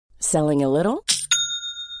Selling a little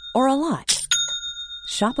or a lot?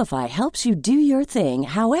 Shopify helps you do your thing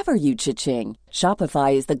however you cha-ching.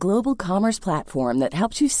 Shopify is the global commerce platform that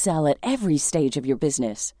helps you sell at every stage of your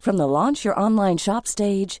business. From the launch your online shop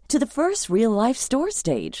stage to the first real-life store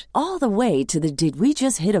stage, all the way to the did we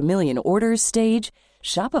just hit a million orders stage.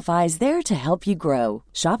 Shopify is there to help you grow.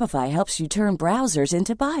 Shopify helps you turn browsers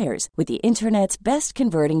into buyers with the internet's best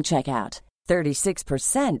converting checkout.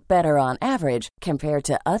 36% better on average compared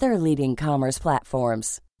to other leading commerce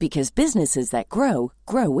platforms. Because businesses that grow,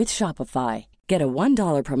 grow with Shopify. Get a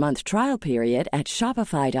 $1 per month trial period at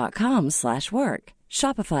shopify.com/work.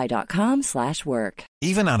 Shopify.com/work.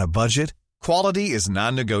 Even on a budget, quality is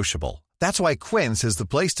non-negotiable. That's why Quince is the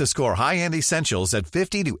place to score high-end essentials at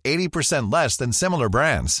 50 to 80% less than similar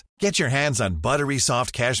brands. Get your hands on buttery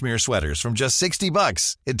soft cashmere sweaters from just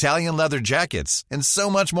 $60, Italian leather jackets, and so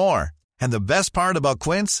much more. And the best part about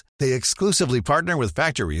Quince, they exclusively partner with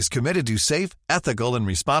factories committed to safe, ethical, and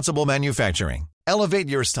responsible manufacturing. Elevate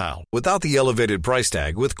your style without the elevated price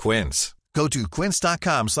tag with Quince. Go to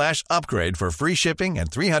quince.com/upgrade for free shipping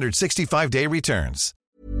and 365-day returns.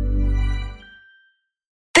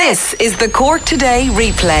 This is the Cork Today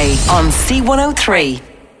replay on C103.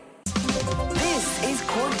 This is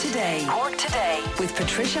Cork Today. Cork Today with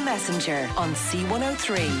Patricia Messenger on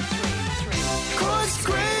C103. Cork's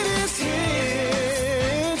greatest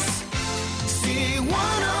hits,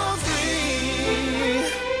 C103.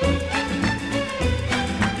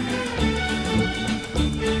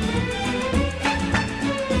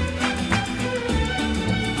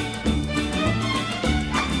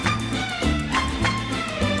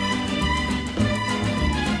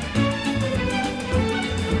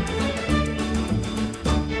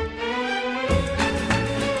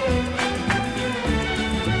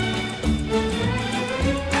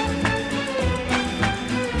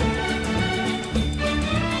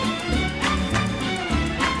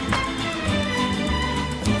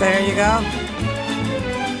 There you go.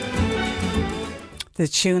 The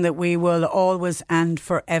tune that we will always and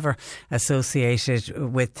forever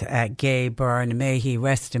associated with Gay Byrne. May he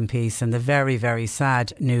rest in peace. And the very, very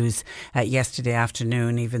sad news yesterday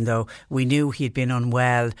afternoon, even though we knew he'd been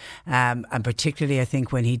unwell, and particularly I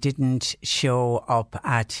think when he didn't show up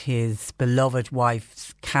at his beloved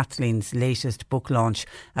wife Kathleen's latest book launch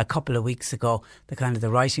a couple of weeks ago, the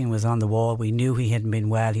writing was on the wall. We knew he hadn't been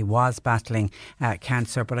well. He was battling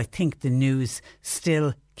cancer, but I think the news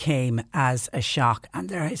still came as a shock, and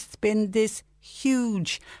there has been this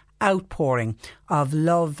huge outpouring of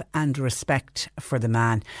love and respect for the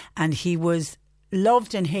man, and he was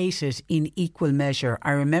loved and hated in equal measure.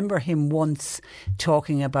 I remember him once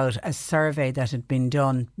talking about a survey that had been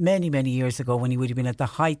done many, many years ago when he would have been at the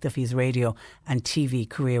height of his radio and TV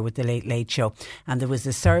career with the Late Late Show, and there was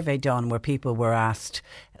a survey done where people were asked,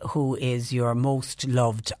 who is your most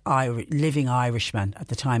loved living Irishman? At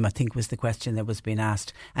the time, I think was the question that was being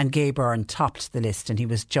asked. And Gay Byrne topped the list, and he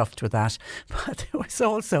was chuffed with that. But there was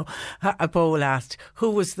also a poll asked, who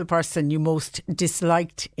was the person you most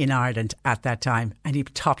disliked in Ireland at that time? And he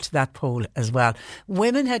topped that poll as well.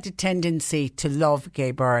 Women had a tendency to love Gay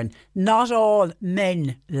Byrne. Not all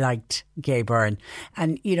men liked Gay Byrne.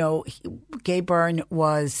 And, you know, Gay Byrne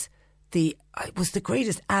was the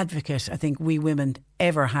greatest advocate I think we women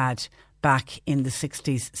ever had back in the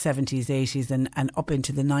 60s, 70s, 80s and up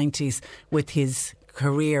into the 90s with his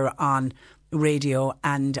career on radio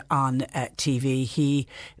and on TV. He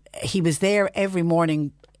was there every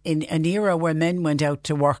morning in an era where men went out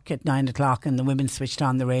to work at 9 o'clock and the women switched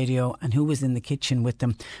on the radio, and who was in the kitchen with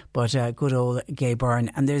them but good old Gay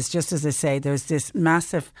Byrne. And there's, just as I say, there's this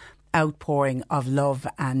massive outpouring of love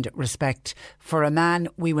and respect for a man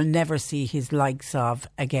we will never see his likes of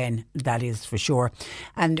again, that is for sure.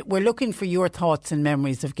 And we're looking for your thoughts and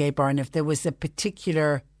memories of Gay Byrne. If there was a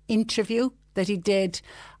particular interview that he did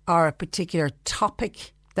or a particular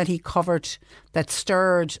topic that he covered that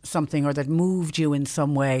stirred something or that moved you in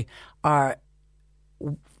some way, or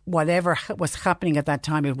whatever was happening at that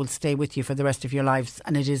time, it will stay with you for the rest of your lives.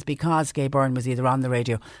 And it is because Gay Byrne was either on the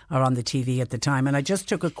radio or on the TV at the time. And I just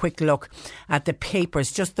took a quick look at the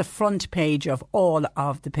papers, just the front page of all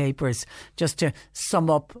of the papers, just to sum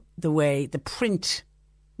up the way the print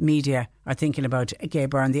media are thinking about Gay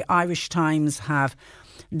Byrne. The Irish Times have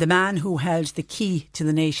the man who held the key to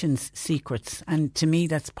the nation's secrets. And to me,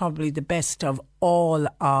 that's probably the best of all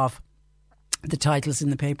of the titles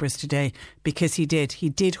in the papers today, because he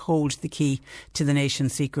did hold the key to the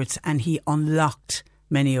nation's secrets, and he unlocked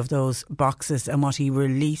many of those boxes. And what he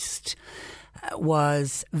released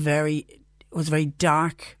was very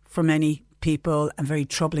dark for many people and very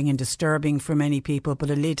troubling and disturbing for many people,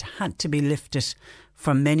 but a lid had to be lifted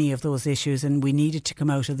from many of those issues, and we needed to come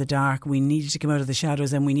out of the dark, we needed to come out of the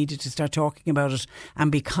shadows, and we needed to start talking about it.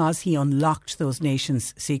 And because he unlocked those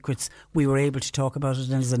nations' secrets, we were able to talk about it,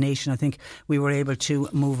 and as a nation I think we were able to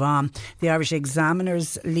move on. The Irish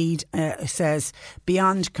Examiner's lead says,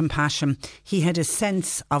 beyond compassion, he had a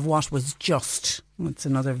sense of what was just. It's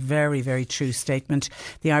another very, very true statement.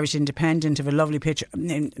 The Irish Independent have a lovely picture.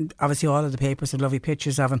 Obviously all of the papers have lovely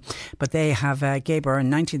pictures of him, but they have Gay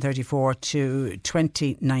Byrne, 1934 to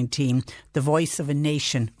 2019. The voice of a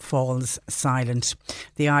nation falls silent.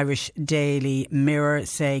 The Irish Daily Mirror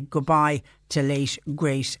say goodbye to late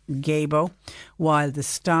great Gaybo, while the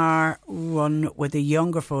Star run with a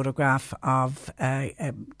younger photograph of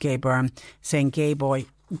Gay Byrne saying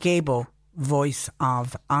Gaybo, voice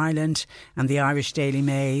of Ireland. And the Irish Daily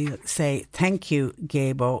Mail say thank you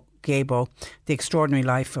Gaybo, the extraordinary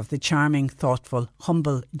life of the charming, thoughtful,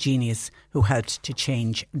 humble genius who helped to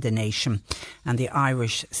change the nation. And the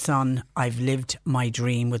Irish Sun, I've lived my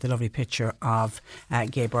dream, with a lovely picture of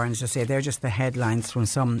Gay Byrne. As I say, they're just the headlines from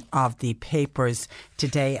some of the papers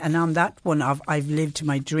today. And on that one of I've lived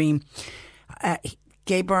my dream,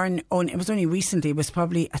 Gay Byrne, it was only recently, it was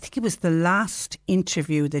probably, I think it was the last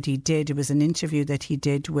interview that he did. It was an interview that he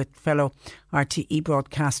did with fellow RTE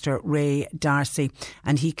broadcaster Ray D'Arcy,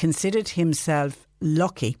 and he considered himself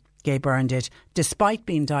lucky, Gay Byrne did, despite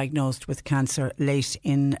being diagnosed with cancer late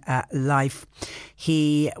in life.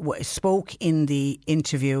 He spoke in the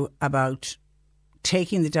interview about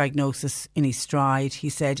taking the diagnosis in his stride. He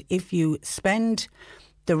said, if you spend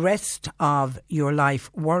the rest of your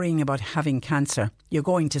life worrying about having cancer, you're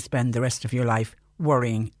going to spend the rest of your life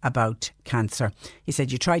worrying about cancer. He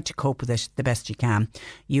said you try to cope with it the best you can.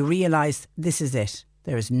 You realise this is it.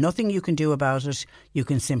 There is nothing you can do about it. You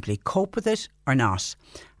can simply cope with it or not,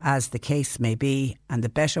 as the case may be, and the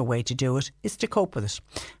better way to do it is to cope with it.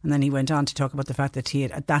 And then he went on to talk about the fact that he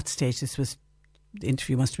had, at that stage, the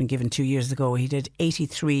interview must have been given 2 years ago, he did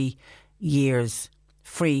 83 years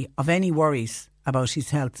free of any worries about his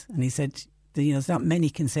health. And he said, there's not many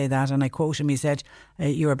can say that, and I quote him, he said,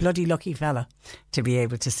 you're a bloody lucky fella to be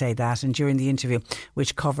able to say that. And during the interview,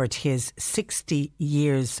 which covered his 60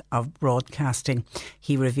 years of broadcasting,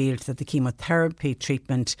 he revealed that the chemotherapy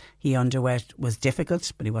treatment he underwent was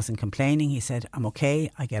difficult, but he wasn't complaining. He said, I'm okay,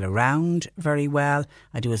 I get around very well,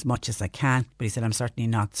 I do as much as I can, but he said, I'm certainly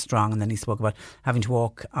not strong. And then he spoke about having to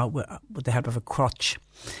walk out with the help of a crutch,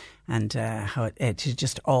 and how it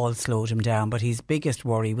just all slowed him down. But his biggest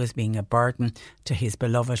worry was being a burden to his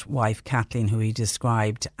beloved wife Kathleen, who he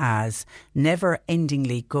described as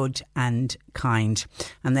never-endingly good and kind.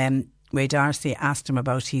 And then Ray D'Arcy asked him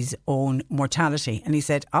about his own mortality, and he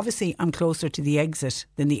said, obviously I'm closer to the exit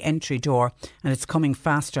than the entry door, and it's coming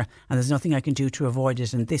faster, and there's nothing I can do to avoid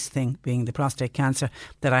it, and this thing, being the prostate cancer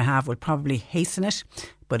that I have, will probably hasten it.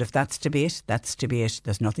 But if that's to be it, that's to be it.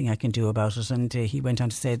 There's nothing I can do about it. And he went on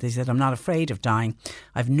to say, he said, I'm not afraid of dying.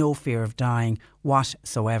 I've no fear of dying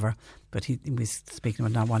whatsoever. But he was speaking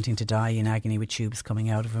about not wanting to die in agony with tubes coming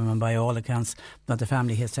out of him. And by all accounts, that the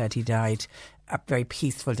family has said he died a very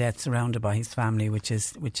peaceful death, surrounded by his family, which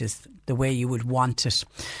is the way you would want it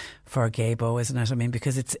for Gaybo, isn't it? I mean,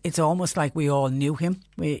 because it's almost like we all knew him.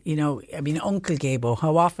 Uncle Gaybo.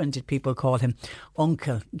 How often did people call him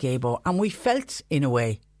Uncle Gaybo? And we felt, in a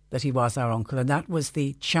way, that he was our uncle, and that was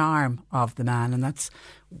the charm of the man, and that's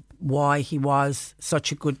why he was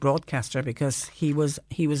such a good broadcaster, because he was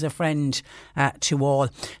a friend to all.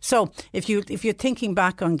 So if you're thinking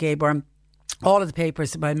back on Gay Byrne, all of the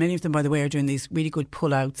papers, many of them, by the way, are doing these really good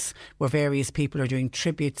pull-outs where various people are doing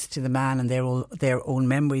tributes to the man and their own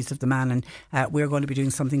memories of the man. And we're going to be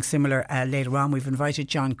doing something similar later on. We've invited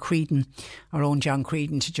John Creedon, our own John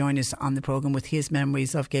Creedon, to join us on the programme with his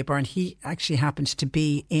memories of Gay Byrne. He actually happened to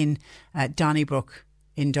be in Donnybrook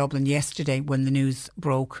in Dublin yesterday when the news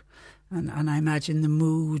broke. And I imagine the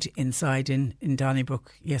mood inside in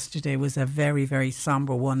Donnybrook yesterday was a very, very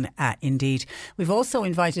sombre one indeed. We've also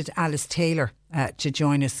invited Alice Taylor to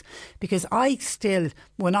join us, because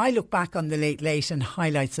when I look back on the Late Late and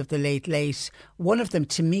highlights of the Late Late, one of them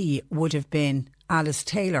to me would have been Alice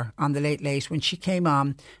Taylor on the Late Late when she came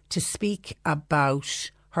on to speak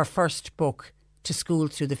about her first book, To School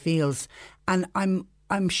Through the Fields. And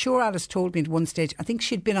I'm sure Alice told me at one stage, I think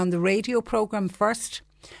she'd been on the radio programme first,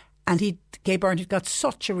 and Gay Byrne had got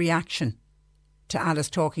such a reaction to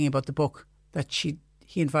Alice talking about the book that he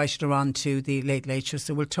invited her on to the Late Late Show.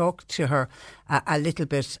 So we'll talk to her a little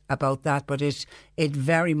bit about that. But it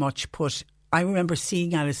very much I remember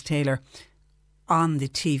seeing Alice Taylor on the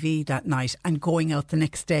TV that night and going out the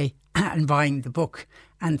next day and buying the book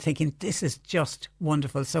and thinking, this is just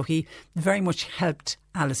wonderful. So he very much helped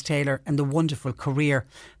Alice Taylor and the wonderful career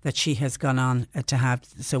that she has gone on to have.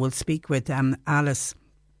 So we'll speak with Alice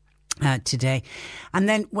today. And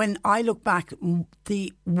then when I look back,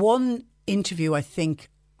 the one interview I think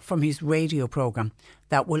from his radio programme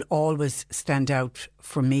that will always stand out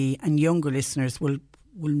for me, and younger listeners will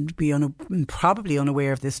be probably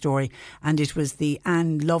unaware of this story, and it was the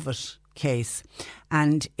Anne Lovett case,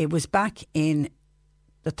 and it was back in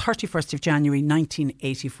the 31st of January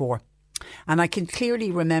 1984, and I can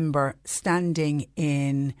clearly remember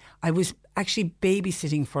I was actually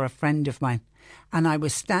babysitting for a friend of mine, and I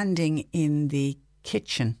was standing in the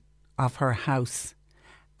kitchen of her house,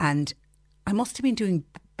 and I must have been doing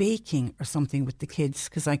baking or something with the kids,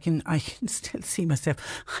 because I can still see myself.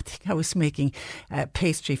 I think I was making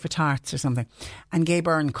pastry for tarts or something, and Gay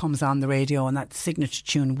Byrne comes on the radio, and that signature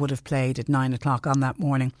tune would have played at 9 o'clock on that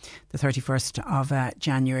morning, the 31st of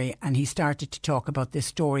January, and he started to talk about this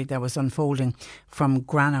story that was unfolding from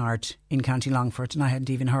Granard in County Longford, and I hadn't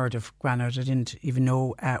even heard of Granard. I didn't even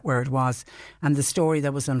know where it was, and the story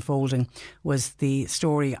that was unfolding was the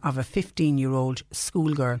story of a 15-year-old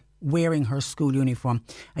schoolgirl wearing her school uniform,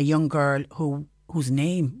 a young girl whose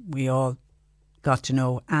name we all got to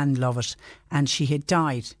know, Anne Lovett, and she had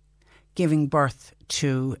died giving birth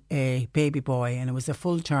to a baby boy, and it was a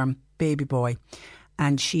full-term baby boy,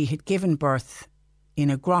 and she had given birth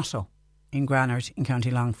in a grotto in Granard in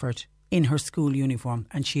County Longford in her school uniform,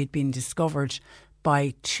 and she had been discovered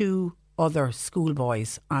by two other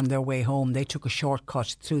schoolboys on their way home. They took a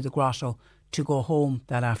shortcut through the grotto to go home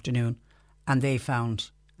that afternoon, and they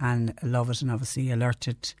found Anne Lovett, and obviously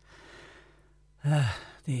alerted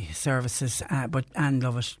the services, but Anne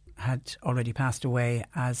Lovett had already passed away,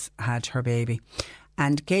 as had her baby.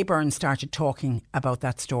 And Gay Byrne started talking about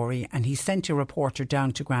that story, and he sent a reporter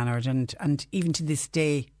down to Granard, and even to this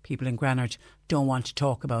day people in Granard don't want to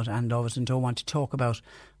talk about Anne Lovett and don't want to talk about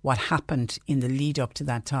what happened in the lead up to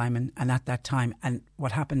that time and at that time, and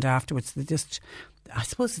what happened afterwards. I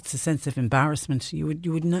suppose it's a sense of embarrassment.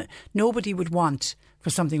 Nobody would want for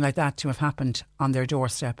something like that to have happened on their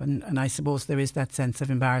doorstep, and I suppose there is that sense of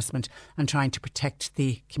embarrassment and trying to protect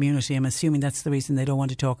the community. I'm assuming that's the reason they don't want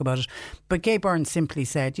to talk about it. But Gay Byrne simply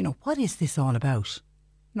said, what is this all about?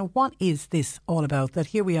 What is this all about? That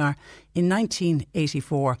here we are in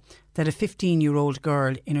 1984, that a 15-year-old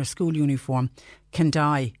girl in her school uniform can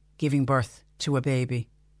die giving birth to a baby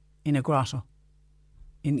in a grotto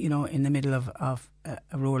in the middle of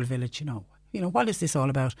a rural village. What is this all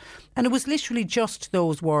about? And it was literally just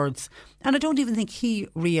those words. And I don't even think he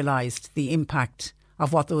realised the impact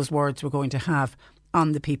of what those words were going to have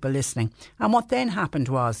on the people listening. And what then happened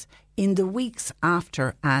was, in the weeks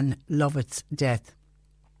after Anne Lovett's death,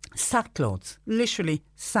 sackloads, literally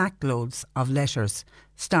sackloads of letters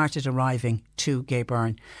started arriving to Gay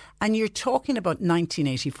Byrne. And you're talking about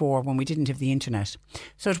 1984, when we didn't have the internet.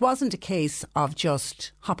 So it wasn't a case of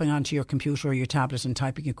just hopping onto your computer or your tablet and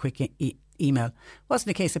typing a quick email. It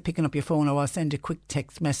wasn't a case of picking up your phone, I'll send a quick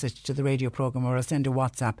text message to the radio programme, or I'll send a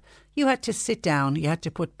WhatsApp. You had to sit down, you had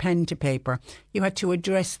to put pen to paper, you had to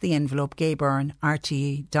address the envelope, Gay Byrne,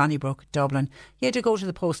 RTE, Donnybrook, Dublin. You had to go to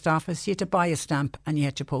the post office, you had to buy a stamp, and you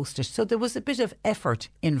had to post it. So there was a bit of effort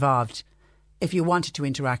involved if you wanted to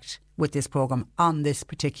interact with this programme on this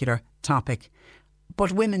particular topic.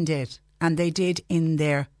 But women did, and they did in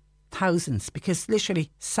their thousands, because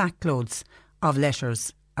literally sackloads of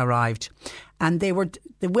letters arrived, and the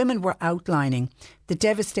women were outlining the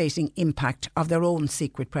devastating impact of their own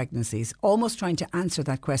secret pregnancies, almost trying to answer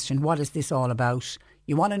that question, what is this all about?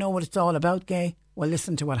 You want to know what it's all about, Gay? Well,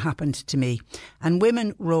 listen to what happened to me. And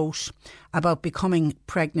women wrote about becoming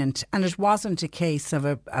pregnant, and it wasn't a case of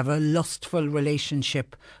a lustful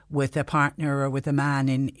relationship with a partner or with a man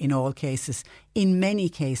in all cases. In many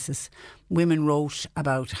cases, women wrote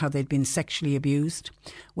about how they'd been sexually abused.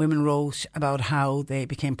 Women wrote about how they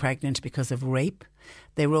became pregnant because of rape.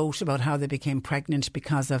 They wrote about how they became pregnant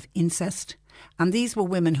because of incest. And these were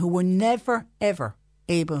women who were never, ever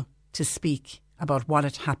able to speak about what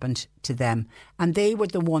had happened to them. And they were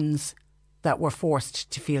the ones that were forced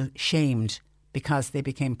to feel shamed because they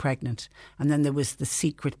became pregnant. And then there was the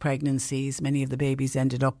secret pregnancies. Many of the babies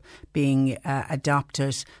ended up being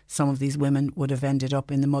adopted. Some of these women would have ended up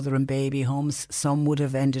in the mother and baby homes. Some would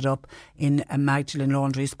have ended up in Magdalen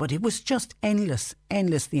laundries. But it was just endless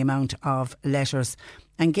the amount of letters.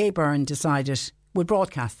 And Gay Byrne decided, we'll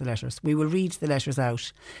broadcast the letters. We will read the letters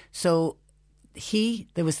out. So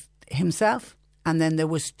there was himself, and then there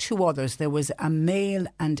was two others. There was a male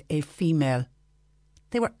and a female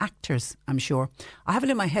They were actors, I'm sure. I have it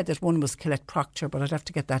in my head that one was Colette Proctor, but I'd have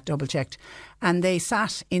to get that double checked. And they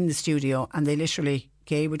sat in the studio and they literally,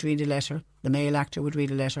 Gay would read a letter, the male actor would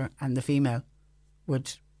read a letter, and the female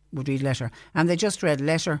would read a letter. And they just read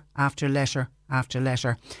letter after letter after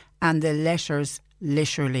letter. And the letters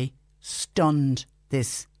literally stunned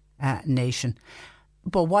this nation.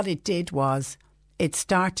 But what it did was it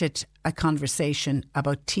started a conversation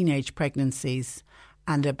about teenage pregnancies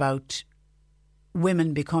and about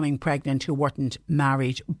women becoming pregnant who weren't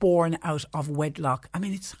married, born out of wedlock. I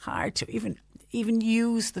mean, it's hard to even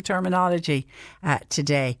use the terminology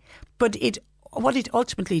today. But what it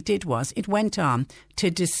ultimately did was it went on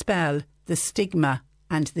to dispel the stigma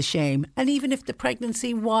and the shame. And even if the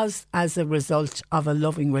pregnancy was as a result of a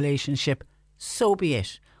loving relationship, so be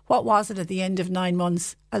it. What was it at the end of 9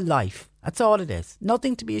 months? A life. That's all it is.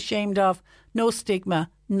 Nothing to be ashamed of. No stigma.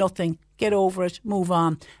 Nothing. Get over it. Move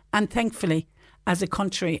on. And thankfully, as a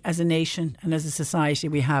country, as a nation and as a society,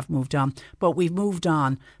 we have moved on. But we've moved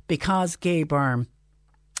on because Gay Byrne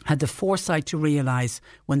had the foresight to realise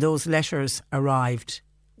when those letters arrived,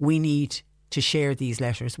 we need to share these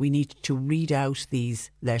letters. We need to read out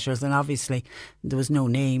these letters. And obviously there was no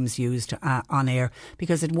names used on air,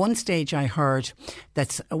 because at one stage I heard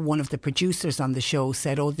that one of the producers on the show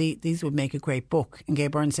said, oh, these would make a great book. And Gay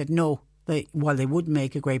Byrne said, no, they would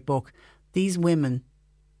make a great book. These women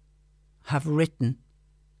have written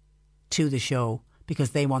to the show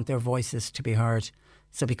because they want their voices to be heard.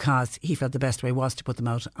 So because he felt the best way was to put them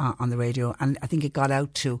out on the radio. And I think it got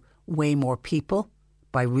out to way more people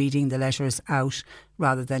by reading the letters out,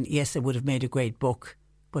 rather than, yes, it would have made a great book,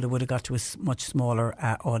 but it would have got to a much smaller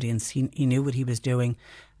audience. He knew what he was doing.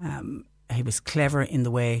 He was clever in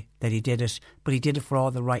the way that he did it, but he did it for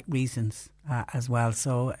all the right reasons as well.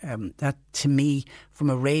 So that, to me, from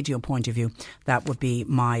a radio point of view, that would be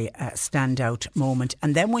my standout moment.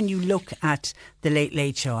 And then when you look at the Late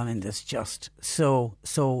Late Show, I mean, there's just so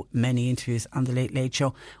many interviews on the Late Late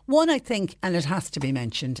Show. One, I think, and it has to be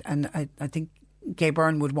mentioned, and I think Gay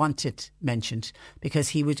Byrne would want it mentioned because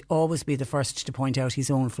he would always be the first to point out his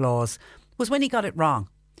own flaws, was when he got it wrong.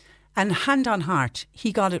 And hand on heart,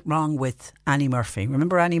 he got it wrong with Annie Murphy.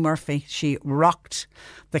 Remember Annie Murphy? She rocked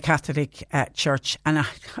the Catholic Church. And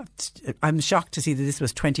I'm shocked to see that this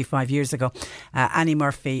was 25 years ago. Annie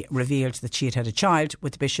Murphy revealed that she had had a child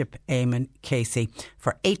with Bishop Eamon Casey.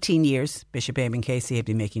 For 18 years, Bishop Eamon Casey had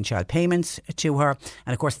been making child payments to her.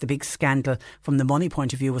 And of course, the big scandal from the money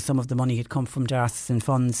point of view was some of the money had come from diocesan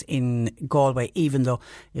funds in Galway, even though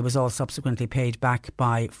it was all subsequently paid back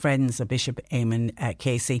by friends of Bishop Eamon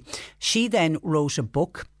Casey. She then wrote a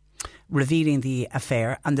book revealing the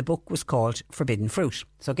affair, and the book was called Forbidden Fruit.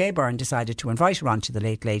 So Gay Byrne decided to invite her on to the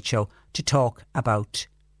Late Late Show to talk about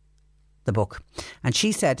the book. And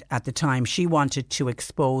she said at the time she wanted to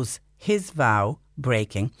expose his vow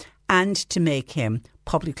breaking and to make him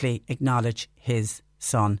publicly acknowledge his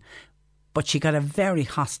son. But she got a very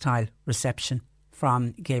hostile reception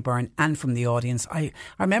from Gay Byrne and from the audience. I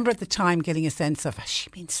remember at the time getting a sense of,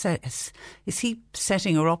 is he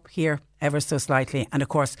setting her up here ever so slightly? And of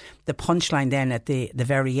course, the punchline then at the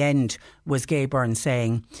very end was Gay Byrne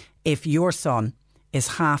saying, if your son is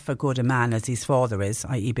half as good a man as his father is,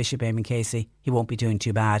 i.e. Bishop Eamon Casey, he won't be doing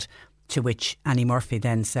too bad. To which Annie Murphy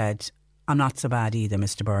then said, I'm not so bad either,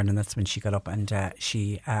 Mr. Byrne. And that's when she got up and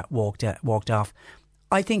she walked off.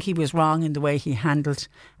 I think he was wrong in the way he handled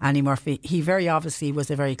Annie Murphy. He very obviously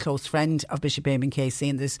was a very close friend of Bishop Eamon Casey,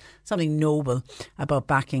 and there's something noble about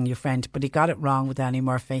backing your friend, but he got it wrong with Annie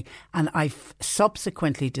Murphy. And I've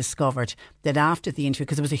subsequently discovered that after the interview,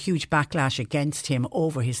 because there was a huge backlash against him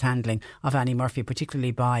over his handling of Annie Murphy,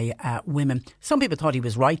 particularly by women. Some people thought he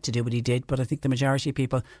was right to do what he did, but I think the majority of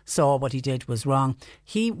people saw what he did was wrong.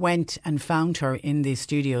 He went and found her in the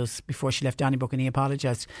studios before she left Donnybrook and he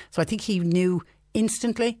apologised. So I think he knew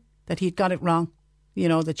instantly that he'd got it wrong,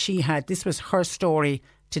 that this was her story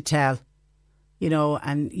to tell,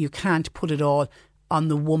 and you can't put it all on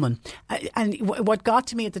the woman. And what got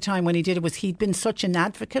to me at the time when he did it was he'd been such an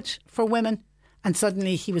advocate for women, and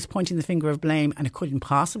suddenly he was pointing the finger of blame, and it couldn't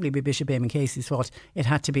possibly be Bishop Eamon Casey's fault. It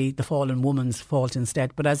had to be the fallen woman's fault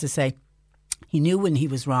instead. But as I say, he knew when he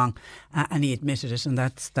was wrong and he admitted it, and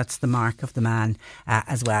that's the mark of the man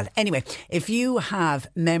as well. Anyway, if you have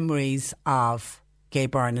memories of Gay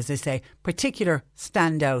Byrne, as I say, particular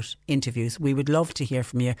standout interviews, we would love to hear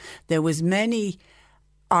from you. There was many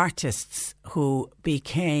artists who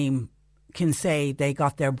became can say they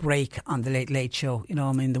got their break on the Late Late Show. You know,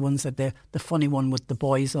 I mean, the ones that the funny one with the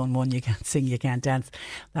Boyzone one, you can't sing, you can't dance.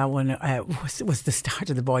 That one was the start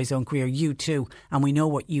of the Boyzone career. U2, and we know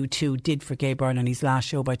what U2 did for Gay Byrne on his last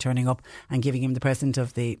show by turning up and giving him the present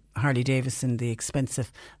of the Harley Davidson, the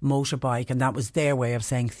expensive motorbike, and that was their way of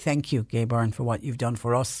saying thank you, Gay Byrne, for what you've done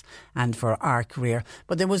for us and for our career.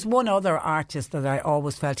 But there was one other artist that I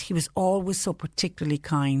always felt he was always so particularly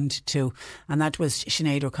kind to, and that was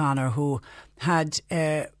Sinead O'Connor,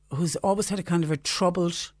 who's always had a kind of a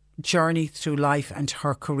troubled journey through life and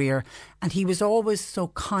her career, and he was always so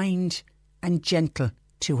kind and gentle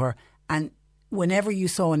to her. And whenever you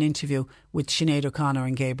saw an interview with Sinead O'Connor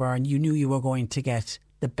and Gay Byrne, you knew you were going to get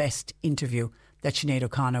the best interview that Sinead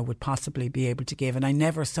O'Connor would possibly be able to give. And I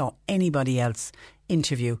never saw anybody else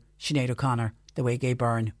interview Sinead O'Connor the way Gay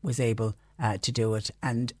Byrne was able to do it.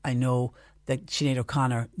 And I know that Sinead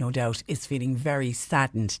O'Connor, no doubt, is feeling very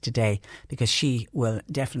saddened today, because she will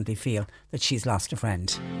definitely feel that she's lost a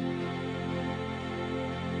friend.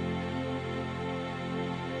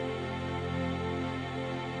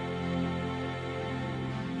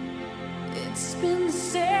 It's been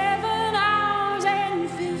 7 hours and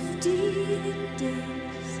 15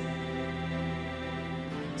 days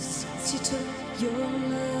since you took your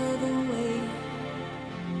love away.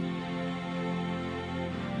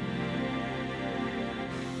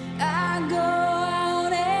 I go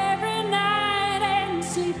out every night and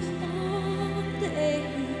sleep all day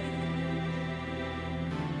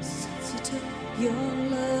since you took your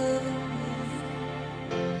love away.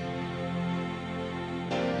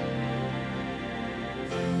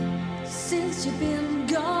 Since you've been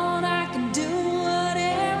gone, I can do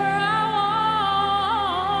whatever I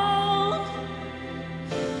want.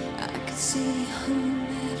 I can see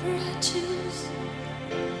whomever I choose.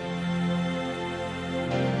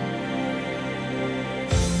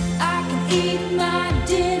 Eat my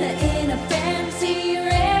dinner in a fancy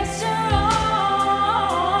restaurant,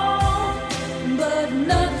 but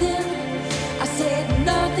nothing, I said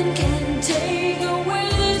nothing can take away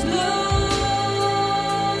these blues,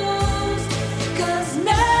 'cause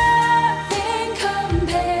nothing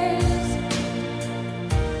compares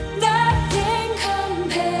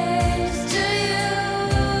to you.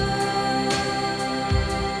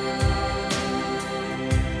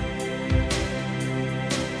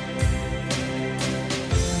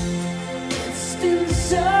 Been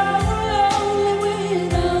so lonely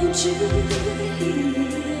without you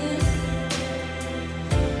here,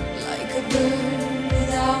 like a bird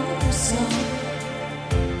without a song.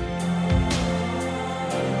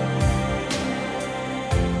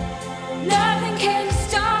 Nothing can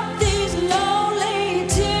stop these lonely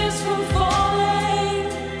tears from falling.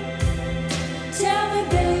 Tell me,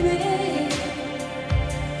 baby,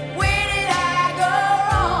 where did I go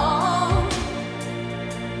wrong?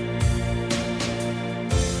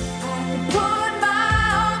 Put my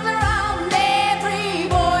arms around every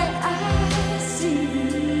boy I see.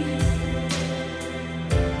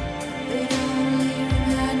 They only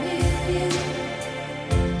remind me of you.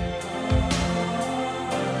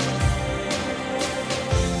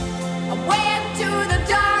 I went to the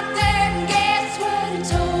doctor and guess what he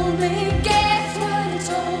told me? Guess what he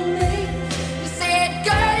told me? He said,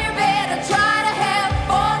 girl, you better try to have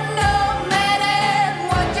fun no matter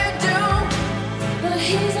what you do. But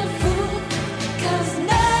he's a fool, 'cause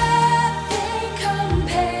nothing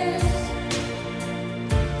compares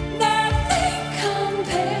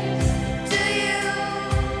to you.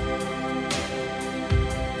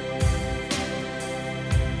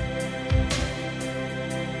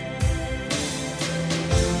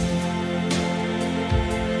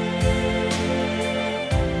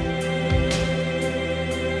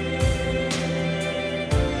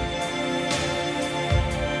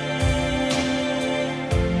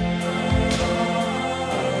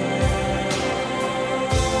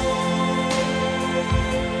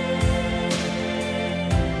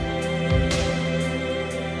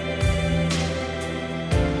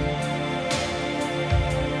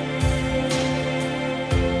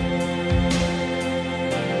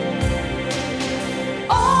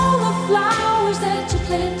 All the flowers that you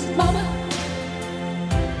planted, mama,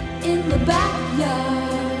 in the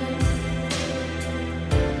backyard,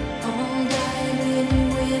 all died when you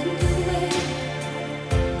went away.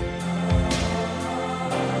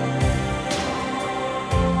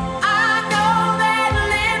 I know that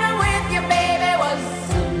living with your baby was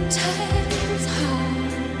sometimes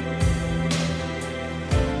hard,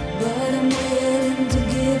 but I'm willing to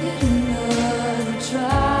give it another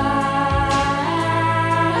try.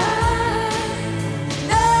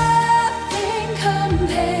 Nothing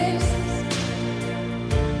compares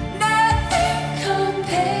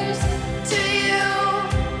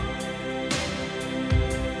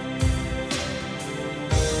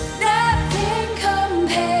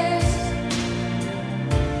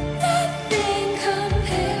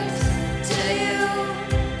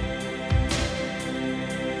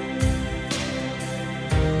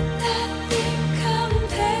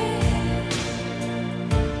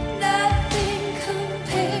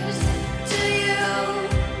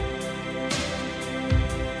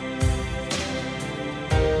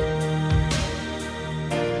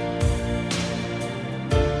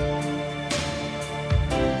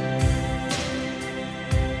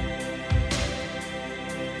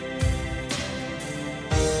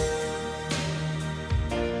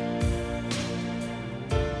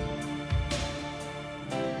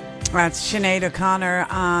That's Sinead O'Connor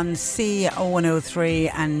on C103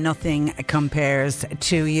 and Nothing Compares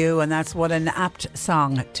to You. And that's what an apt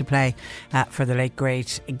song to play for the late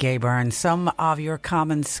great Gay Byrne. Some of your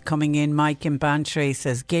comments coming in. Mike in Bantry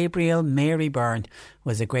says Gabriel Mary Byrne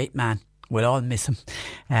was a great man. We'll all miss him,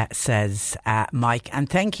 says Mike. And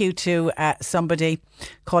thank you to somebody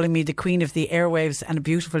calling me the Queen of the Airwaves, and a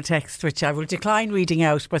beautiful text which I will decline reading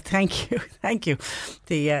out, but thank you. Thank you.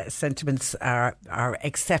 The sentiments are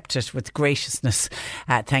accepted with graciousness.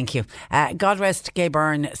 Thank you. God rest Gay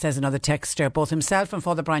Byrne, says another texter. Both himself and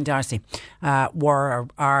Father Brian Darcy are,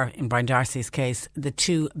 in Brian Darcy's case, the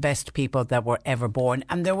two best people that were ever born.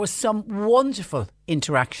 And there were some wonderful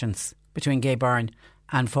interactions between Gay Byrne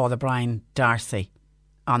and Father Brian Darcy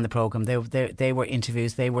on the programme. They were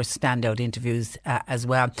interviews. They were standout interviews as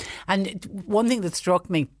well. And one thing that struck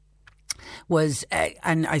me was,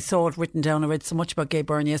 and I saw it written down, I read so much about Gay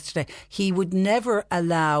Byrne yesterday, he would never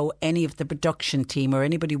allow any of the production team or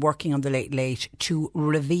anybody working on the Late Late to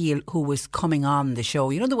reveal who was coming on the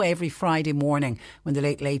show. You know the way every Friday morning when the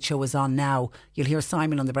Late Late show is on now, you'll hear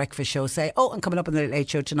Simon on the Breakfast Show say, oh, I'm coming up on the Late Late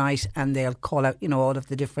show tonight, and they'll call out, you know, all of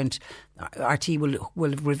the different, RT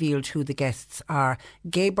will have revealed who the guests are.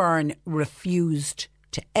 Gay Byrne refused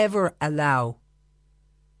to ever allow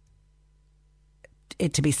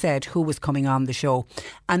it to be said who was coming on the show.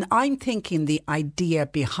 And I'm thinking the idea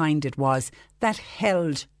behind it was that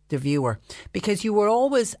held the viewer, because you were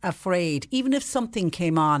always afraid, even if something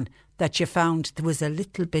came on that you found there was a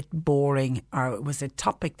little bit boring or it was a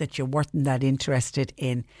topic that you weren't that interested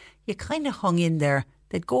in, you kind of hung in there.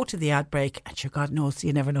 They'd go to the ad break, and sure, God knows,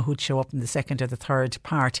 you never know who'd show up in the second or the third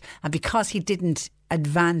part. And because he didn't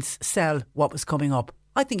sell what was coming up,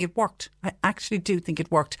 I think it worked. I actually do think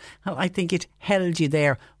it worked. I think it held you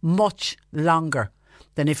there much longer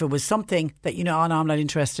than if it was something that, you know, oh, no, I'm not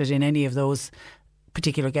interested in any of those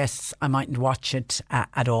particular guests. I mightn't watch it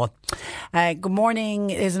at all. Good morning.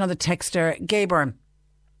 Here's another texter. Gay Byrne.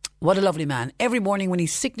 What a lovely man. Every morning when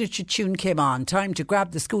his signature tune came on, time to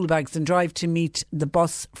grab the school bags and drive to meet the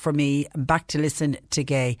bus for me, back to listen to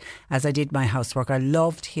Gay as I did my housework. I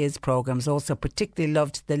loved his programmes, also particularly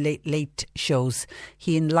loved the Late Late shows.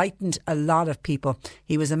 He enlightened a lot of people.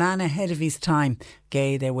 He was a man ahead of his time.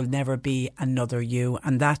 Gay, there will never be another you.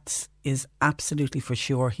 And that is absolutely for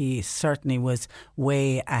sure. He certainly was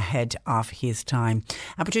way ahead of his time.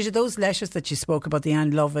 And Patricia, those letters that you spoke about, the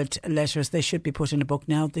Anne Lovett letters, they should be put in a book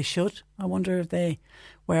now. They should. I wonder if they,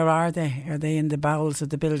 where are they? Are they in the bowels of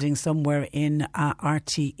the building somewhere in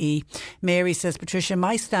RTE? Mary says, Patricia,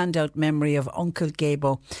 my standout memory of Uncle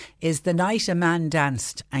Gabo is the night a man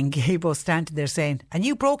danced and Gabo standing there saying, and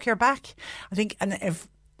you broke your back. I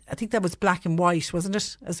think that was black and white, wasn't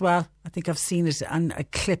it, as well? I think I've seen it on a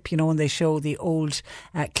clip, you know, when they show the old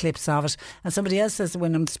clips of it. And somebody else says,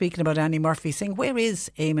 when I'm speaking about Annie Murphy, saying, where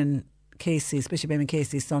is Bishop Eamon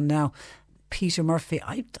Casey's son now? Peter Murphy,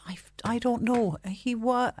 I don't know. He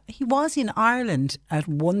was in Ireland at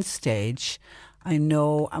one stage, I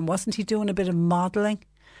know, and wasn't he doing a bit of modelling?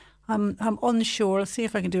 I'm unsure. I'll see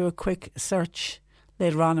if I can do a quick search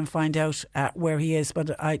later on and find out where he is,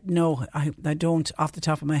 but I don't, off the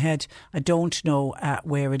top of my head, I don't know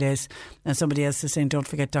where it is. And somebody else is saying, don't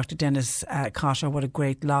forget Dr. Dennis Cotter, what a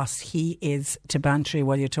great loss he is to Bantry.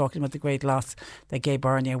 While you're talking about the great loss that Gay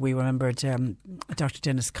Byrne, we remembered Dr.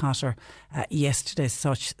 Dennis Cotter yesterday.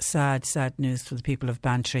 Such sad news for the people of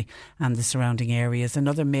Bantry and the surrounding areas.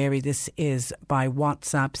 Another Mary, this is by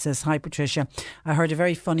WhatsApp, says, hi Patricia, I heard a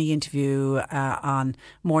very funny interview on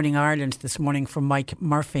Morning Ireland this morning from Mike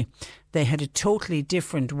Murphy. They had a totally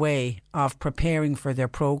different way of preparing for their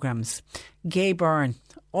programmes. Gay Byrne,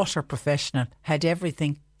 utter professional, had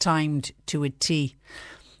everything timed to a T.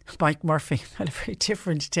 Mike Murphy had a very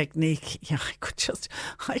different technique. Yeah,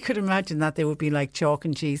 I could imagine that they would be like chalk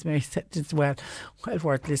and cheese. Mary said as well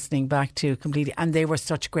worth listening back to completely. And they were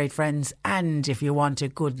such great friends. And if you want a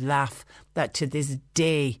good laugh, that to this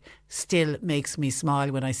day still makes me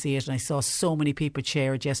smile when I see it. And I saw so many people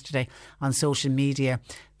share it yesterday on social media.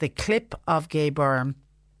 The clip of Gay Byrne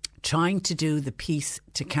trying to do the piece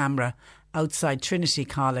to camera outside Trinity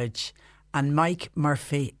College, and Mike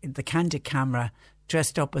Murphy, the candid camera,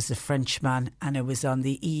 dressed up as a Frenchman, and it was on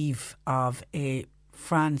the eve of a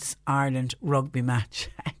France-Ireland rugby match.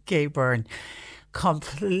 Gay Byrne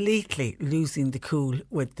completely losing the cool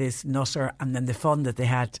with this nutter, and then the fun that they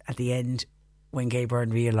had at the end when Gay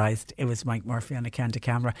Byrne realised it was Mike Murphy on a candid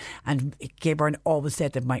camera. And Gay Byrne always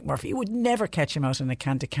said that Mike Murphy would never catch him out on a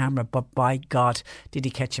candid camera, but by God did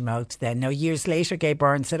he catch him out then. Now years later Gay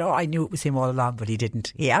Byrne said, oh, I knew it was him all along, but he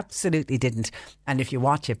didn't. He absolutely didn't. And if you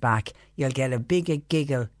watch it back, you'll get a bigger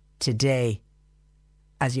giggle today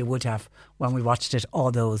as you would have when we watched it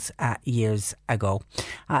all those years ago.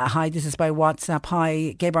 Hi, this is by WhatsApp.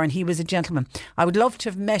 Hi, Gay Byrne. He was a gentleman. I would love to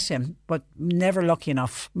have met him, but never lucky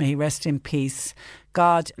enough. May he rest in peace.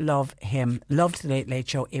 God love him. Loved the Late Late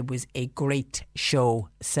Show. It was a great show,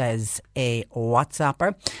 says a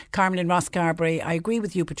WhatsApper. Carmen in Rosscarbery. I agree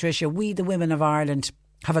with you, Patricia. We, the women of Ireland,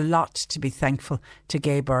 have a lot to be thankful to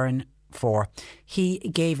Gay Byrne for. He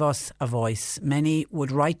gave us a voice. Many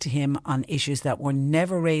would write to him on issues that were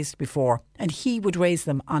never raised before, and he would raise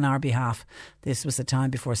them on our behalf. This was a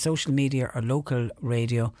time before social media or local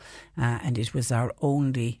radio, and it was our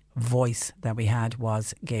only voice that we had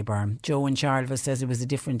was Gay Byrne. Joe in Charleville says it was a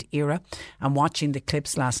different era, and watching the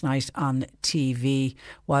clips last night on TV,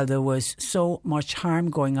 while there was so much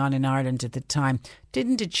harm going on in Ireland at the time,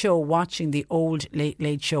 didn't it show, watching the old Late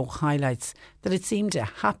Late Show highlights, that it seemed a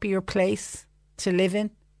happier place to live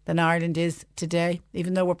in than Ireland is today,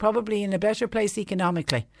 even though we're probably in a better place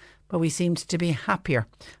economically, but we seemed to be happier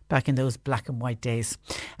back in those black and white days.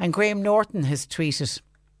 And Graham Norton has tweeted,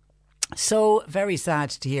 so very sad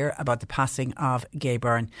to hear about the passing of Gay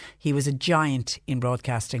Byrne. He was a giant in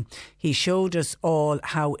broadcasting. He showed us all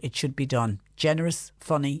how it should be done. Generous,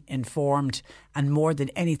 funny, informed, and more than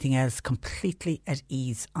anything else, completely at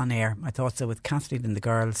ease on air. My thoughts are with Kathleen and the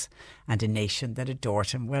girls and a nation that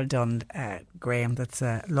adored him. Well done, Graham. That's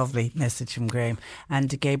a lovely message from Graham.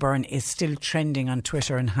 And Gay Byrne is still trending on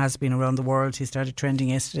Twitter and has been around the world. He started trending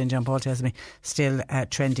yesterday, and John Paul tells me still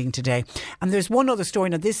trending today. And there's one other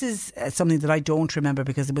story. Now, this is something that I don't remember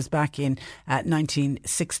because it was back in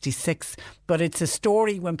 1966. But it's a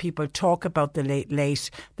story when people talk about the Late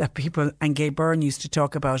Late that people, and Gay Byrne used to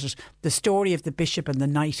talk about it, the story of the Bishop and the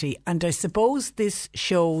Nighty. And I suppose this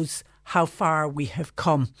shows how far we have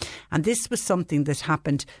come. And this was something that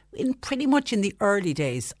happened in pretty much in the early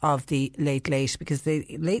days of the Late Late, because the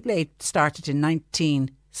Late Late started in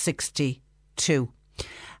 1962.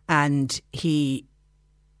 And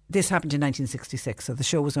this happened in 1966, so the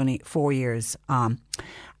show was only 4 years on.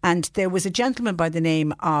 And there was a gentleman by the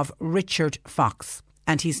name of Richard Fox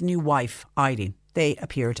and his new wife, Eileen. They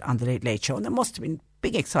appeared on the Late Late Show, and there must have been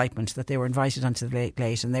big excitement that they were invited onto the Late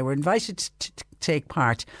Late, and they were invited to take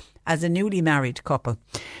part as a newly married couple,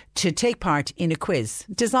 to take part in a quiz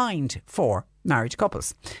designed for married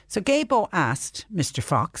couples. So Gaybo asked Mr.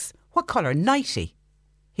 Fox what colour nightie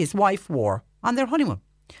his wife wore on their honeymoon.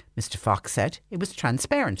 Mr. Fox said it was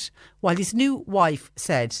transparent, while his new wife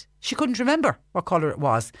said she couldn't remember what colour it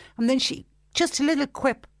was. And then she, just a little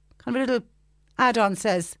quip, kind of a little add-on,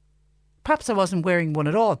 says, perhaps I wasn't wearing one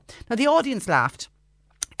at all. Now, the audience laughed.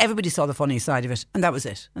 Everybody saw the funny side of it, and that was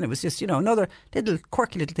it. And it was just, another little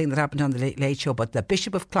quirky little thing that happened on the Late Late Show. But the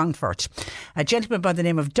Bishop of Clonfert, a gentleman by the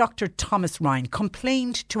name of Dr. Thomas Ryan,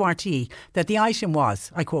 complained to RTE that the item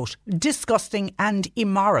was, I quote, disgusting and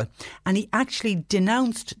immoral. And he actually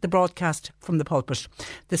denounced the broadcast from the pulpit.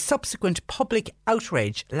 The subsequent public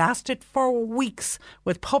outrage lasted for weeks,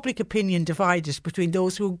 with public opinion divided between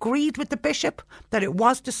those who agreed with the Bishop that it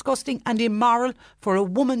was disgusting and immoral for a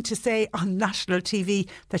woman to say on national TV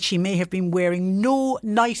that she may have been wearing no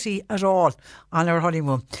nightie at all on her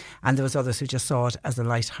honeymoon. And there was others who just saw it as a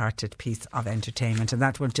light-hearted piece of entertainment. And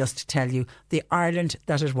that will just tell you the Ireland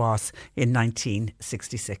that it was in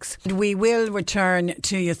 1966. We will return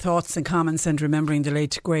to your thoughts and comments and remembering the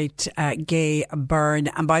late, great Gay Byrne.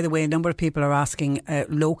 And by the way, a number of people are asking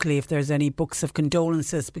locally if there's any books of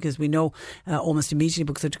condolences, because we know almost immediately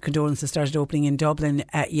books of condolences started opening in Dublin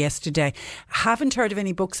yesterday. Haven't heard of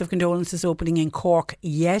any books of condolences opening in Cork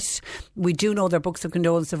yet. We do know their books of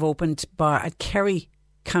condolence have opened at Kerry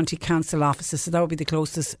County Council offices, so that would be the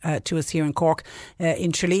closest to us here in Cork,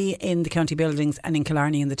 in Tralee in the county buildings, and in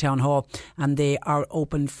Killarney in the town hall, and they are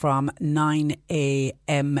open from 9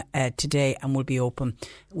 a.m. today, and will be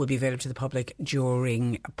available to the public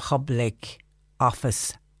during public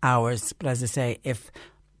office hours. But as I say, if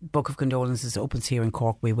Book of Condolences opens here in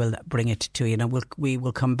Cork, we will bring it to you. Now we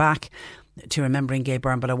will come back to remembering Gay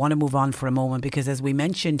Byrne, but I want to move on for a moment, because as we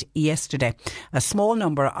mentioned yesterday, a small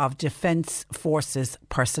number of Defence Forces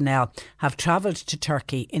personnel have travelled to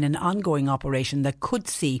Turkey in an ongoing operation that could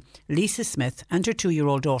see Lisa Smith and her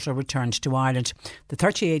 2-year-old daughter returned to Ireland. The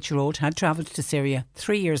 38-year-old had travelled to Syria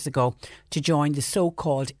 3 years ago to join the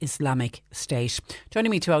so-called Islamic State.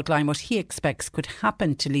 Joining me to outline what he expects could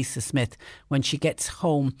happen to Lisa Smith when she gets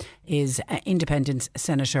home is Independent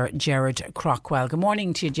Senator Gerard Craughwell. Good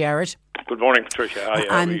morning to you, Gerard. Good morning, Patricia. How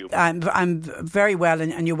are you? I'm very well,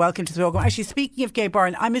 and you're welcome to the programme. Actually, speaking of Gay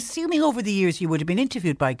Byrne, I'm assuming over the years you would have been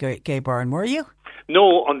interviewed by Gay Byrne, were you?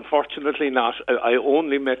 No, unfortunately not. I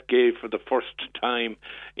only met Gay for the first time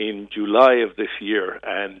in July of this year,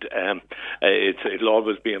 and it'll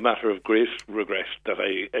always be a matter of great regret that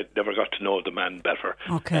I never got to know the man better.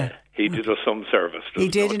 Okay. He did us some service. He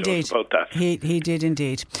did indeed. About that. He did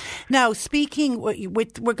indeed. Now, speaking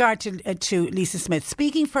with regard to Lisa Smith,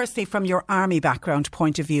 speaking firstly from your army background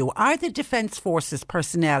point of view, are the Defence Forces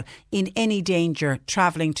personnel in any danger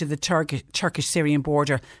travelling to the Turkish-Syrian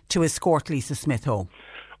border to escort Lisa Smith home?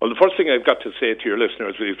 Well, the first thing I've got to say to your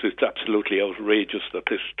listeners is it's absolutely outrageous that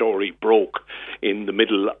this story broke in the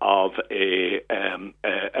middle of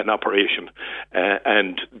an operation,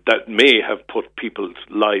 and that may have put people's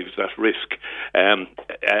lives at risk.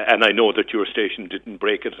 And I know that your station didn't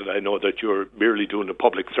break it, and I know that you're merely doing a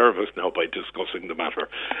public service now by discussing the matter,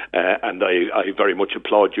 and I very much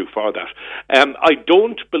applaud you for that. I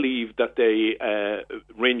don't believe that the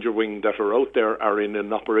Ranger Wing that are out there are in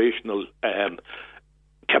an operational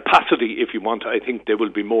capacity, if you want. I think they will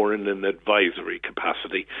be more in an advisory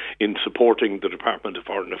capacity in supporting the Department of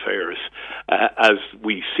Foreign Affairs as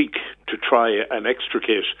we seek to try and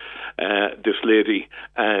extricate this lady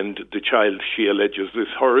and the child she alleges is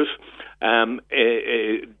hers,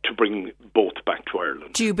 to bring both back to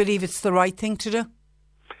Ireland. Do you believe it's the right thing to do?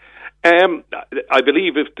 I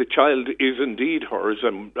believe if the child is indeed hers,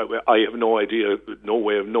 and I have no idea, no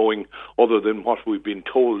way of knowing other than what we've been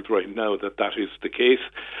told right now that is the case.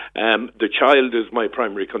 The child is my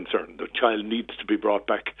primary concern. The child needs to be brought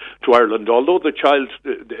back to Ireland, although the child's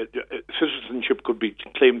citizenship could be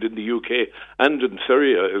claimed in the UK and in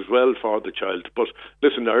Syria as well for the child. But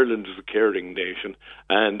listen, Ireland is a caring nation,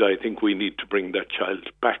 and I think we need to bring that child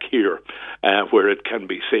back here where it can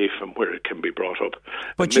be safe and where it can be brought up.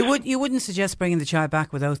 But you wouldn't suggest bringing the child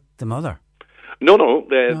back without the mother? No.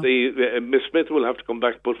 Miss Smith will have to come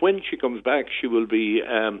back, but when she comes back, she will be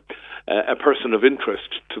a person of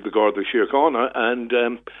interest to the Garda Síochána,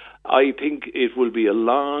 and I think it will be a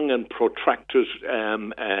long and protracted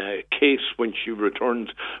case when she returns,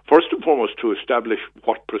 first and foremost to establish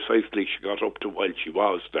what precisely she got up to while she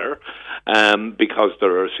was there, because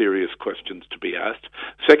there are serious questions to be asked.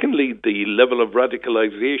 Secondly, the level of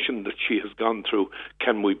radicalisation that she has gone through,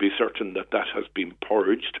 can we be certain that has been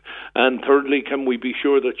purged? And thirdly, can we be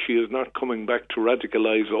sure that she is not coming back to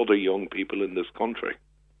radicalise other young people in this country?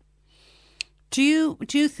 Do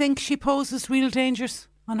you think she poses real dangers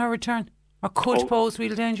on her return, or could pose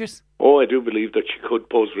real dangers? Oh, I do believe that she could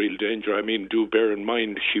pose real danger. I mean, do bear in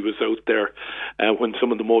mind she was out there when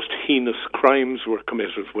some of the most heinous crimes were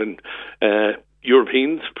committed, when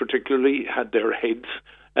Europeans particularly had their heads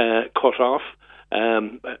cut off,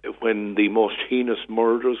 when the most heinous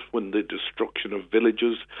murders, when the destruction of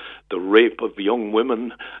villages, the rape of young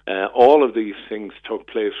women, all of these things took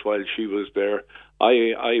place while she was there.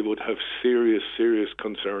 I would have serious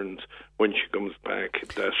concerns when she comes back.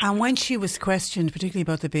 And when she was questioned, particularly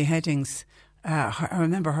about the beheadings, I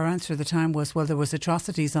remember her answer at the time was, well, there was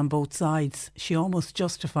atrocities on both sides. She almost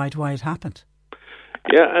justified why it happened.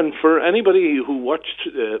 Yeah, and for anybody who watched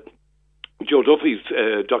Joe Duffy's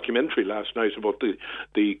documentary last night about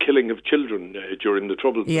the killing of children during the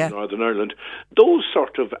Troubles in Northern Ireland, those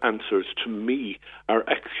sort of answers to me are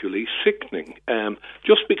actually sickening.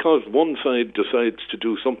 Just because one side decides to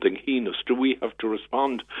do something heinous, do we have to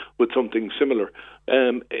respond with something similar?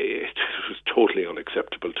 It was totally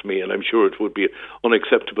unacceptable to me, and I'm sure it would be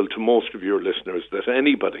unacceptable to most of your listeners that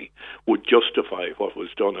anybody would justify what was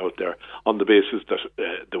done out there on the basis that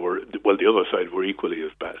the other side were equally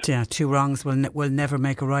as bad. Yeah, two wrongs will never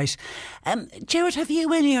make a right. Gerard, have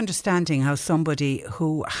you any understanding how somebody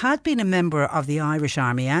who had been a member of the Irish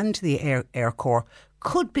Army and the Air Corps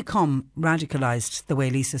could become radicalised the way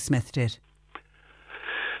Lisa Smith did?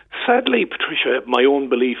 Sadly, Patricia, my own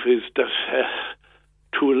belief is that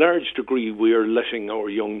to a large degree we are letting our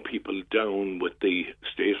young people down with the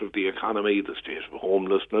state of the economy, the state of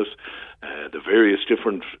homelessness, the various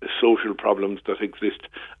different social problems that exist.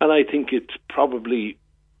 And I think it's probably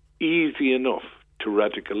easy enough to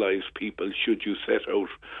radicalise people should you set out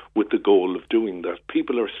with the goal of doing that.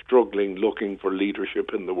 People are struggling, looking for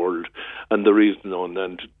leadership in the world, and there is none.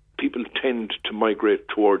 And people tend to migrate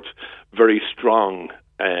towards very strong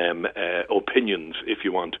opinions, if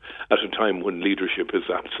you want, at a time when leadership is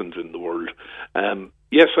absent in the world.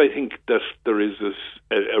 Yes, I think that there is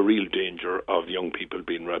a real danger of young people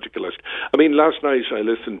being radicalised. I mean, last night I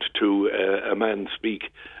listened to a man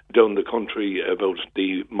speak down the country about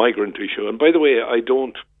the migrant issue. And by the way, I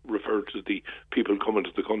don't refer to the people coming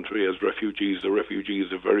to the country as refugees. The refugee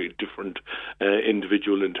is a very different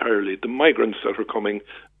individual entirely. The migrants that are coming,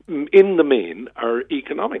 in the main, are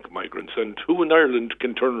economic migrants, and who in Ireland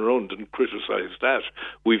can turn around and criticise that?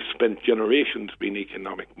 We've spent generations being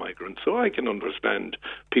economic migrants, so I can understand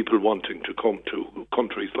people wanting to come to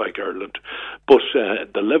countries like Ireland. But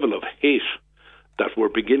the level of hate that we're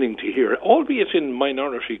beginning to hear, albeit in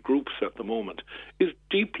minority groups at the moment, is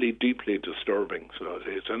deeply, deeply disturbing. So it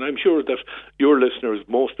is. And I'm sure that your listeners,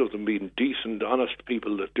 most of them being decent, honest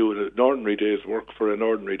people that do an ordinary day's work for an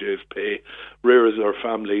ordinary day's pay, rear their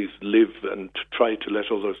families, live and try to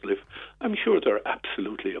let others live, I'm sure they're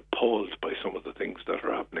absolutely appalled by some of the things that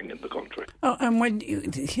are happening in the country. Oh, and when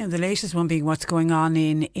the latest one being what's going on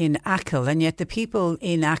in Achill, and yet the people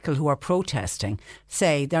in Achill who are protesting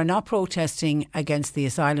say they're not protesting against the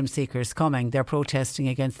asylum seekers coming, they're protesting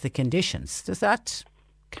against the conditions. Does that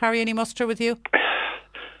carry any muster with you?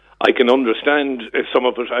 I can understand some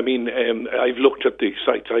of it. I mean, I've looked at the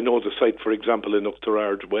sites. I know the site, for example, in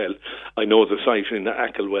Oughterard well. I know the site in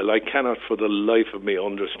Achill well. I cannot for the life of me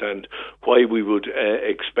understand why we would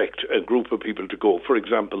expect a group of people to go. For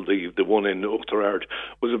example, the one in Oughterard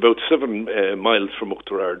was about 7 miles from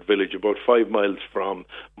Oughterard village, about 5 miles from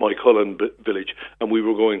Moycullen village, and we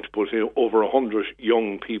were going to put over 100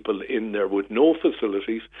 young people in there with no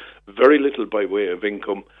facilities, very little by way of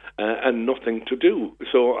income, and nothing to do.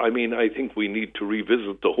 So, I mean, I think we need to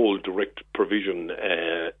revisit the whole direct provision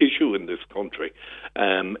issue in this country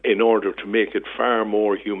in order to make it far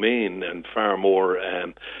more humane and far more,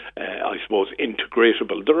 I suppose,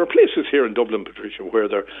 integratable. There are places here in Dublin, Patricia, where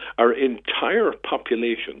there are entire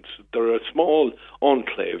populations. There are small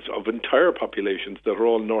enclaves of entire populations that are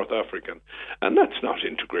all North African. And that's not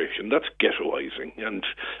integration, that's ghettoising. And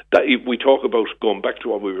that, if we talk about, going back to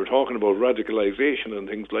what we were talking about, radicalisation and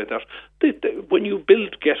things like that, when you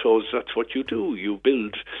build ghettos, that's what you do. You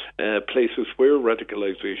build places where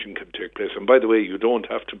radicalisation can take place. And by the way, you don't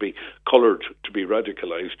have to be coloured to be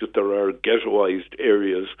radicalised. There are ghettoised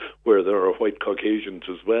areas where there are white Caucasians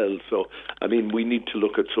as well. So, I mean, we need to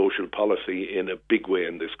look at social policy in a big way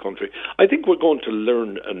in this country. I think we're going to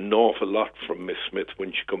learn an awful lot from Miss Smith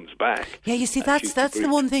when she comes back. Yeah, you see, that's the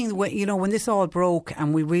one thing, you know, when this all broke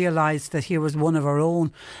and we realised that here was one of our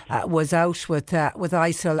own was out with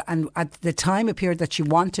ISIL, and at the time appeared that she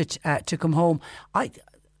wanted to come home.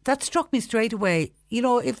 That struck me straight away. You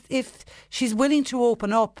know, if she's willing to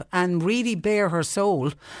open up and really bare her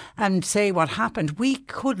soul and say what happened, we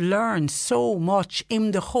could learn so much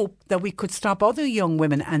in the hope that we could stop other young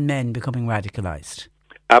women and men becoming radicalised.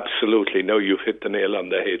 Absolutely. No, you've hit the nail on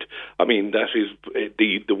the head. I mean, that is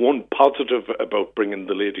the one positive about bringing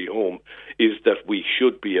the lady home is that we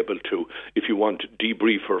should be able to, if you want,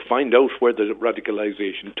 debrief her, find out where the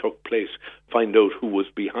radicalisation took place, find out who was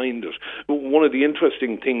behind it. One of the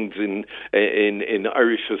interesting things in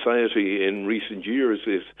Irish society in recent years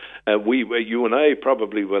is you and I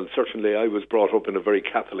probably, well, certainly I was brought up in a very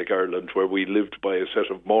Catholic Ireland where we lived by a set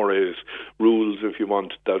of mores, rules, if you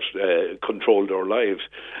want, that controlled our lives.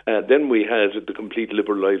 Then we had the complete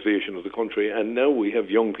liberalisation of the country, and now we have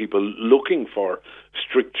young people looking for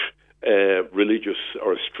strict religious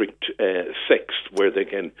or strict sects where they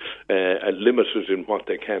can limit it in what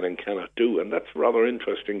they can and cannot do, and that's a rather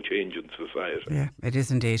interesting change in society. Yeah, it is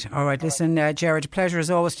indeed. All right, listen, Gerard, pleasure as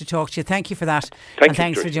always to talk to you. Thank you for that.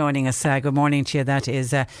 Thanks for joining us. Good morning to you. That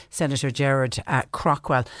is Senator Gerard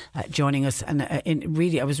Craughwell joining us, and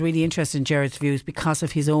I was really interested in Gerard's views because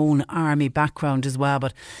of his own army background as well,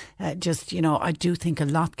 but just, you know, I do think a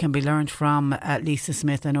lot can be learned from Lisa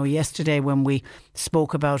Smith. I know yesterday when we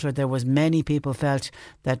spoke about her, there was many people felt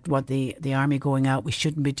that what the army going out, we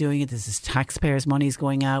shouldn't be doing it. This is taxpayers' money's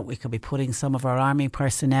going out. We could be putting some of our army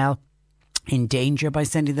personnel in danger by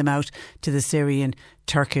sending them out to the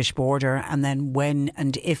Syrian-Turkish border. And then when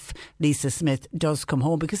and if Lisa Smith does come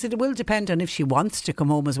home, because it will depend on if she wants to come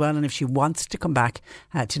home as well, and if she wants to come back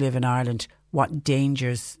to live in Ireland, what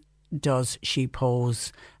dangers does she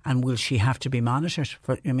pose, and will she have to be monitored?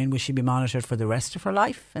 Will she be monitored for the rest of her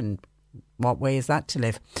life? And what way is that to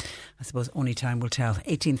live? I suppose only time will tell.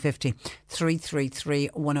 1850 333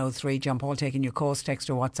 103. John Paul taking your calls, text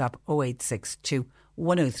or WhatsApp 0862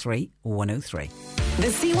 103 103. The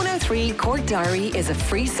C103 Cork Diary is a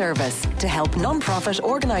free service to help non-profit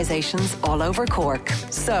organisations all over Cork.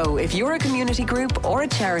 So, if you're a community group or a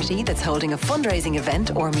charity that's holding a fundraising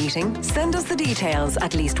event or meeting, send us the details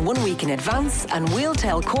at least 1 week in advance and we'll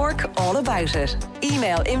tell Cork all about it.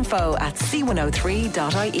 Email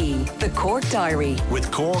info@c103.ie. The Cork Diary.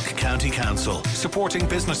 With Cork County Council, supporting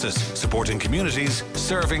businesses, supporting communities,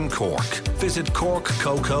 serving Cork. Visit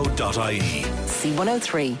corkcoco.ie.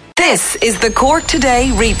 C103. This is the Cork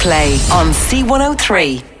Today replay on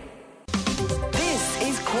C103. This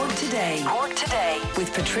is Cork Today. Cork Today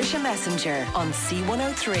with Patricia Messenger on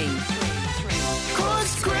C103.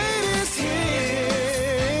 Cork's greatest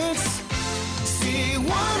hits.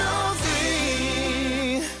 C103.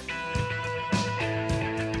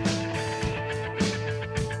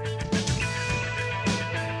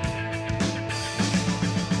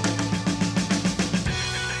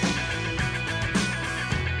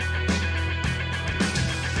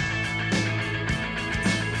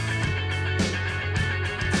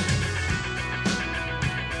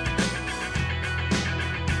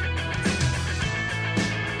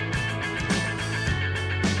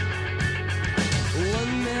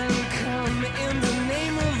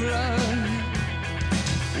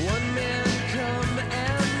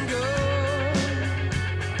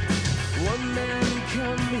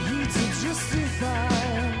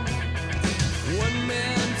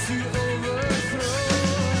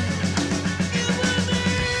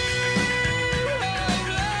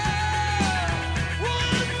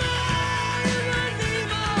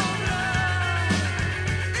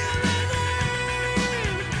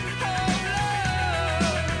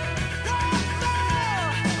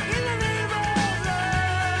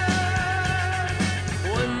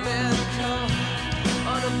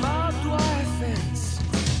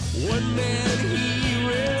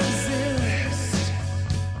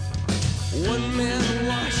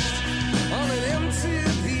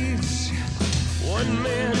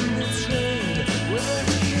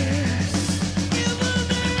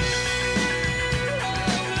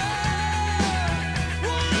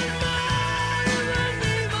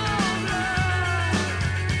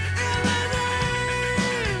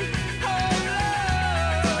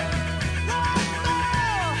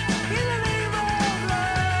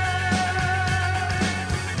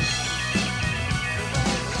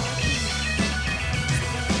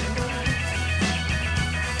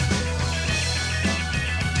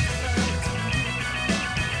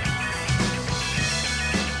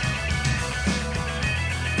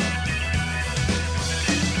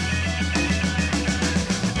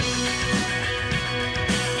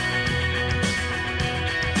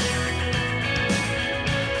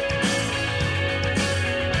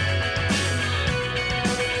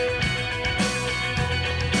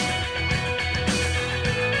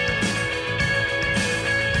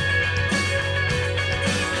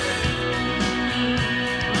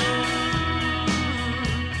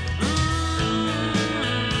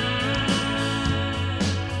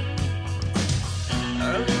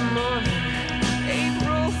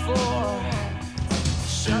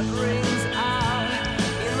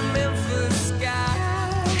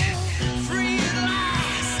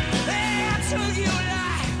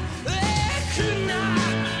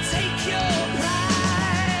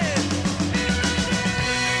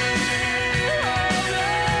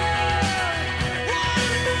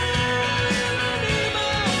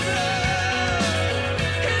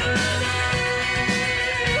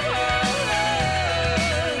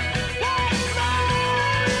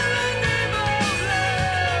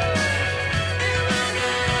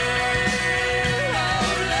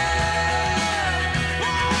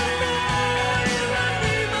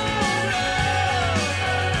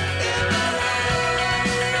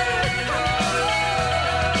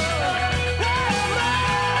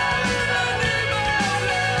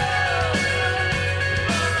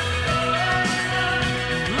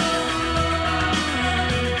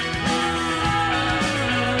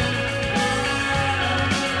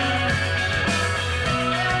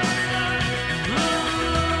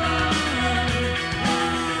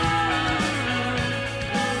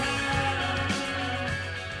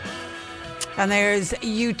 And there's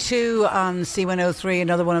U2 on C103,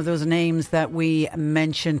 another one of those names that we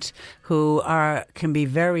mentioned who can be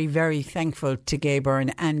very, very thankful to Gay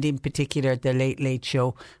Byrne and in particular the Late Late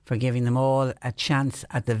Show for giving them all a chance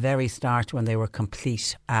at the very start when they were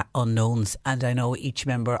complete unknowns. And I know each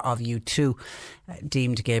member of U2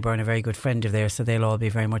 deemed Gay Byrne a very good friend of theirs, so they'll all be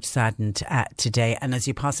very much saddened today. And as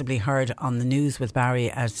you possibly heard on the news with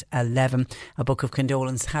Barry at 11, a book of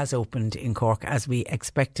condolence has opened in Cork as we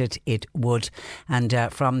expected it would. And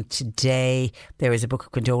from today, there is a book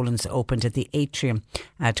of condolence opened at the atrium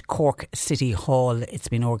at Cork City Hall. It's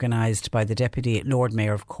been organised by the Deputy Lord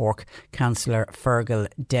Mayor of Cork, Councillor Fergal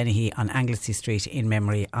Dennehy, on Anglesey Street in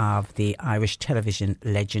memory of the Irish television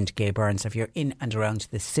legend Gay Byrne. So if you're in and around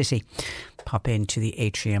the city, pop into the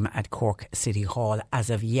atrium at Cork City Hall. As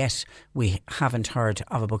of yet, we haven't heard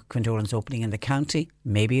of a book of condolence opening in the county.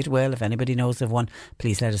 Maybe it will. If anybody knows of one,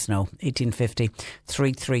 please let us know. 1850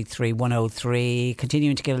 333 103.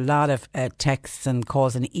 Continuing to get a lot of texts and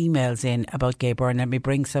calls and emails in about Gay Byrne. Let me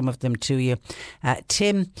bring some of them to you.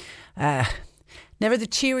 Tim, never the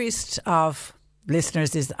cheeriest of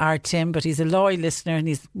listeners is our Tim, but he's a loyal listener and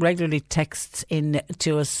he's regularly texts in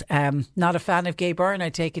to us. Not a fan of Gay Byrne, I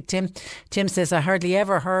take it, Tim. Tim says, I hardly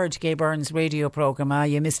ever heard Gay Byrne's radio programme.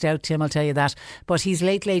 You missed out, Tim, I'll tell you that. But his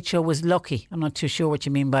Late Late Show was lucky. I'm not too sure what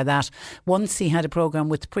you mean by that. Once he had a programme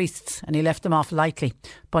with priests and he left them off lightly.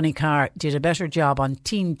 Bunny Carr did a better job on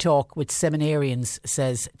Teen Talk with seminarians,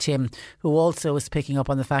 says Tim, who also is picking up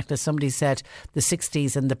on the fact that somebody said the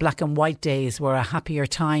 60s and the black and white days were a happier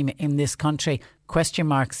time in this country. Question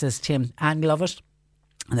mark, says Tim. And love it.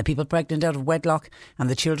 And the people pregnant out of wedlock and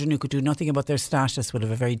the children who could do nothing about their status would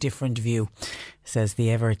have a very different view, says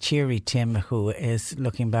the ever cheery Tim, who is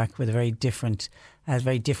looking back with very different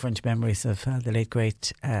memories of the late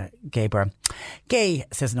great Gay Byrne. Gay,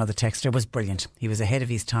 says another texter, was brilliant. He was ahead of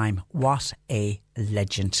his time. What a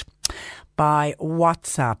legend. By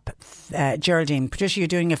WhatsApp, Geraldine, Patricia, you're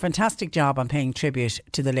doing a fantastic job on paying tribute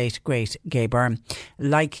to the late great Gay Byrne.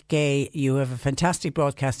 Like Gay, you have a fantastic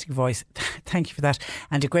broadcasting voice. Thank you for that.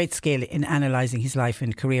 And a great skill in analysing his life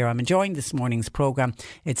and career. I'm enjoying this morning's programme.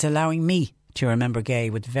 It's allowing me to remember Gay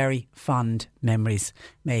with very fond memories.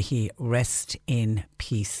 May he rest in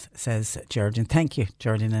peace, says Jordan. Thank you,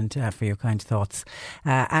 Jordan, and for your kind thoughts.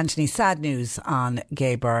 Anthony, sad news on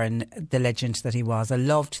Gay Byrne, the legend that he was. I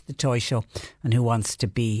loved the toy show and Who Wants to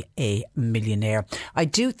Be a Millionaire. I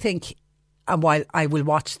do think, and while I will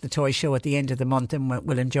watch the toy show at the end of the month and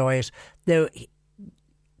will enjoy it,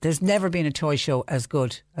 there's never been a toy show as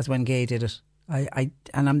good as when Gay did it.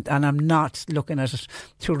 I'm not looking at it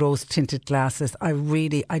through rose-tinted glasses. I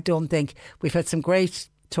don't think we've had some great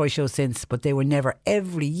toy shows since, but they were never,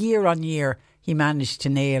 every year on year he managed to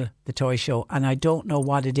nail the toy show, and I don't know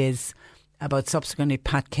what it is about subsequently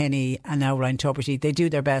Pat Kenny and now Ryan Tubridy. They do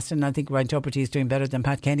their best, and I think Ryan Tubridy is doing better than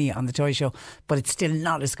Pat Kenny on the toy show, but it's still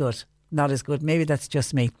not as good. Maybe that's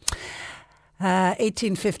just me.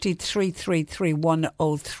 1850 333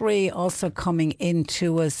 103. Also coming in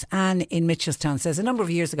to us, Anne in Mitchelstown says, a number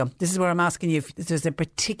of years ago, this is where I'm asking you if there's a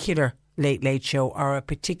particular Late Late Show or a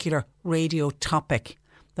particular radio topic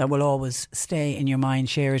that will always stay in your mind.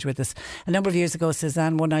 Share it with us. A number of years ago, says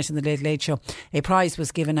Anne, one night in the Late Late Show, a prize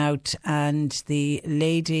was given out and the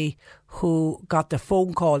lady who got the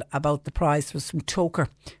phone call about the prize was from Toker,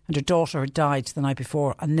 and her daughter had died the night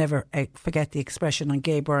before. I'll never forget the expression on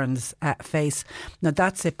Gay Byrne's face. Now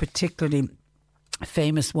that's a particularly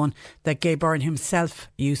famous one that Gay Byrne himself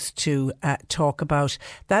used to talk about.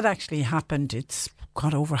 That actually happened, it's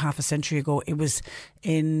got over half a century ago. It was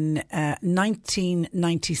in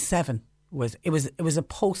 1997. It was a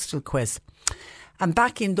postal quiz. And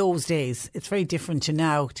back in those days, it's very different to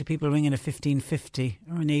now, to people ringing a 1550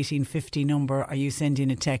 or an 1850 number, or you send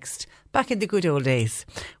in a text. Back in the good old days,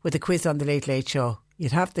 with a quiz on the Late Late Show,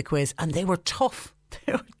 you'd have the quiz and they were tough.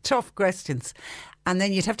 They were tough questions. And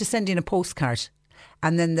then you'd have to send in a postcard.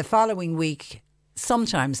 And then the following week,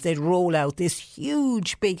 sometimes they'd roll out this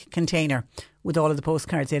huge big container with all of the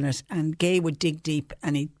postcards in it, and Gay would dig deep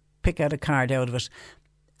and he'd pick out a card out of it.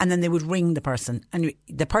 And then they would ring the person, and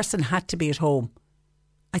the person had to be at home,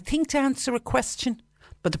 I think, to answer a question,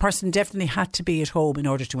 but the person definitely had to be at home in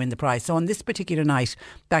order to win the prize. So on this particular night,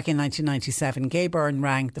 back in 1997, Gay Byrne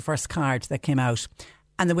rang the first card that came out,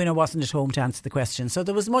 and the winner wasn't at home to answer the question. So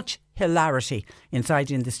there was much hilarity inside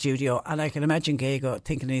in the studio, and I can imagine Gay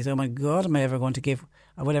thinking to his, oh my God, am I ever going to give,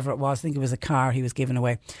 or whatever it was, I think it was a car he was giving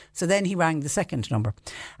away. So then he rang the second number,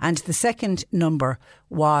 and the second number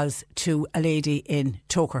was to a lady in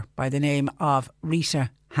Toker by the name of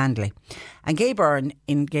Rita Handley. And Gay Byrne,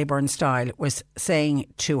 in Gay Byrne style, was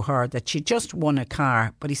saying to her that she just won a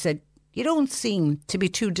car, but he said, you don't seem to be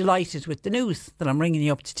too delighted with the news that I'm ringing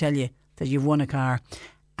you up to tell you that you've won a car.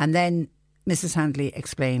 And then Mrs. Handley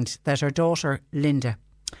explained that her daughter Linda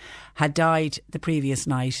had died the previous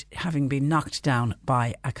night, having been knocked down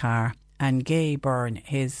by a car. And Gay Byrne,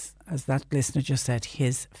 as that listener just said,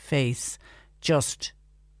 his face just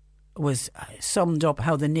summed up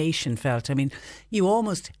how the nation felt. I mean, you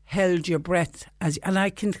almost held your breath, and I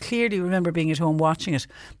can clearly remember being at home watching it,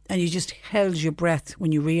 and you just held your breath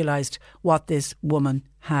when you realised what this woman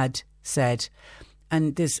had said.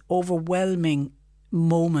 And this overwhelming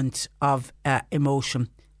moment of emotion,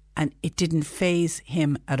 and it didn't faze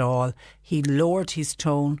him at all. He lowered his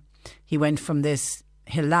tone. He went from this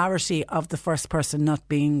hilarity of the first person not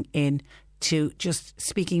being in to just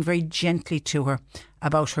speaking very gently to her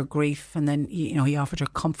about her grief. And then, he offered her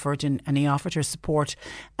comfort and he offered her support.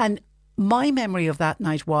 And my memory of that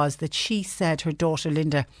night was that she said her daughter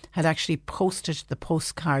Linda had actually posted the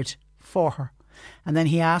postcard for her. And then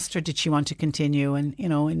he asked her, did she want to continue? And,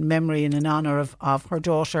 in memory and in honour of her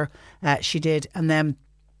daughter, she did. And then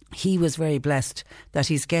he was very blessed that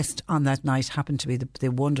his guest on that night happened to be the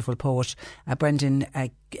wonderful poet, Brendan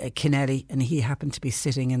Kennelly, and he happened to be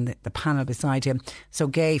sitting in the panel beside him. So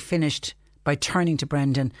Gay finished by turning to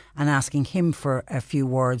Brendan and asking him for a few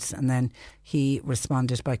words, and then he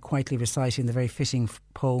responded by quietly reciting the very fitting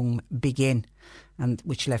poem Begin, and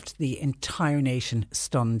which left the entire nation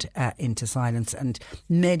stunned into silence. And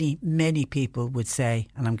many, many people would say,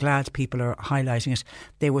 and I'm glad people are highlighting it,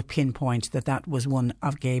 they would pinpoint that was one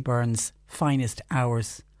of Gay Byrne's finest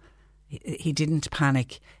hours. He didn't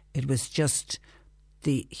panic. It was just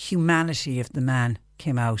the humanity of the man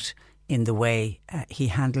came out in the way he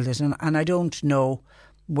handled it. And I don't know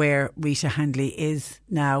where Rita Handley is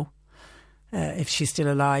now. If she's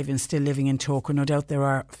still alive and still living in Togher. No doubt there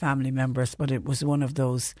are family members, but it was one of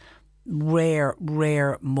those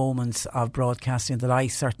rare moments of broadcasting that I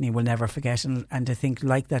certainly will never forget. And I think,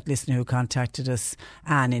 like that listener who contacted us,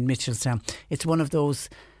 Anne in Mitchelstown, it's one of those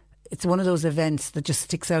events that just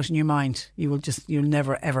sticks out in your mind. You'll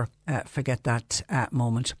never ever forget that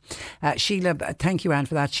moment. Sheila, thank you, Anne,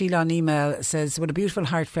 for that. Sheila on email says, what a beautiful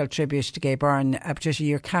heartfelt tribute to Gay Byrne. Patricia,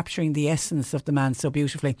 you're capturing the essence of the man so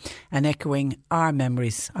beautifully and echoing our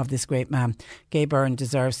memories of this great man. Gay Byrne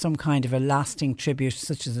deserves some kind of a lasting tribute,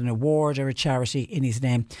 such as an award or a charity in his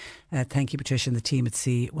name. Thank you, Patricia, and the team at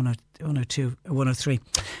C102, 103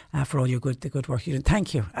 for all your good work you do.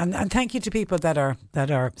 Thank you, and thank you to people that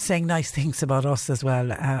are saying nice things about us as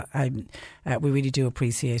well. We really do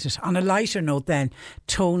appreciate it. On a lighter note, then,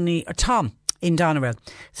 Tom in Doneraile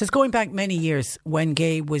says, going back many years when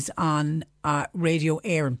Gay was on Radio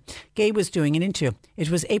Éireann, Gay was doing an interview.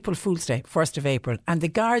 It was April Fool's Day, 1st of April, and the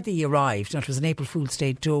Gardaí arrived, and it was an April Fool's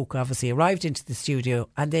Day joke, obviously, arrived into the studio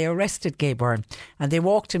and they arrested Gay Byrne and they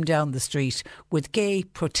walked him down the street with Gay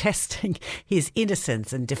protesting his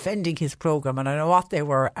innocence and defending his programme, and I don't know what they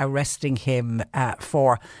were arresting him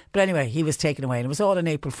for. But anyway, he was taken away and it was all an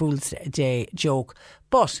April Fool's Day joke.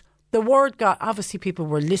 But the word got, obviously people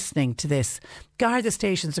were listening to this. Garda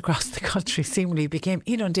stations across the country seemingly became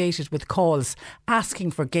inundated with calls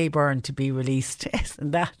asking for Gay Byrne to be released.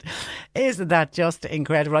 Isn't that just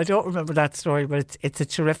incredible? I don't remember that story, but it's a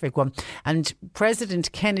terrific one. And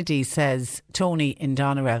President Kennedy says, Tony in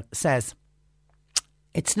Doneraile says,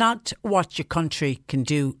 it's not what your country can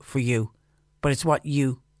do for you, but it's what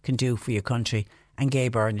you can do for your country. And Gay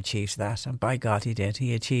Byrne achieved that, and by God he did.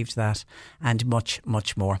 He achieved that and much,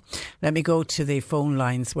 much more. Let me go to the phone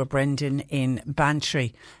lines where Brendan in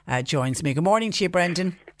Bantry joins me. Good morning to you,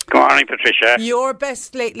 Brendan. Good morning, Patricia. Your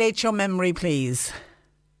best Late Show memory, please.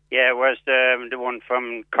 Yeah, it was the one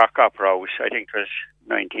from Cork Opera House. I think it was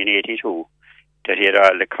 1982 that he had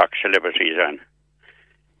all the Cork celebrities on.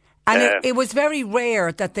 And it was very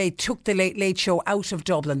rare that they took the Late Show out of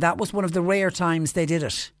Dublin. That was one of the rare times they did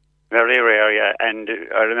it. Very rare, yeah. And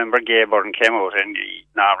I remember Gay Byrne came out, and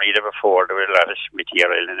normally the before there was a lot of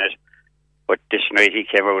material in it. But this night he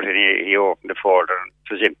came out and he opened the folder and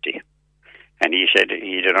it was empty. And he said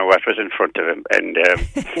he didn't know what was in front of him. And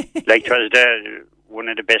like it was one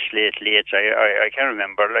of the best lates. I can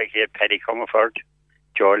remember, like he had Paddy Comerford,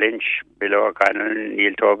 Joe Lynch, Bill O'Connell,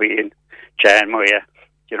 Neil Toby, and Jan Moya.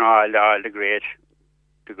 All the great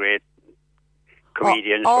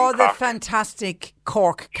comedians. All the fantastic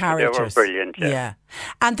Cork characters. They were brilliant, yeah.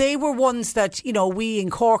 And they were ones that, we in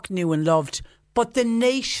Cork knew and loved, but the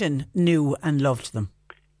nation knew and loved them.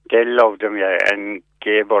 They loved them, yeah, and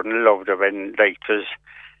Gay Byrne loved them, and like it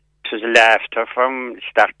was laughter from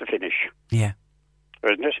start to finish. Yeah.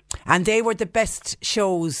 Wasn't it? And they were the best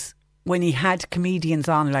shows when he had comedians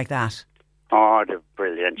on like that. Oh, they're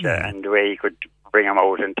brilliant, yeah. And the way he could bring them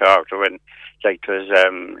out and talk to them. Like it was,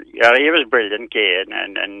 he was brilliant, Gay,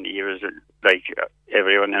 and he was like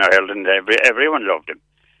everyone in Ireland. Everyone loved him.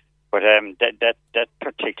 But that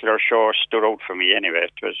particular show stood out for me anyway.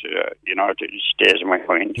 It was, it stays in my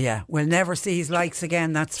mind. Yeah, we'll never see his likes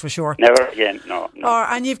again, that's for sure. Never again, no.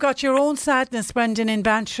 And you've got your own sadness, Brendan, in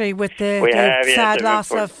Bantry with the sad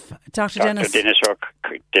loss of Dr. Dennis.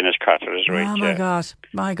 Dennis Cotter is right. Oh,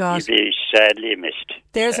 my God. He'll be sadly missed.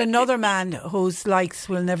 There's another man whose likes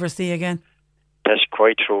we'll never see again. That's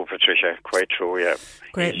quite true, Patricia. Quite true, yeah.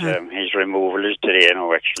 Great man. His removal is today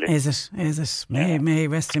now, actually. Is it? May he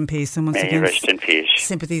rest in peace. And once May he again, rest in peace.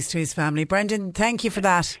 Sympathies to his family. Brendan, thank you for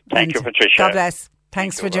that. Thank you, Patricia. God bless.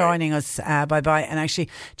 Thanks for joining us. Bye-bye. And actually,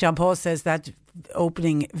 John Paul says that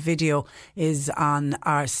opening video is on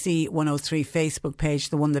our C103 Facebook page,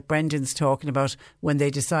 the one that Brendan's talking about, when they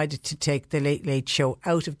decided to take the Late Late Show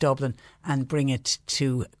out of Dublin and bring it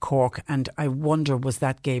to Cork. And I wonder, was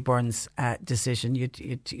that Gay Byrne's decision?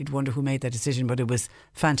 You'd wonder who made that decision, but it was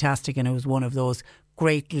fantastic, and it was one of those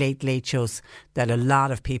great late shows that a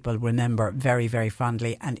lot of people remember very, very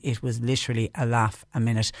fondly, and it was literally a laugh a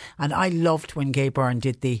minute. And I loved when Gay Byrne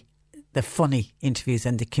did the funny interviews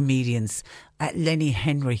and the comedians. Lenny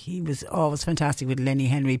Henry, he was always fantastic with Lenny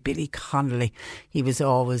Henry. Billy Connolly, he was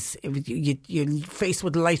always, your face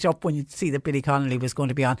would light up when you'd see that Billy Connolly was going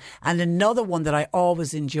to be on. And another one that I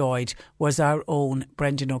always enjoyed was our own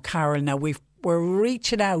Brendan O'Carroll. Now we're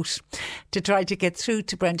reaching out to try to get through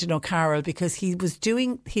to Brendan O'Carroll because he was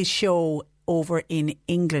doing his show over in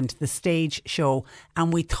England, the stage show,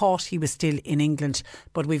 and we thought he was still in England,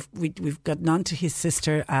 but we've gotten on to his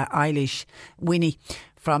sister Eilish Winnie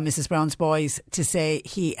from Mrs. Brown's Boys to say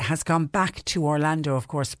he has gone back to Orlando. Of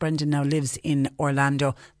course, Brendan now lives in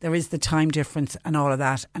Orlando. There is the time difference and all of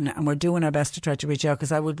that, and we're doing our best to try to reach out,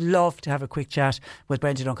 because I would love to have a quick chat with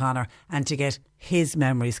Brendan O'Connor and to get his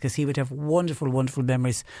memories, because he would have wonderful, wonderful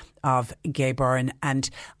memories of Gay Byrne. And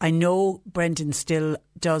I know Brendan still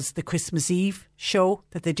does the Christmas Eve show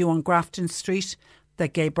that they do on Grafton Street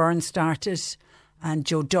that Gay Byrne started, and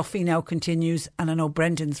Joe Duffy now continues, and I know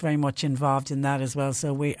Brendan's very much involved in that as well.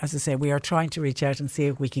 So we, as I say, we are trying to reach out and see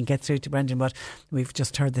if we can get through to Brendan, but we've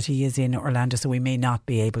just heard that he is in Orlando, so we may not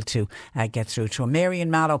be able to get through to him.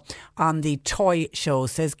 Marion Mallow on the toy show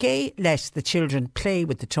says Gay let the children play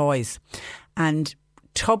with the toys, and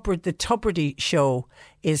the Tubridy show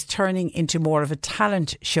is turning into more of a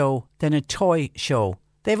talent show than a toy show.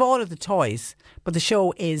 They've all of the toys, but the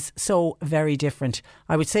show is so very different.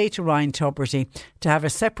 I would say to Ryan Tubridy to have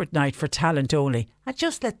a separate night for talent only and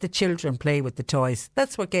just let the children play with the toys.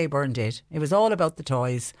 That's what Gay Byrne did. It was all about the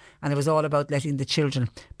toys, and it was all about letting the children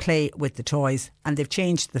play with the toys. And they've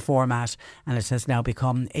changed the format, and it has now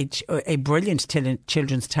become a brilliant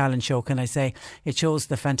children's talent show, can I say. It shows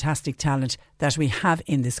the fantastic talent that we have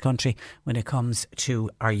in this country when it comes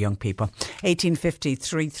to our young people. 1850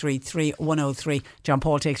 333 103. John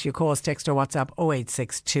Paul takes your calls. Text or WhatsApp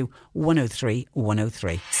 0862 103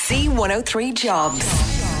 103. C103 Jobs.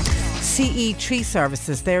 CE Tree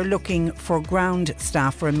Services, they're looking for ground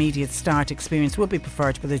staff for immediate start. Experience would be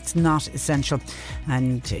preferred, but it's not essential.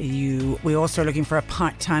 And we also are looking for a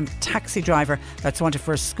part-time taxi driver that's wanted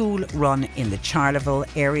for a school run in the Charleville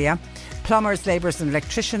area. Plumbers, labourers and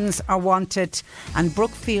electricians are wanted. And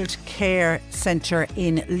Brookfield Care Centre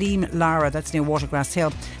in Leam Lara, that's near Watergrass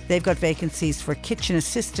Hill, they've got vacancies for kitchen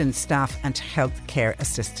assistant staff and health care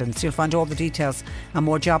assistants. You'll find all the details and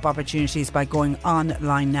more job opportunities by going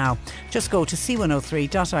online now. Just go to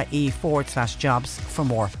c103.ie/jobs for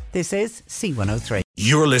more. This is C103.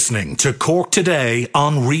 You're listening to Cork Today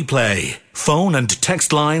on replay. Phone and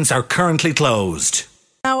text lines are currently closed.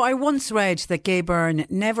 Now, I once read that Gay Byrne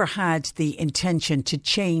never had the intention to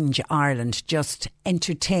change Ireland, just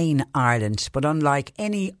entertain Ireland. But unlike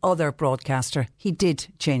any other broadcaster, he did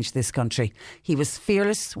change this country. He was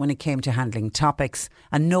fearless when it came to handling topics,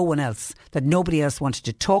 and nobody else wanted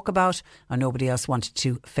to talk about or nobody else wanted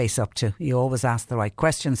to face up to. He always asked the right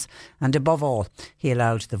questions, and above all, he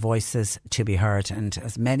allowed the voices to be heard. And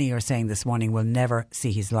as many are saying this morning, we'll never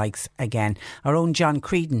see his likes again. Our own John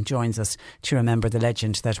Creedon joins us to remember the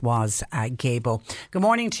legend that was Gaybo. Good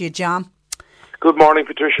morning to you, John. Good morning,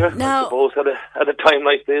 Patricia. Now, I suppose at a time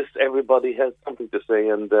like this, everybody has something to say,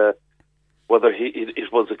 and whether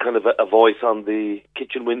it was a kind of a voice on the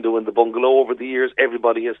kitchen window in the bungalow over the years,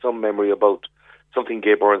 everybody has some memory about something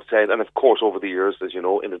Gay Byrne said. And of course, over the years, as you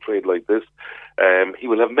know, in a trade like this, he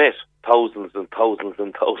will have met thousands and thousands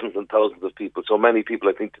and thousands and thousands of people. So many people,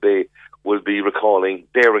 I think, today will be recalling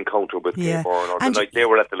their encounter with Gay Byrne, or the night they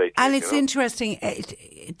were at the Late Late. And it's interesting,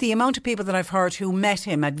 the amount of people that I've heard who met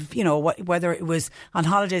him, whether it was on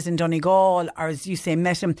holidays in Donegal, or as you say,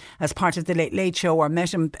 met him as part of the Late Late Show, or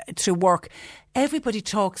met him through work. Everybody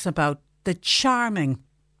talks about the charming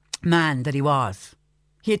man that he was.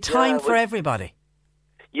 He had time for everybody.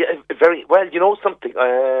 Yeah, very well. You know something?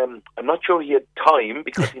 I'm not sure he had time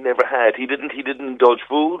because he never had. He didn't indulge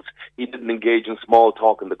foods. He didn't engage in small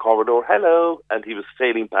talk in the corridor. Hello, and he was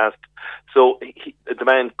sailing past. So the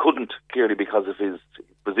man couldn't, clearly because of his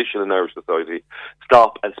position in Irish society,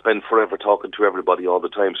 stop and spend forever talking to everybody all the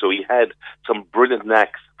time. So he had some brilliant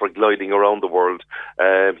knacks for gliding around the world.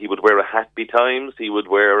 He would wear a hat betimes. He would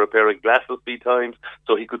wear a pair of glasses betimes,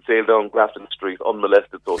 so he could sail down Grafton Street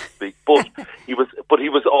unmolested, so to speak. But he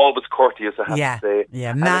was always courteous, I have to say.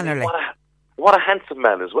 Yeah, mannerly. What a handsome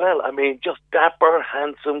man as well. I mean, just dapper,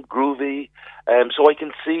 handsome, groovy. So I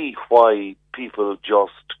can see why people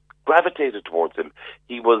just gravitated towards him.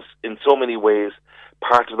 He was, in so many ways,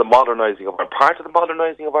 part of the modernising of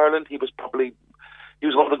Ireland. He was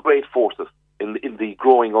one of the great forces in the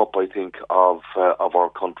growing up, I think, of our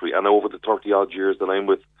country. And over the 30-odd years that I'm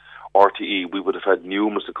with RTE, we would have had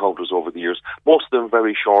numerous encounters over the years, most of them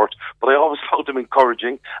very short, but I always found them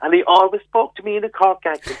encouraging, and he always spoke to me in a Cork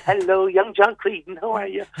accent. Hello, young John Creedon, how are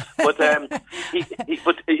you? But he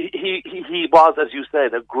was, as you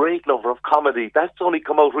said, a great lover of comedy. That's only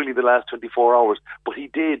come out really the last 24 hours, but he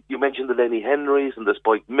did. You mentioned the Lenny Henrys and the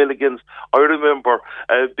Spike Milligans. I remember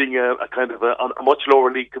being a kind of a much lower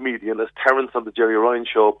league comedian as Terence on the Jerry Ryan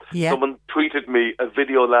show. Yeah. Someone tweeted me a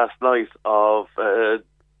video last night of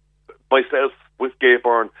myself with Gay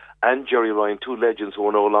Byrne and Jerry Ryan, two legends who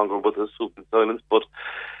are no longer with us, soup and silence. But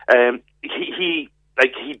he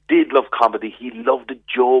did love comedy. He loved a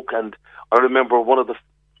joke, and I remember one of the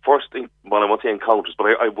first, I won't say encounters, but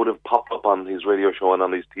I would have popped up on his radio show and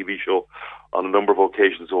on his TV show on a number of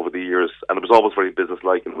occasions over the years, and it was always very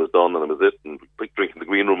businesslike, and it was done, and it was it, and quick drink in the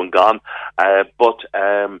green room and gone. But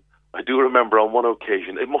I do remember on one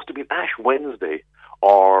occasion, it must have been Ash Wednesday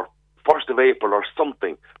or 1st of April or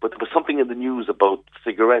something, but there was something in the news about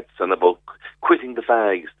cigarettes and about quitting the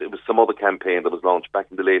fags. It was some other campaign that was launched back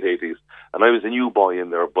in the late 80s, and I was a new boy in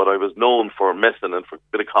there, but I was known for messing and for a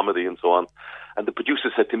bit of comedy and so on. And the producer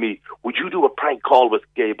said to me, would you do a prank call with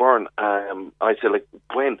Gay Byrne? I said,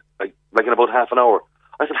 when? Like in about half an hour.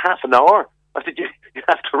 I said, half an hour? I said, you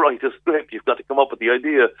have to write a script. You've got to come up with the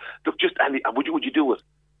idea. Look, Andy, would you do it?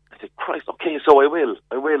 I said, Christ, okay, so I will.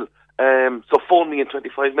 So phone me in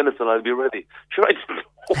 25 minutes and I'll be ready. Sure, I didn't know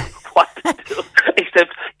what to do,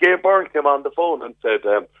 except Gay Byrne came on the phone and said,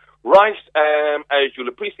 right, as you'll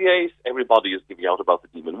appreciate, everybody is giving out about the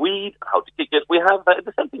demon weed, how to kick it. We have a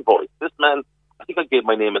dissenting voice. This man, I think I gave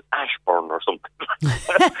my name as Ashburn or something.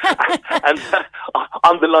 And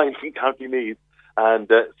on the line from County Meath. And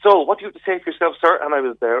so, what do you have to say for yourself, sir? And I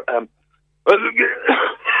was there.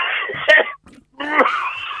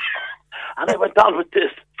 And I went on with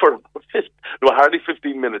this for hardly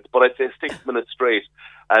 15 minutes, but I'd say 6 minutes straight.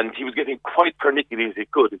 And he was getting quite pernickety as he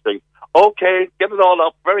could. He's saying, okay, get it all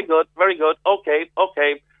up. Very good. Okay.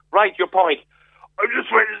 Right, your point. I'm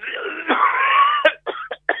just waiting to see.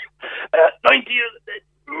 90 years.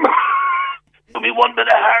 Give me 1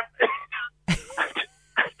 minute harm.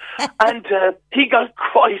 And he got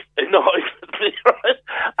quite annoyed with me, right?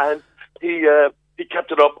 And he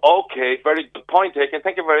kept it up. Okay, very good point taken.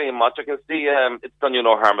 Thank you very much. I can see it's done you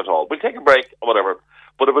no harm at all. We'll take a break or whatever.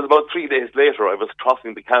 But it was about 3 days later, I was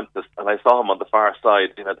crossing the campus and I saw him on the far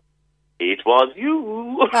side. He had, it was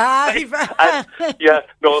you.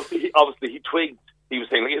 He twigged. He was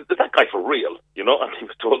saying, is that guy for real? You know, and he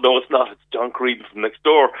was told, no, it's not. It's John Creedon from next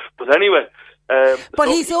door. But anyway. But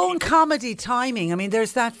his own comedy timing. I mean,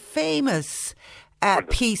 there's that famous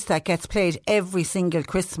piece that gets played every single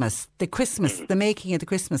Christmas. The making of the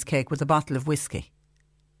Christmas cake with a bottle of whiskey.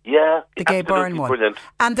 Yeah. The Gay Byrne one. Brilliant.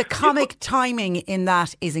 And the comic timing in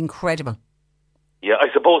that is incredible. Yeah, I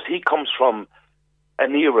suppose he comes from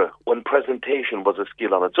an era when presentation was a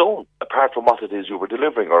skill on its own, apart from what it is you were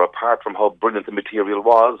delivering, or apart from how brilliant the material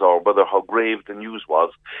was, or whether how grave the news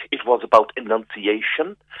was. It was about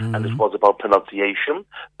enunciation, and it was about pronunciation,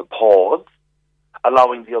 the pause,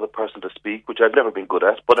 allowing the other person to speak, which I've never been good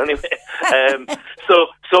at, but anyway.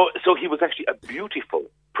 So he was actually a beautiful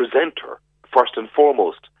presenter, first and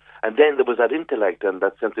foremost. And then there was that intellect and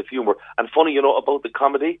that sense of humour. And funny, about the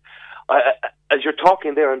comedy, as you're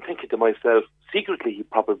talking there, I'm thinking to myself, secretly he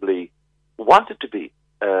probably wanted to be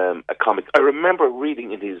a comic. I remember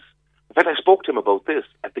reading in fact, I spoke to him about this,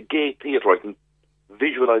 at the Gay Theatre. I can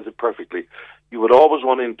visualise it perfectly. You would always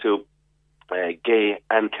run into Gay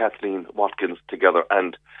and Kathleen Watkins together.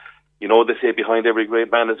 And, they say behind every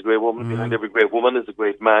great man is a great woman, behind every great woman is a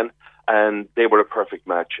great man. And they were a perfect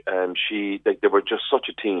match. And they were just such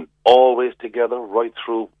a team, always together, right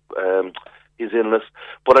through his illness.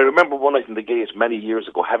 But I remember one night in the Gate many years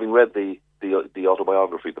ago, having read the the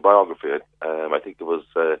autobiography, the biography. I think it was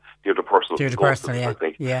Deirdre Purcell. Deirdre Purcell, yeah. I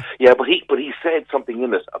think. Yeah. Yeah, but he said something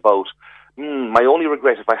in it about, my only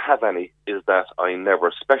regret, if I have any, is that I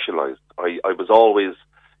never specialised. I was always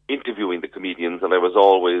interviewing the comedians, and I was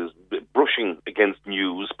always brushing against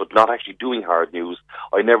news, but not actually doing hard news.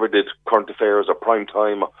 I never did current affairs or prime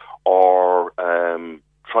time or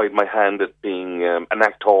tried my hand at being an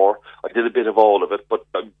actor. I did a bit of all of it, but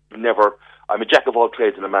never. I'm a jack of all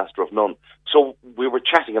trades and a master of none. So we were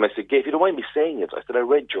chatting, and I said, Gay, if you don't mind me saying it, I said, I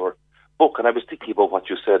read your book, and I was thinking about what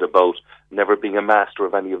you said about never being a master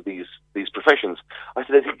of any of these professions. I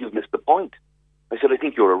said, I think you've missed the point. I said, I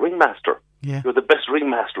think you're a ringmaster. Yeah. You're the best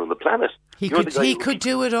ringmaster on the planet. He could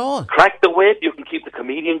do it all. Crack the whip, you can keep the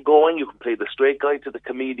comedian going, you can play the straight guy to the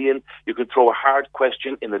comedian, you can throw a hard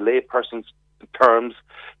question in a layperson's terms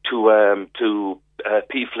to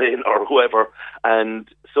P. Flynn or whoever. And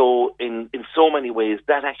so in so many ways,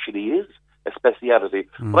 that actually is a speciality.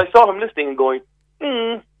 But I saw him listening and going,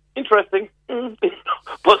 interesting.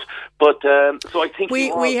 But so I think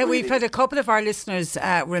we've had a couple of our listeners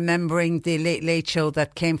remembering the Late Late Show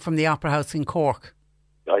that came from the Opera House in Cork.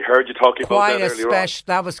 I heard you talking about that earlier on.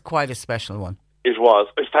 That was quite a special one. It was.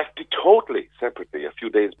 In fact, totally separately, a few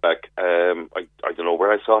days back, I don't know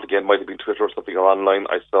where I saw it again, might have been Twitter or something or online,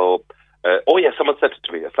 I saw, someone sent it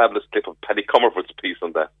to me, a fabulous clip of Paddy Comerford's piece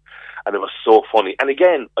on that. And it was so funny. And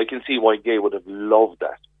again, I can see why Gay would have loved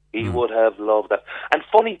that. He would have loved that. And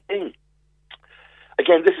funny thing,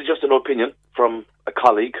 again, this is just an opinion from a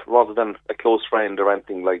colleague rather than a close friend or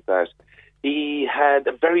anything like that. He had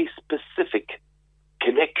a very specific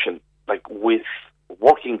connection, like with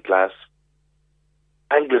working class,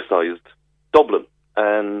 anglicised Dublin.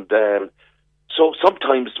 And so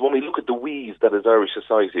sometimes when we look at the wheeze that is Irish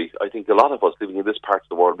society, I think a lot of us living in this part of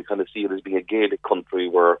the world, we kind of see it as being a Gaelic country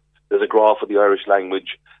where there's a graw for the Irish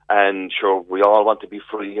language, and sure, we all want to be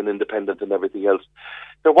free and independent and everything else.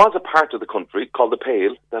 There was a part of the country called the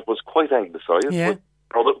Pale that was quite anglicised, with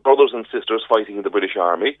brothers and sisters fighting in the British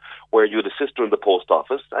Army, where you had a sister in the post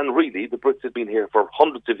office, and really the Brits had been here for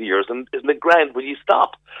hundreds of years, and isn't it grand when you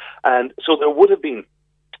stop? And so there would have been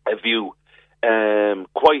a view,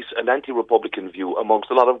 quite an anti-Republican view amongst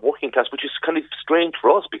a lot of working class, which is kind of strange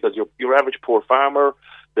for us because your average poor farmer,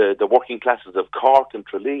 the working classes of Cork and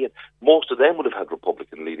Tralee, and most of them would have had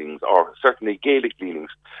Republican leanings or certainly Gaelic leanings,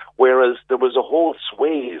 whereas there was a whole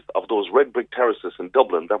swathe of those red brick terraces in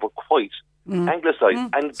Dublin that were quite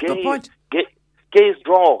anglicised. And Gay's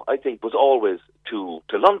draw, I think, was always to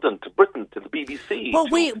London, to Britain, to the BBC.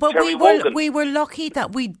 We were lucky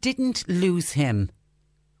that we didn't lose him.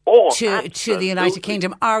 To the United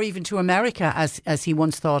Kingdom or even to America as he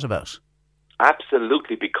once thought about.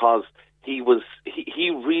 Absolutely, because he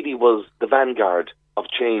really was the vanguard of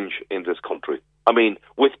change in this country. I mean,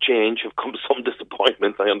 with change have come some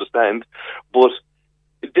disappointments, I understand, but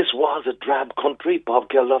this was a drab country. Bob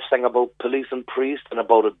Geldof sang about police and priest and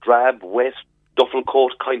about a drab, wet, duffel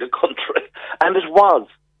coat kind of country, and it was.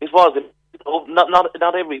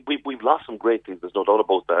 Not every. We've lost some great things. There's no doubt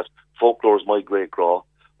about that. Folklore is my great graw.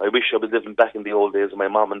 I wish I was living back in the old days of my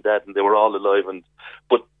mum and dad, and they were all alive.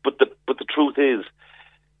 But the truth is,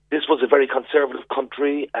 this was a very conservative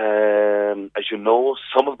country. As you know,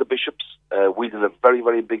 some of the bishops wielded a very,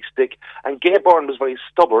 very big stick, and Gay Byrne was very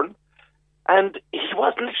stubborn, and he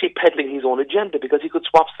wasn't actually peddling his own agenda because he could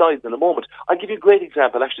swap sides in a moment. I'll give you a great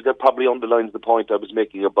example. Actually, that probably underlines the point I was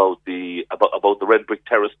making about the red brick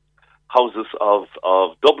terrace houses of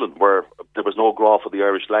Dublin, where there was no graw for the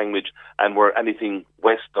Irish language, and where anything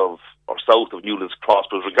west of or south of Newlands Cross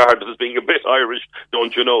was regarded as being a bit Irish,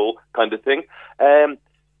 don't you know, kind of thing.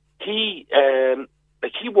 He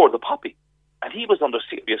wore the poppy, and he was under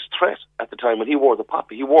serious threat at the time when he wore the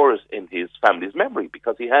poppy. He wore it in his family's memory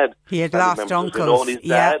because he had lost uncles. His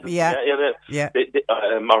dad, or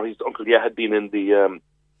his uncle, had been in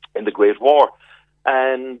the Great War,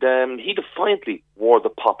 and he defiantly wore the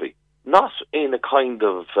poppy. Not in a kind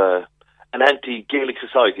of an anti-Gaelic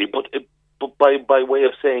society, but by way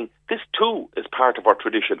of saying this too is part of our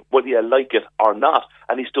tradition, whether you like it or not.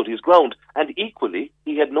 And he stood his ground. And equally,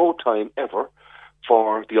 he had no time ever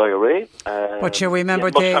for the IRA. But you remember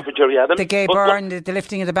the Gay Byrne, the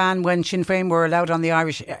lifting of the ban when Sinn Féin were allowed on the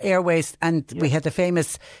Irish airways, and we had the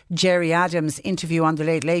famous Gerry Adams interview on the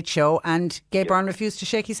Late Late Show, and Gay Byrne refused to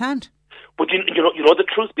shake his hand. But you know the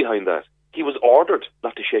truth behind that. He was ordered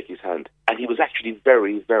not to shake his hand, and he was actually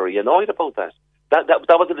very, very annoyed about that. That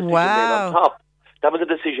was a decision made on top. That was a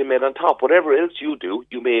decision made on top. Whatever else you do,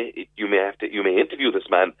 you may interview this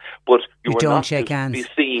man, but you don't not shake hands. Be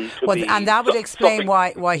seen to be and that would explain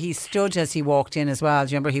why he stood as he walked in as well.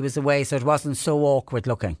 Do you remember he was away, so it wasn't so awkward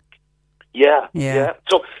looking. Yeah.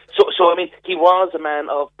 So I mean, he was a man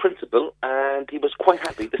of principle, and he was quite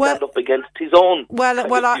happy to stand up against his own.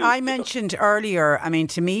 I mentioned earlier. I mean,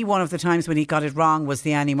 to me, one of the times when he got it wrong was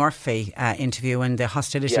the Annie Murphy interview and the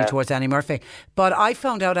hostility towards Annie Murphy. But I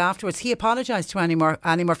found out afterwards he apologised to Annie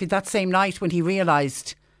Murphy that same night when he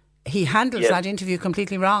realised he handled that interview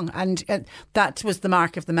completely wrong, and that was the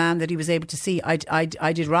mark of the man that he was able to see. I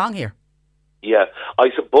did wrong here. Yeah, I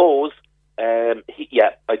suppose.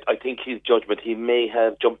 I think his judgment, he may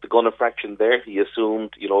have jumped the gun a fraction there. He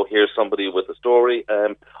assumed, here's somebody with a story.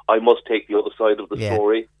 I must take the other side of the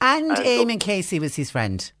story. And Eamon Casey was his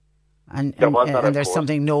friend. And there's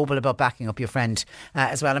something noble about backing up your friend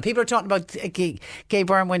as well. And people are talking about Gay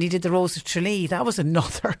Byrne when he did the Rose of Tralee. That was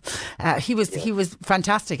another. He was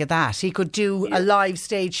fantastic at that. He could do a live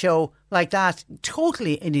stage show like that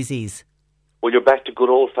totally in his ease. Well, you're back to good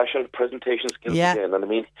old-fashioned presentation skills again. And I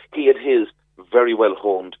mean, he had his very well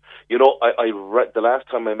honed. I read the last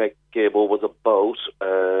time I met Gabo was about,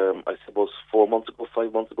 I suppose, 4 months ago,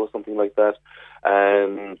 5 months ago, something like that.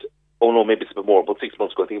 And, maybe it's a bit more, about 6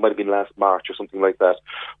 months ago. I think it might have been last March or something like that.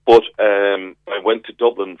 But I went to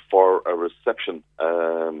Dublin for a reception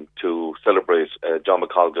to celebrate John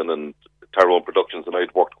McColgan and Tyrone Productions, and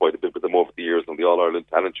I'd worked quite a bit with them over the years on the All-Ireland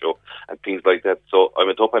Talent Show and things like that. So I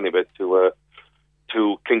went up anyway to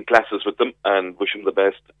clink glasses with them and wish them the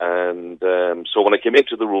best. And so when I came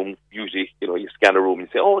into the room, usually, you scan a room and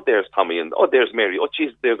you say, oh, there's Tommy, and oh, there's Mary, oh,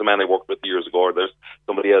 geez, there's a man I worked with years ago, or there's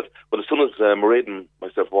somebody else. But as soon as Mairead and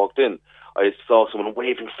myself walked in, I saw someone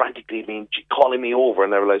waving frantically at me, calling me over,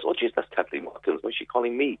 and I realised, oh, geez, that's Kathleen Watkins. Why is she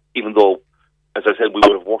calling me? Even though, as I said, we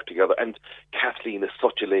would have worked together. And Kathleen is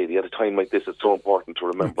such a lady. At a time like this, it's so important to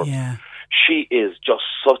remember. Yeah. She is just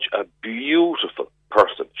such a beautiful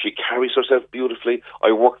person. She carries herself beautifully.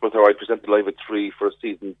 I worked with her. I presented Live at 3 for a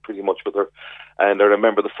season pretty much with her. And I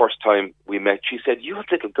remember the first time we met, she said, you have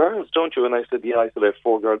little girls, don't you? And I said, yeah. I said, I have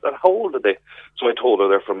 4 girls. And how old are they? So I told her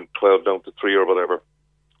they're from 12 down to 3 or whatever.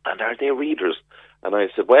 And are they readers? And I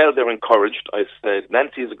said, well, they're encouraged. I said,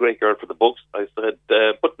 Nancy is a great girl for the books. I said,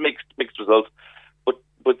 but mixed results. But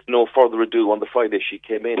with no further ado, on the Friday she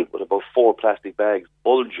came in with about 4 plastic bags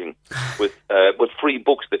bulging with free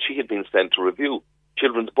books that she had been sent to review,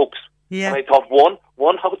 children's books. Yeah. And I thought, one,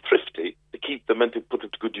 how thrifty to keep them and to put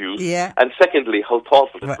them to good use. Yeah. And secondly, how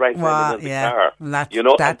thoughtful to drag them in the car.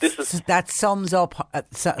 That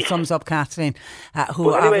sums up Kathleen,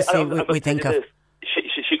 who obviously we think of.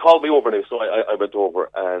 She called me over now, so I went over,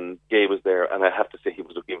 and Gay was there, and I have to say he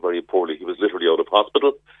was looking very poorly. He was literally out of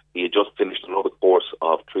hospital. He had just finished another course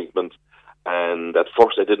of treatment, and at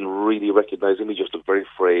first I didn't really recognise him. He just looked very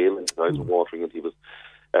frail, and his eyes were watering, and he was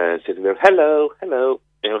sitting there, hello, hello,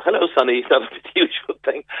 Sonny, not a usual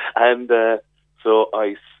thing. And so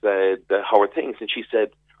I said, how are things? And she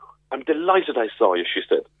said, I'm delighted I saw you, she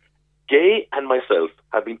said. Gay and myself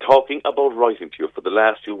have been talking about writing to you for the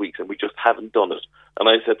last few weeks, and we just haven't done it. And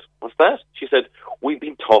I said, what's that? She said, we've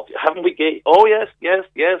been talking, haven't we, Gay? Oh, yes,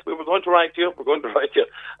 we were going to write you.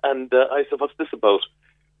 And I said, what's this about?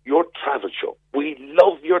 Your travel show. We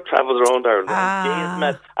love your travels around Ireland. Gay is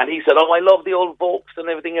mad. And he said, oh, I love the old Vokes and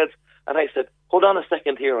everything else. And I said, hold on a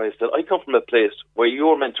second here. I said, I come from a place where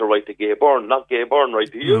you're meant to write to Gay Byrne, not Gay Byrne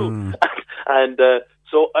write to you. And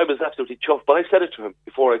so I was absolutely chuffed. But I said it to him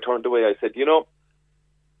before I turned away. I said,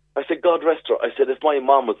 God rest her. I said, if my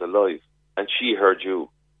mom was alive and she heard you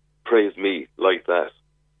praise me like that,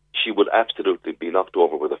 she would absolutely be knocked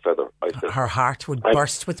over with a feather. I said, her heart would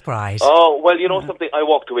burst with pride. Oh, well, something, I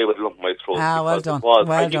walked away with a lump in my throat. Well done.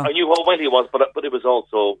 I knew how well he was, but it was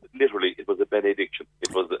also, literally, it was a benediction.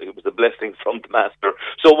 It was a blessing from the master.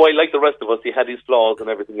 So while, like the rest of us, he had his flaws and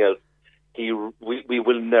everything else, we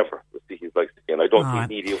will never see his likes again. I don't think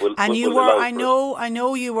media will. And you were, I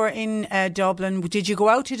know you were in Dublin. Did you go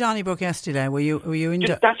out to Donnybrook yesterday? Were you in?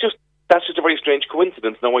 That's just a very strange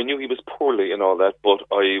coincidence. Now, I knew he was poorly and all that, but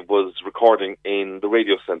I was recording in the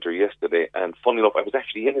radio centre yesterday, and funny enough, I was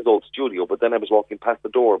actually in his old studio, but then I was walking past the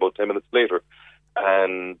door about 10 minutes later,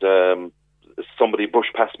 and somebody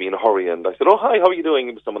brushed past me in a hurry, and I said, oh, hi, how are you doing?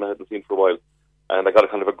 It was someone I hadn't seen for a while, and I got a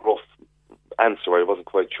kind of a gruff answer. I wasn't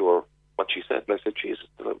quite sure what she said, and I said, Jesus.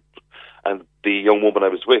 And the young woman I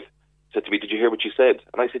was with said to me, did you hear what she said?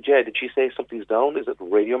 And I said, yeah. Did she say something's down? Is it the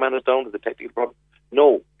radio man is down? Is it technical problem?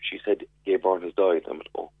 No. She said, Gay Byrne has died. I went,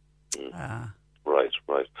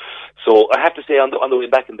 Right. So I have to say, on the way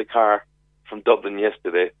back in the car from Dublin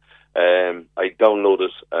yesterday, I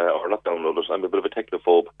downloaded, or not downloaded, I'm a bit of a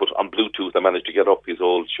technophobe, but on Bluetooth I managed to get up his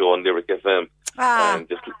old show on Lyric FM. and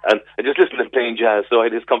just listening to playing jazz. So I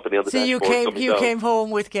had his company on the dashboard. So you came home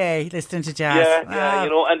with Gay listening to jazz.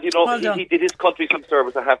 Yeah, he did his country some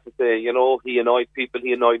service, I have to say. You know, he annoyed people,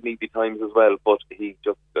 he annoyed me at times as well, but he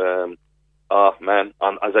just, as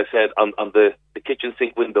I said, on the kitchen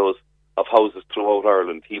sink windows of houses throughout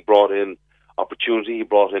Ireland, he brought in opportunity, he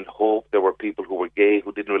brought in hope. There were people who were gay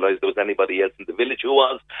who didn't realise there was anybody else in the village who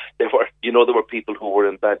was. There were people who were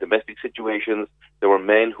in bad domestic situations. There were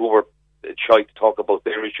men who were shy to talk about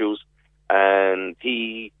their issues, and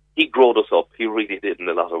he growed us up. He really did in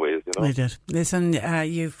a lot of ways, you know. He did. Listen,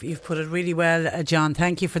 you've put it really well, John.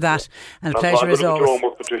 Thank you for that, and pleasure as always.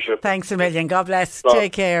 Patricia. Thanks a million. God bless.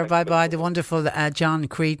 Take care. Bye bye. The wonderful John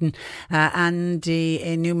Creedon. Andy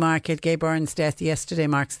in Newmarket. Gay Byrne's death yesterday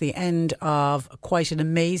marks the end of quite an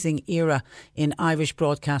amazing era in Irish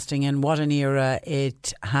broadcasting, and what an era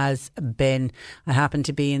it has been. I happened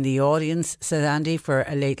to be in the audience, said Andy, for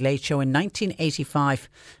a Late Late Show in 1985,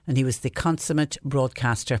 and he was the consummate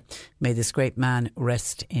broadcaster. May this great man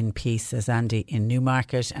rest in peace, says Andy in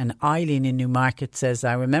Newmarket. And Eileen in Newmarket says,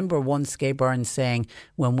 I remember once Gay Byrne saying,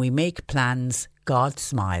 when we make plans, God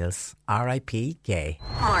smiles. R.I.P. Gay.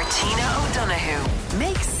 Martina O'Donoghue.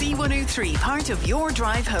 Make C103 part of your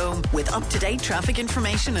drive home with up-to-date traffic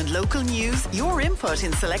information and local news, your input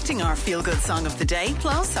in selecting our feel-good song of the day,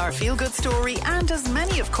 plus our feel-good story and as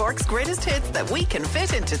many of Cork's greatest hits that we can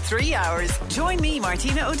fit into 3 hours. Join me,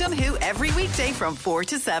 Martina O'Donoghue, every weekday from 4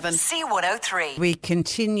 to 7. C103. We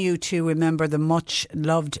continue to remember the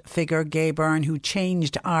much-loved figure Gay Byrne, who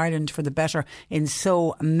changed Ireland for the better in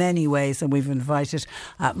so many ways, and we've invited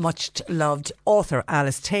much-loved author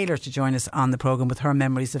Alice Taylor to join us on the programme with her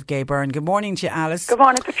memories of Gay Byrne. Good morning to you, Alice. Good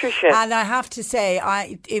morning, Patricia. And I have to say,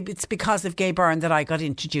 it's because of Gay Byrne that I got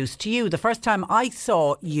introduced to you. The first time I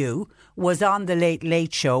saw you was on the Late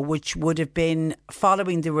Late Show, which would have been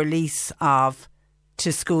following the release of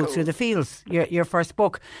To School Through the Fields, your first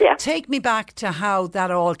book. Yeah. Take me back to how that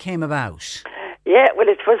all came about. Yeah, well,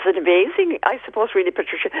 it was an amazing, I suppose, really,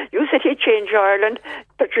 Patricia. You said he'd change Ireland.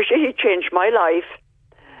 Patricia, he changed my life.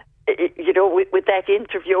 You know, with that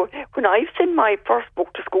interview, when I sent my first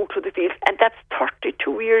book To School Through the Fields, and that's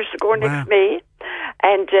 32 years ago next May,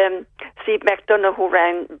 and Steve McDonough, who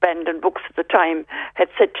ran Bandon Books at the time, had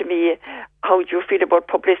said to me, how do you feel about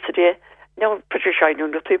publicity? Now, Patricia, I knew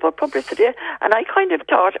nothing about publicity, and I kind of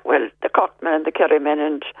thought, well, the Cockman and the Kerryman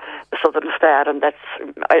and the Southern Star, and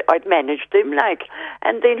I'd managed them, like.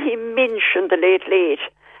 And then he mentioned the Late Late,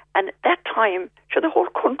 and at that time, the whole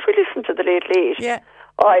country listened to the Late Late. Yeah.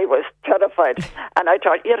 I was terrified, and I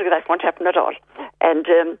thought, yeah, that won't happen at all. And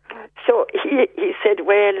so he said,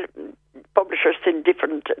 well, publishers send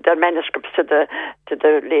their manuscripts to the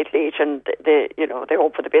Late Late, and they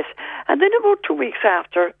hope for the best. And then about 2 weeks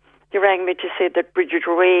after, he rang me to say that Bridget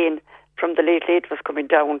Rowan from the Late Late was coming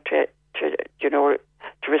down to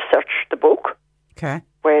research the book. Okay.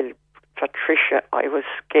 Well, Patricia, I was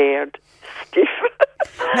scared stiff.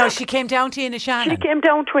 No, she came down to Inishannon. She came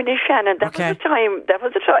down to Inishannon. That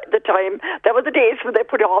was the time. That was the days when they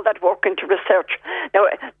put all that work into research. Now,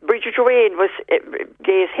 Bridget Rowan was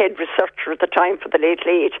Gay's head researcher at the time for the Late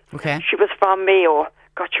Late. Okay. She was from Mayo.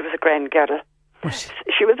 God, she was a grand girl.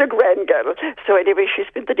 She was a grand girl. So anyway, she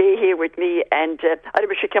spent the day here with me, and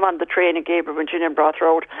anyway, she came on the train and Gabriel went in and brought her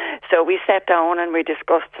out. So we sat down and we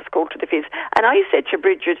discussed To School to the Fields. And I said to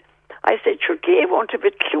Bridget, sure, Gay won't have a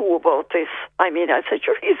clue about this. I said,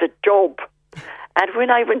 sure, he's a dope. And when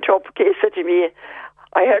I went up, Gay said to me,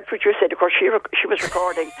 I heard what you said, of course, she was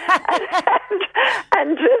recording.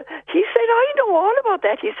 and he said, I know all about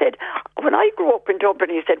that. He said, when I grew up in Dublin,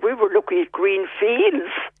 he said, we were looking at green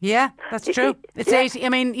fields. Yeah, that's true. It's 80, I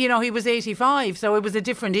mean, he was 85, so it was a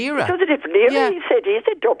different era. It was a different era. Yeah. He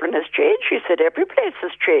said Dublin has changed. He said every place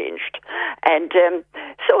has changed. And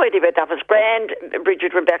so anyway, that was grand.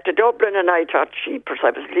 Bridget went back to Dublin, and I thought, jeepers,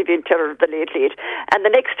 I was living terror of the Late Late. And the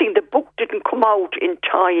next thing, the book didn't come out in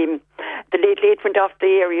time. The Late Late went off the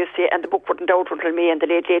air, you see, and the book wasn't out until May, and the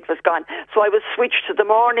Late Late was gone. So I was switched to the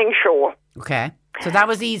morning show. Okay. So that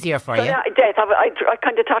was easier for you. I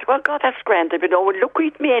kind of thought, well, God, that's grand. But no one look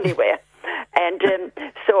at me anyway. And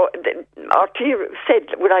so RT said,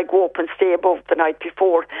 would I go up and stay above the night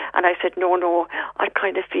before? And I said, no, I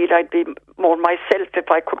kind of feel I'd be more myself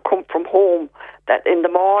if I could come from home that in the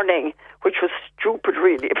morning, which was stupid,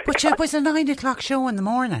 really. But it was a 9 o'clock show in the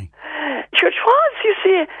morning. Church was, you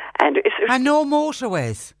see. And no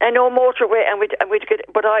motorways. And no motorway, and we'd get.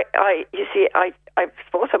 But you see, I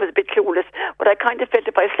suppose I was a bit clueless, but I kind of felt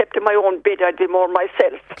if I slept in my own bed, I'd be more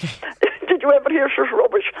myself. Did you ever hear such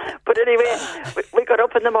rubbish? But anyway, we got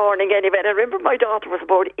up in the morning anyway, and I remember my daughter was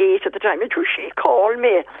about 8 at the time, and she called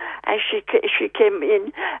me, and she came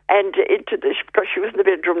in and into the, because she was in the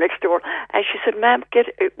bedroom next door, and she said, "Ma'am,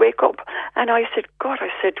 wake up." And I said, "God," I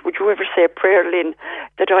said, "would you ever say a prayer, Lynn,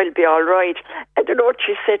 that I'll be all right?" And you know what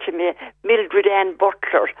she said to me? Mildred Ann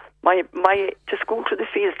Butler. My To School to the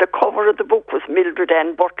Fields, the cover of the book was Mildred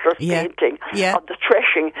Ann Butler's painting of the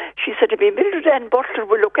threshing. She said to me, "Mildred Ann Butler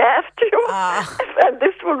will look after you." And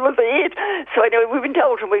this one was 8. So anyway, we went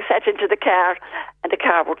out and we sat into the car, and the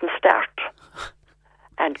car wouldn't start.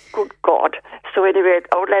 And good God. So anyway,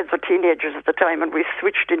 our lads were teenagers at the time, and we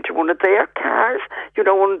switched into one of their cars, you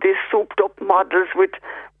know, one of these souped-up models with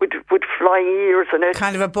flying ears in it.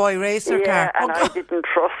 Kind of a boy racer car. Yeah, and I didn't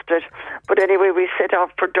trust it. But anyway, we set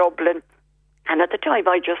off for Dublin. And at the time,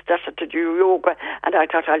 I just started to do yoga, and I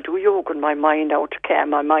thought I'll do yoga in my mind now to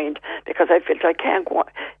calm my mind, because I felt I can't go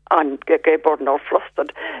on Gabriel or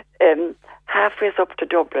flustered. Halfway up to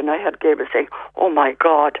Dublin, I had Gabriel saying, "Oh my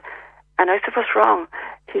God." And I said, "What's wrong?"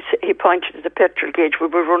 He pointed to the petrol gauge. We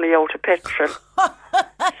were running out of petrol.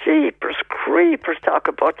 Jeepers creepers, talk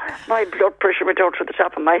about. My blood pressure went out to the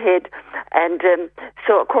top of my head. And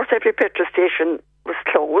so, of course, every petrol station was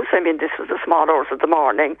closed. I mean, this was the small hours of the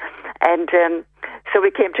morning. And so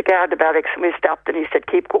we came to Garda Barracks, and we stopped, and he said,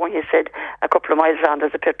 "Keep going." He said, "A couple of miles on,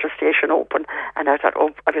 there's a petrol station open." And I thought,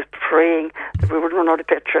 I was praying that we would run out of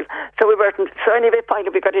petrol. So we weren't. So anyway,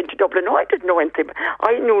 finally we got into Dublin. No, I didn't know anything.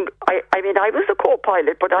 I mean, I was a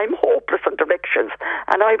co-pilot, but I'm hopeless on directions,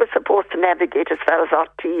 and I was supposed to navigate as far as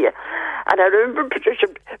Artia. And I remember Patricia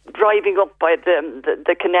driving up by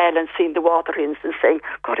the canal and seeing the water hens and saying,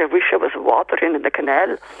 "God, I wish I was a water hen in the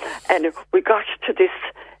canal." And we got to this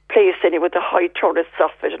place anyway with the high turrets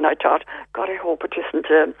off it, and I thought, God, I hope it isn't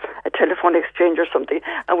a telephone exchange or something.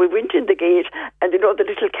 And we went in the gate, and you know the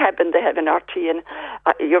little cabin they have in RT, and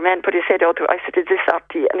your man put his head out. I said, "Is this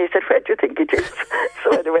RT?" And he said, "Where do you think it is?"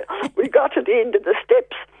 So anyway, we got to the end of the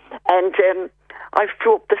steps, and I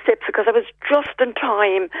flew up the steps because I was just in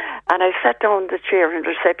time, and I sat down in the chair in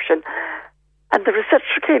reception. And the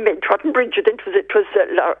reception came in. It wasn't Bridget. It was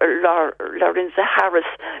Lorenza Harris.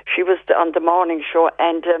 She was on the morning show,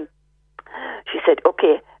 and she said,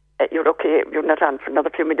 "Okay, you're okay. You're not on for another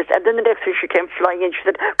few minutes." And then the next week she came flying in. She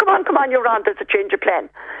said, come on, you're on. There's a change of plan."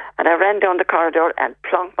 And I ran down the corridor and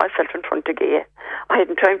plonked myself in front of Gay. I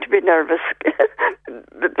hadn't time to be nervous,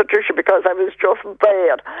 Patricia, because I was just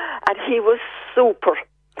there. And he was super.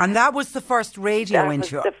 And that was the first radio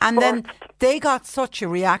interview. Then they got such a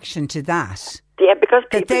reaction to that. Yeah, because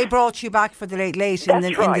that they brought you back for the Late Late in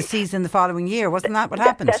the season the following year. Wasn't that what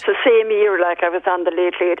happened? That's the same year, like I was on the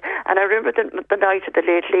Late Late. And I remember the night of the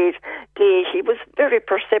Late Late day, he was very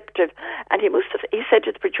perceptive. And he said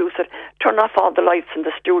to the producer, "Turn off all the lights in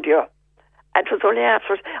the studio." And it was only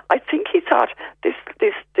after, I think he thought this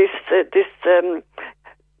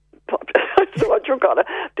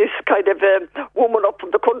kind of woman up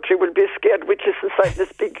from the country will be scared witches inside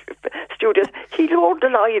this big studio. He lowered the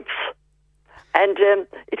lights, and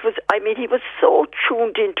it was. I mean, he was so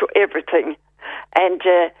tuned into everything, and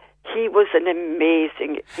he was an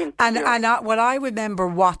amazing interviewer. And what I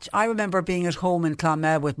remember being at home in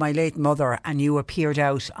Clonmel with my late mother, and you appeared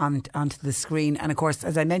out onto the screen. And of course,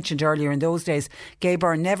 as I mentioned earlier, in those days, Gay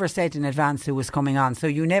Byrne never said in advance who was coming on, so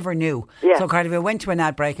you never knew. Yeah. So kind of it went to an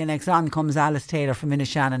ad break, and next on comes Alice Taylor from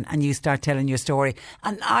Inishannon, and you start telling your story.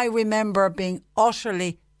 And I remember being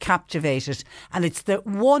utterly captivated, and it's the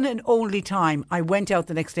one and only time I went out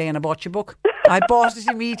the next day and I bought your book. I bought it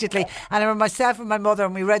immediately, and I remember myself and my mother,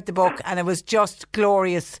 and we read the book, and it was just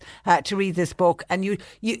glorious to read this book. And you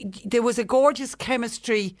there was a gorgeous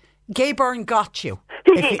chemistry. Gay Byrne got you,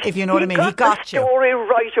 if you know what I mean. He got you. The story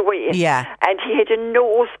right away. Yeah. And he had a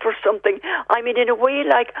nose for something. I mean, in a way,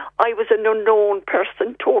 like I was an unknown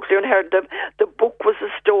person, totally unheard of. The book was a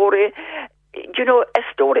story. You know, a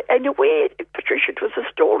story, in a way, Patricia, it was a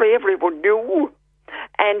story everyone knew.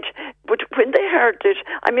 But when they heard it,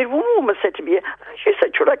 I mean, one woman said to me, she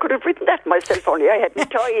said, "Sure, I could have written that myself, only I hadn't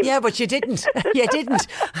time." Yeah, but you didn't. You didn't.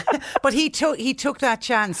 But he took that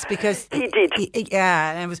chance because he did.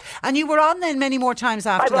 And you were on then many more times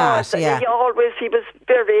after that. Yeah, he was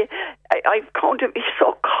very. I found him. He's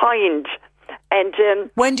so kind. And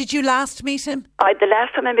when did you last meet him? The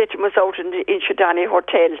last time I met him was out in Shadani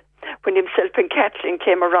Hotel when himself and Kathleen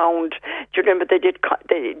came around. Do you remember they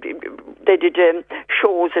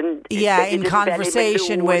shows and in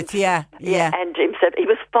conversation with and himself. He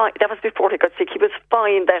was fine. That was before he got sick. He was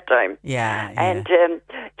fine that time. And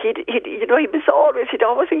he'd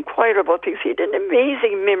always inquire about things. He had an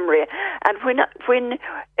amazing memory. And when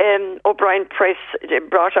O'Brien Press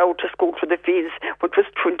brought out A School for the Fields, which was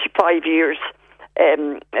 25 years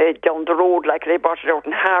down the road, like they brought it out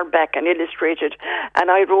in hardback and illustrated,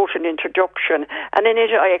 and I wrote an introduction, and in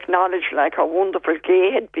it I acknowledged like how wonderful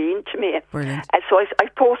Gay had been to me. Brilliant. And so I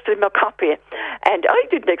posted him a copy, and I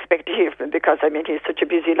didn't expect to hear from him because he's such a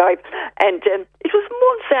busy life. And it was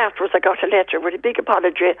months afterwards I got a letter with a big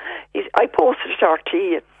apology. I posted it to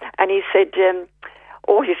RT, and he said,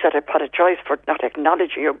 he said, I apologise for not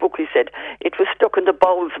acknowledging your book. He said, it was stuck in the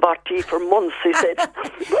bowels of RT for months, he said.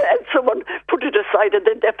 And someone put it aside, and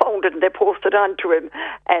then they found it and they posted on to him.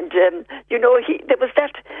 And, there was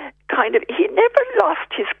that kind of, he never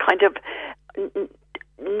lost his kind of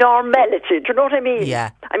normality, do you know what I mean?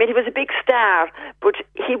 Yeah. I mean, he was a big star, but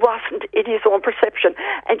he wasn't in his own perception.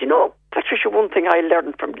 And Patricia, one thing I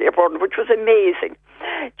learned from Gay Byrne, which was amazing,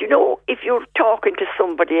 if you're talking to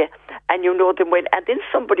somebody and you know them well, and then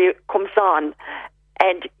somebody comes on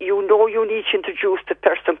and you need to introduce the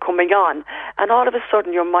person coming on, and all of a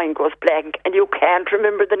sudden your mind goes blank and you can't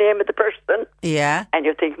remember the name of the person. Yeah. And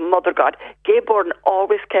you think, Mother God, Gay Byrne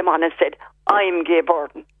always came on and said, I'm Gay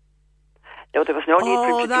Byrne. No, there was no need to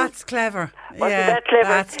introduce. Oh, that's clever. Wasn't that clever?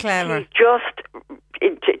 That's clever. He just,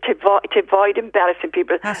 to avoid embarrassing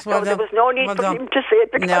people. There was no need for him to say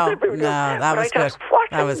it because everyone knew. That was good.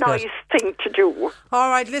 What a nice thing to do. All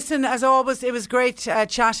right, listen, as always, it was great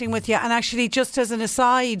chatting with you. And actually, just as an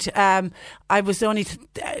aside, I was only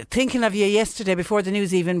thinking of you yesterday before the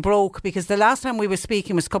news even broke, because the last time we were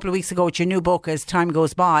speaking was a couple of weeks ago with your new book, As Time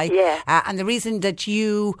Goes By. Yeah. And the reason that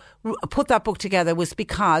you put that book together was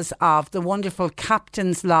because of the wonderful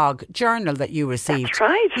Captain's Log journal that you received. That's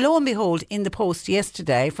right. Lo and behold, in the post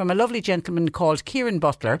yesterday from a lovely gentleman called Kieran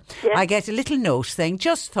Butler, I get a little note saying,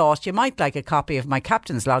 just thought you might like a copy of my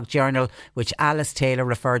Captain's Log journal, which Alice Taylor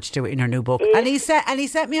referred to in her new book. And he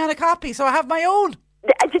sent me on a copy, so I have my own.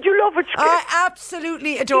 Did you love it? I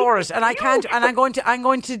absolutely adore it, and I can't. And I'm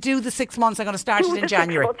going to do the 6 months. I'm going to start it in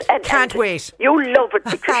January. Can't wait. You love it,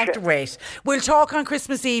 Patricia. Can't wait. We'll talk on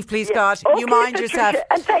Christmas Eve, please, God. Okay, you mind Patricia, yourself.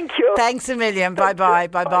 and thank you. Thanks a million. Bye bye.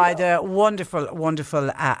 The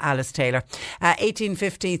wonderful Alice Taylor.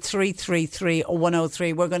 1850 333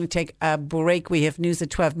 103. We're going to take a break. We have news at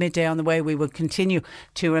 12 midday on the way. We will continue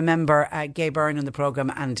to remember Gay Byrne in the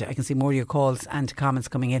programme, and I can see more of your calls and comments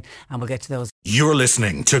coming in, and we'll get to those. You're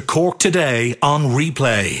listening to Cork Today on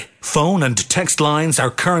replay. Phone and text lines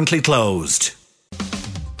are currently closed.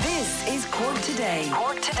 This is Cork Today.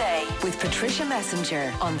 Cork Today with Patricia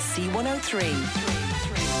Messenger on C103.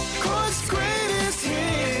 Cork's greatest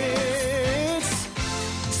hits.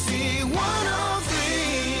 C103.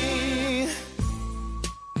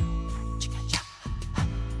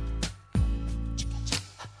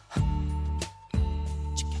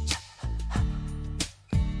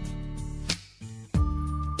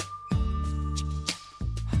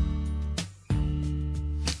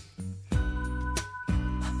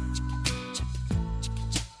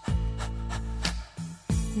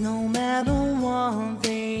 No matter what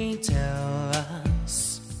they tell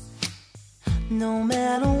us, no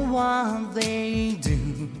matter what they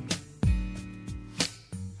do,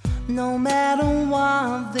 no matter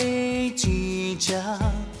what they teach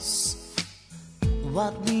us,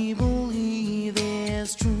 what we believe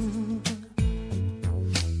is true.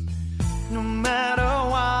 No matter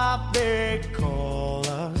what they call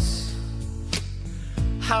us,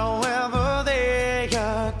 however they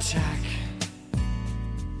attack,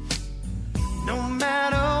 no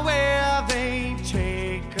matter where they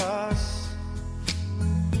take us,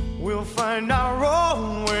 we'll find our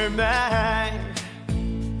own way back.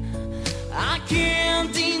 I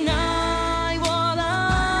can't deny what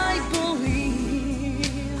I believe.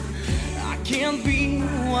 I can't be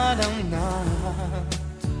what I'm not.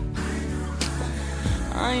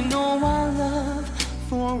 I know I love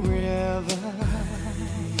forever.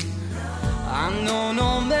 I know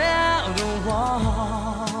no matter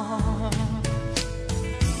what.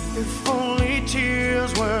 If only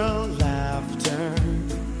tears were laughter,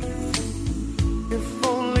 if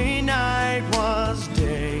only night was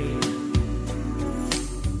day,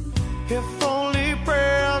 if only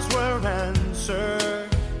prayers were answered,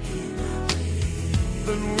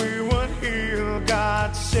 then we would hear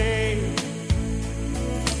God say,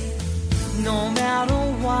 no matter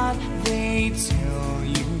what they tell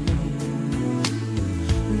you,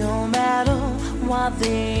 no matter what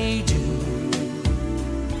they do,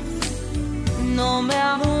 no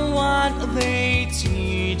matter what what they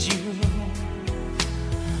teach you.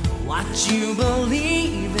 What you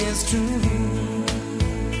believe is true.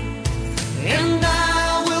 And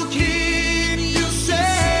I will keep you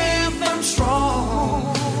safe and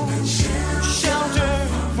strong. Shelter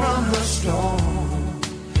from the storm.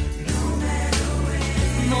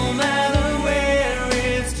 No matter where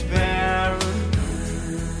it's barren,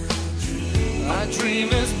 a dream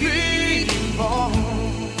is being born.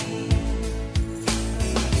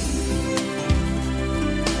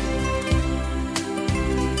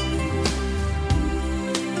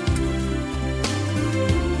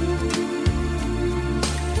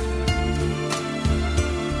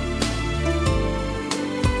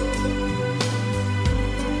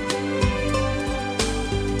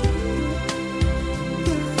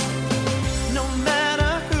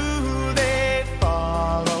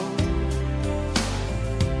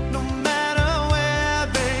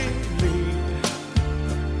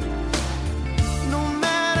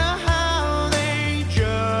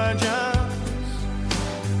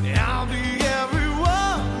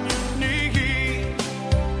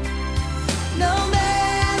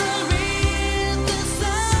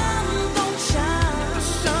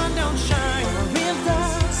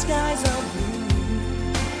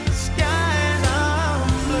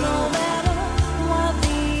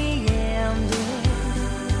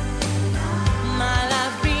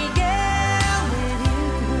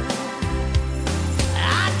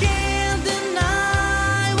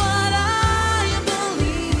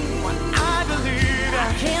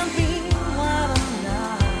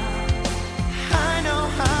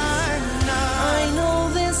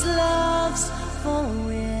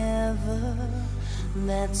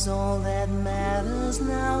 That's all that matters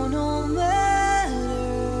now, no matter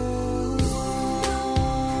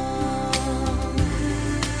what.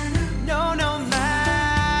 No, no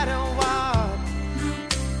matter what.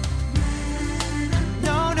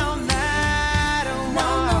 No, no matter what.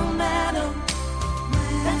 No, no matter.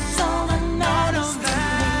 That's all that matters to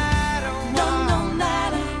me. No, no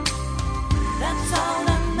matter. That's all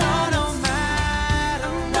that matters. No, no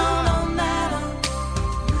matter. No, no matter.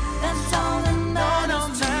 That's all that matters.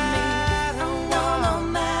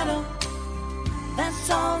 That's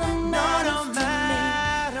all that matters to me.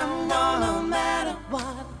 No, no matter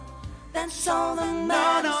what. That's all that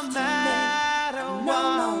matters to me.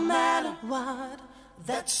 No, no matter what.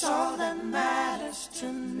 That's all that matters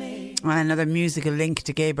to me. Another musical link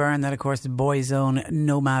to Gay Byrne, that of course the Boyzone,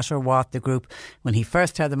 No Matter What, the group. When he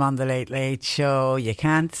first had them on the Late Late Show, you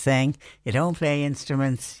can't sing, you don't play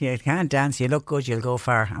instruments, you can't dance, you look good, you'll go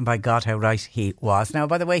far. And by God, how right he was. Now,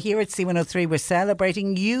 by the way, here at C103, we're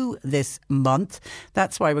celebrating you this month.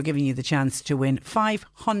 That's why we're giving you the chance to win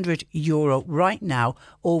 €500 right now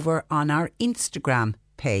over on our Instagram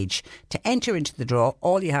page. To enter into the draw,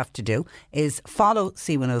 all you have to do is follow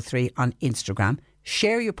C103 on Instagram,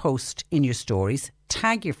 share your post in your stories,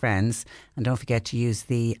 tag your friends, and don't forget to use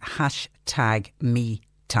the hashtag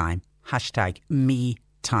 #MeTime. Hashtag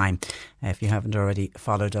 #MeTime. If you haven't already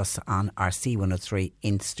followed us on our C103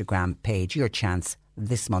 Instagram page, your chance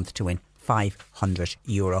this month to win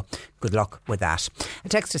 €500. Good luck with that. A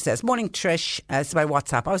texter says, morning Trish, it's by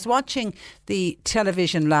WhatsApp. I was watching the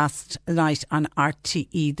television last night on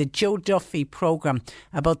RTE, the Joe Duffy programme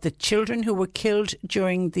about the children who were killed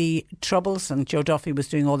during the Troubles, and Joe Duffy was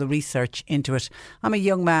doing all the research into it. I'm a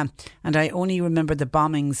young man and I only remember the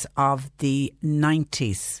bombings of the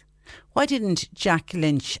 90s. Why didn't Jack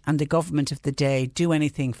Lynch and the government of the day do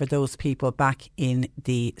anything for those people back in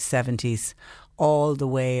the 70s? All the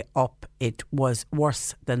way up, it was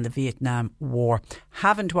worse than the Vietnam War.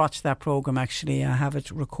 Haven't watched that programme actually. I have it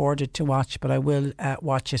recorded to watch, but I will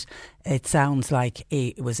watch it. It sounds like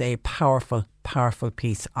it was a powerful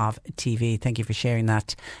piece of TV. Thank you for sharing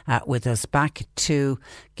that with us. Back to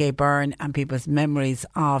Gay Byrne and people's memories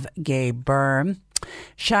of Gay Byrne.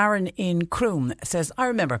 Sharon in Croom says, I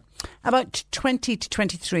remember about 20 to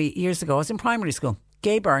 23 years ago, I was in primary school.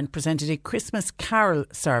 Gay Byrne presented a Christmas carol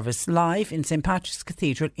service live in St Patrick's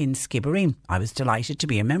Cathedral in Skibbereen. I was delighted to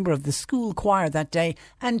be a member of the school choir that day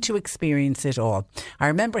and to experience it all. I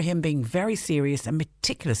remember him being very serious and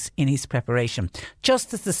meticulous in his preparation.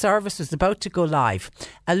 Just as the service was about to go live,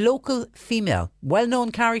 a local female,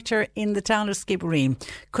 well-known character in the town of Skibbereen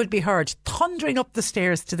could be heard thundering up the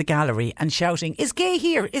stairs to the gallery and shouting, "Is Gay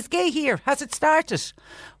here? Is Gay here? Has it started?"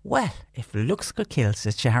 Well, if looks could kill,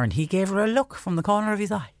 says Sharon, he gave her a look from the corner of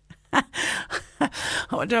his eye.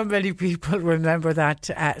 I wonder how many people remember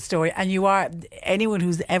that story. And anyone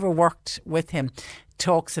who's ever worked with him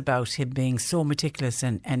talks about him being so meticulous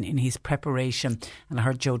and in his preparation. And I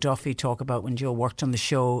heard Joe Duffy talk about when Joe worked on the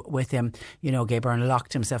show with him, you know, Gay Byrne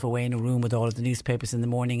locked himself away in a room with all of the newspapers in the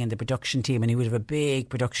morning and the production team, and he would have a big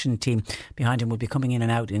production team behind him, would be coming in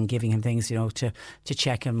and out and giving him things, you know, to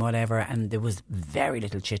check and whatever. And there was very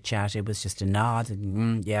little chit chat. It was just a nod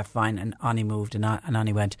and yeah, fine, and on he moved and on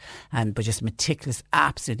he went. But just meticulous,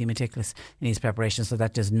 absolutely meticulous in his preparation. So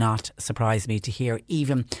that does not surprise me to hear,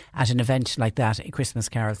 even at an event like that, a Christmas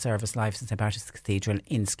Carol service live in St. Patrick's Cathedral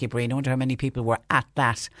in Skibbereen. I wonder how many people were at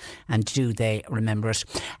that and do they remember it.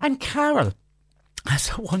 And Carol has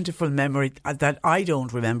a wonderful memory that I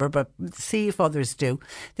don't remember, but see if others do.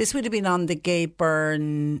 This would have been on the Gay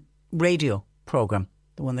Byrne radio programme,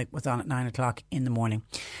 the one that was on at 9 o'clock in the morning.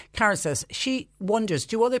 Carol says she wonders,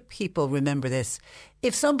 do other people remember this?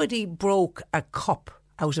 If somebody broke a cup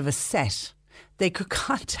out of a set, they could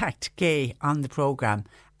contact Gay on the programme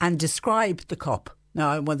and describe the cup.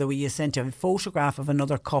 Now, whether you sent a photograph of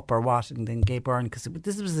another cup or what, and then Gay Byrne, because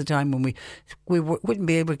this was the time when Gay wouldn't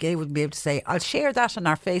be able to say, I'll share that on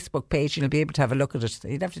our Facebook page, and you'll be able to have a look at it.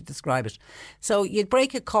 You'd have to describe it. So you'd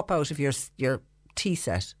break a cup out of your tea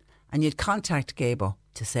set, and you'd contact Gaybo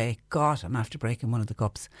to say, God, I'm after breaking one of the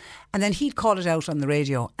cups. And then he'd call it out on the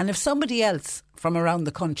radio. And if somebody else from around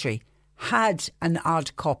the country had an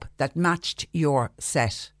odd cup that matched your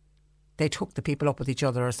set, they took the people up with each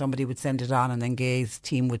other, or somebody would send it on, and then Gay's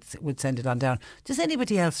team would send it on down. Does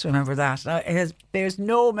anybody else remember that? There's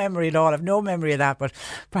no memory at all. I have no memory of that, but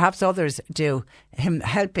perhaps others do. Him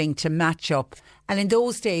helping to match up. And in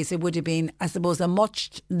those days, it would have been, I suppose, a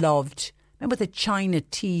much loved, remember the China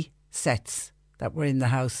tea sets that were in the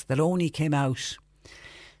house that only came out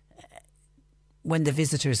when the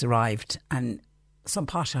visitors arrived, and some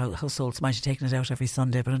posh households might have taken it out every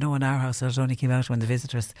Sunday, but I know in our house it only came out when the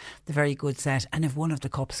visitors, the very good set. And if one of the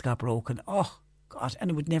cups got broken, oh God,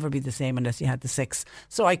 and it would never be the same unless you had the 6.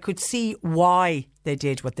 So I could see why they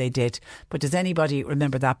did what they did. But does anybody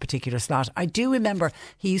remember that particular slot? I do remember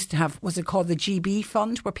he used to have, was it called the GB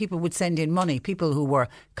fund, where people would send in money, people who were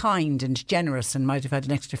kind and generous and might have had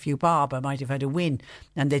an extra few bob, or might have had a win,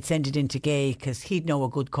 and they'd send it in to Gay because he'd know a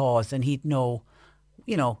good cause and he'd know,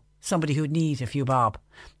 you know, somebody who'd need a few bob.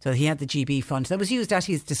 So he had the GB fund that was used at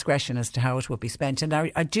his discretion as to how it would be spent. And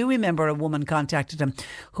I do remember a woman contacted him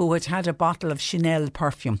who had a bottle of Chanel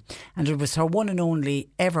perfume, and it was her one and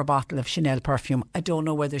only ever bottle of Chanel perfume. I don't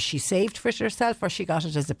know whether she saved for it herself or she got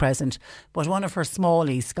it as a present, but one of her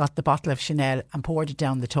smallies got the bottle of Chanel and poured it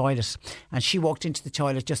down the toilet, and she walked into the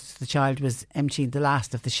toilet just as the child was emptying the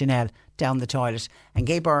last of the Chanel down the toilet, and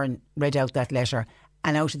Gay Byrne read out that letter,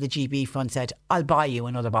 and out of the GB fund said, I'll buy you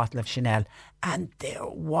another bottle of Chanel. And there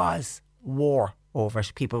was war over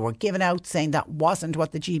it. People were giving out saying that wasn't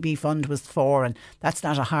what the GB fund was for, and that's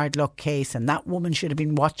not a hard luck case, and that woman should have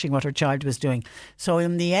been watching what her child was doing. So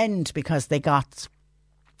in the end, because they got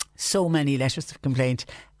so many letters of complaint,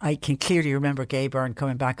 I can clearly remember Gay Byrne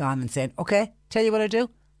coming back on and saying, OK, tell you what I do,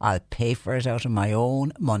 I'll pay for it out of my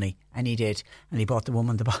own money. And he did. And he bought the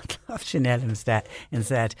woman the bottle of Chanel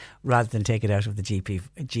instead, rather than take it out of the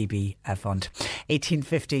GB fund.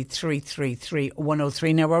 1850 333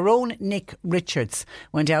 103. Now, our own Nick Richards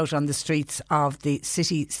went out on the streets of the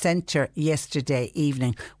city centre yesterday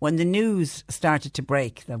evening when the news started to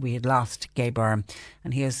break that we had lost Gay Byrne.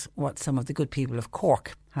 And here's what some of the good people of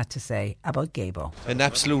Cork had to say about Gaybo. An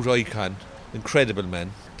absolute icon, incredible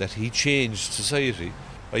man, that he changed society.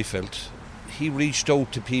 I felt he reached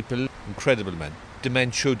out to people, incredible man. The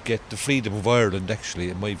man should get the freedom of Ireland, actually,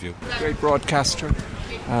 in my view. Great broadcaster,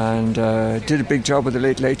 and did a big job with the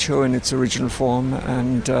Late Late Show in its original form,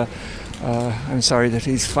 and I'm sorry that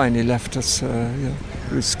he's finally left us.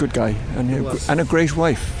 He was a good guy and a great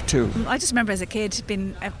wife too. I just remember as a kid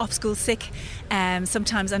being off school sick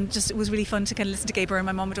sometimes, and just it was really fun to kind of listen to Gay Byrne.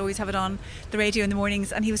 My mum would always have it on the radio in the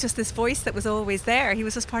mornings, and he was just this voice that was always there. He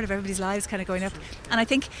was just part of everybody's lives kind of growing up. And I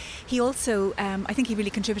think he also I think he really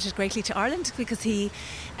contributed greatly to Ireland, because he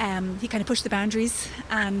kind of pushed the boundaries,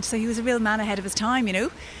 and so he was a real man ahead of his time, you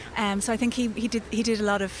know. So I think he did a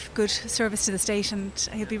lot of good service to the state, and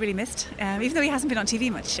he'll be really missed. Even though he hasn't been on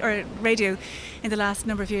TV much or radio in the last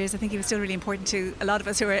number of years, I think he was still really important to a lot of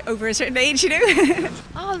us who are over a certain age, you know.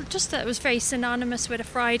 Oh, just that it was very synonymous with a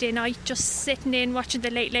Friday night, just sitting in watching the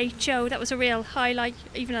Late Late Show. That was a real highlight,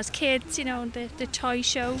 even as kids, you know, the toy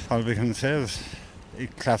show. All we can say is he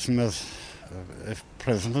classed him as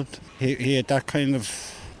president. He had that kind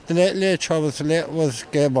of... The Late Late Show was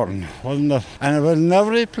Gay Byrne, wasn't it? And it will never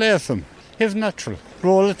replace him. He's natural.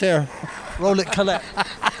 Roll it there. Roll it, Colette.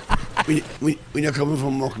 when you're coming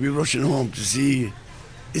from work, we're rushing home to see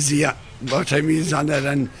what time he is on that,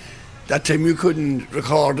 and that time we couldn't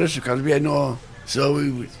record it because we had no, so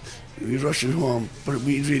we rushing home, but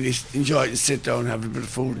we really enjoyed to sit down, have a bit of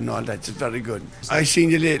food and all that. It's very good. I seen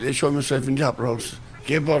you lately, show myself in the Opera House.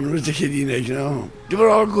 Gay Byrne was the kid, you know. They were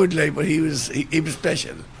all good, like, but he was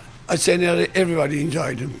special. I'd say everybody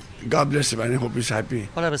enjoyed him. God bless him, and I hope he's happy.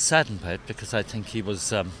 Well, I was saddened by it because I think he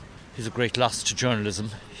was he's a great loss to journalism.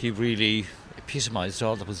 He really epitomised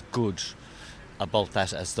all that was good about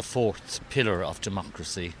that as the fourth pillar of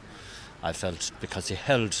democracy, I felt, because he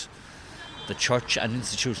held the church and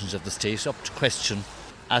institutions of the state up to question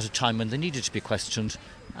at a time when they needed to be questioned,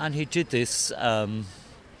 and he did this in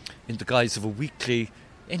the guise of a weekly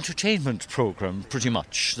entertainment programme, pretty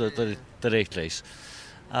much, the Late Late.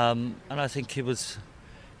 And I think he was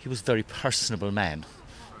a very personable man.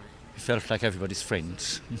 He felt like everybody's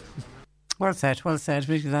friend. Well said, well said.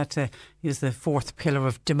 Really, that he was the fourth pillar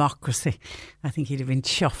of democracy. I think he'd have been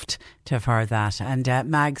chuffed to have heard that. And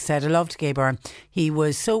Mag said, I loved Gay Byrne. He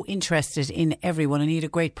was so interested in everyone and he had a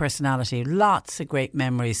great personality. Lots of great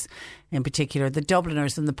memories. In particular, the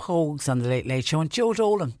Dubliners and the Pogues on the Late Late Show. And Joe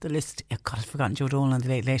Dolan, the list, God, I've forgotten Joe Dolan on the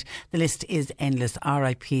Late Late. The list is endless.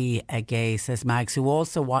 R.I.P. Gay, says Mags, who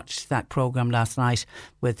also watched that programme last night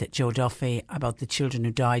with Joe Duffy about the children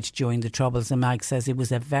who died during the Troubles. And Mags says it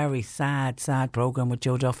was a very sad programme with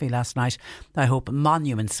Joe Duffy last night. I hope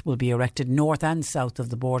monuments will be erected north and south of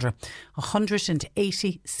the border.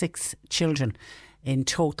 186 children in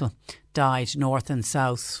total died north and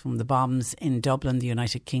south from the bombs in Dublin, the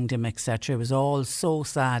United Kingdom, etc. It was all so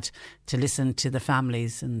sad to listen to the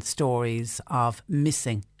families and stories of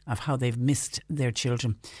how they've missed their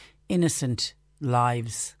children. Innocent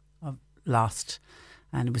lives lost.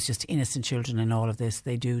 And it was just innocent children in all of this.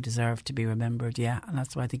 They do deserve to be remembered, yeah. And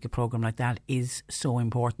that's why I think a programme like that is so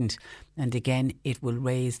important. And again, it will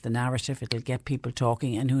raise the narrative. It'll get people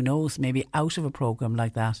talking. And who knows, maybe out of a programme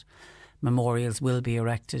like that, memorials will be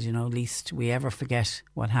erected, least we ever forget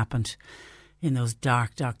what happened in those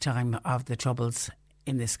dark time of the Troubles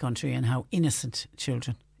in this country and how innocent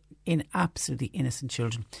children, absolutely innocent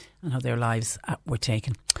children, and how their lives were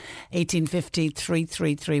taken. 1850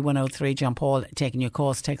 333 103. John Paul taking your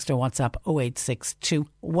calls, text or WhatsApp 0862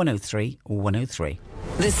 103 103.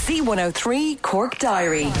 The C103 Cork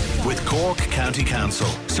Diary. With Cork County Council.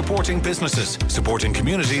 Supporting businesses, supporting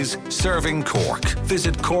communities, serving Cork.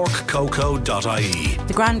 Visit corkcoco.ie.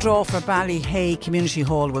 The grand draw for Ballyhay Community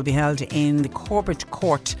Hall will be held in the Corbett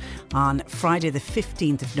Court on Friday the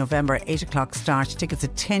 15th of November, 8 o'clock start. Tickets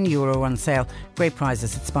at €10 on sale. Great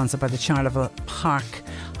prizes. It's sponsored by the Charleville Plant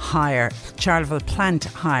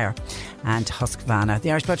Hire and Husqvarna.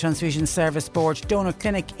 The Irish Blood Transfusion Service Board Donor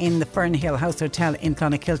Clinic in the Fernhill House Hotel in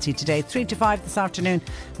Clonakilty today, 3 to 5 this afternoon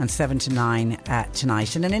and 7 to 9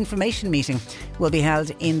 tonight. And an information meeting will be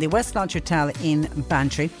held in the West Lodge Hotel in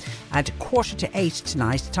Bantry at 7:45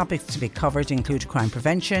 tonight. Topics to be covered include crime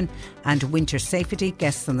prevention and winter safety.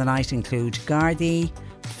 Guests on the night include Gardaí,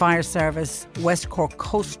 Fire Service, West Cork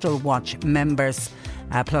Coastal Watch members,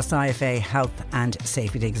 plus IFA Health and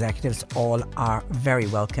Safety Executives. All are very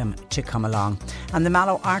welcome to come along. And the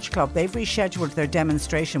Mallow Arch Club, they've rescheduled their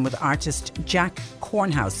demonstration with artist Jack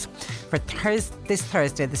Cornhouse for this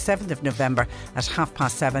Thursday, the 7th of November at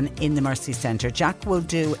 7:30 in the Mercy Centre. Jack will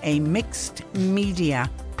do a mixed media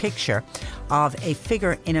picture of a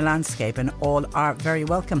figure in a landscape, and all are very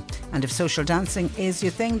welcome. And if social dancing is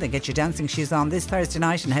your thing, then get your dancing shoes on this Thursday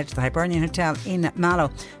night and head to the Hibernian Hotel in Mallow.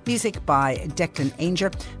 Music by Declan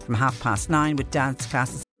Ainger from 9:30 with dance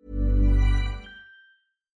classes.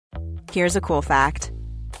 Here's a cool fact.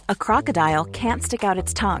 A crocodile can't stick out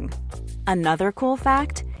its tongue. Another cool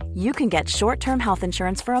fact, you can get short-term health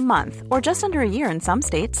insurance for a month or just under a year in some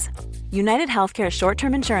states. United Healthcare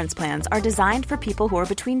short-term insurance plans are designed for people who are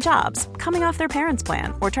between jobs, coming off their parents'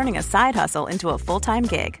 plan, or turning a side hustle into a full-time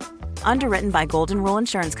gig. Underwritten by Golden Rule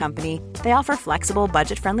Insurance Company, they offer flexible,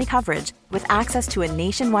 budget-friendly coverage with access to a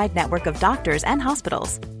nationwide network of doctors and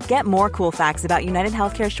hospitals. Get more cool facts about United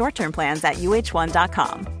Healthcare short-term plans at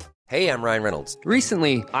uh1.com. Hey, I'm Ryan Reynolds.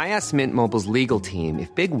 Recently, I asked Mint Mobile's legal team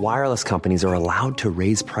if big wireless companies are allowed to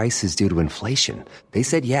raise prices due to inflation. They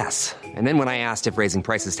said yes. And then when I asked if raising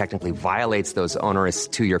prices technically violates those onerous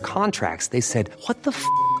 2-year contracts, they said, what the f***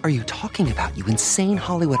 are you talking about, you insane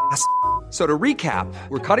Hollywood ass f- So to recap,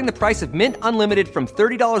 we're cutting the price of Mint Unlimited from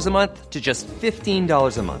 $30 a month to just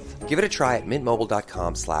 $15 a month. Give it a try at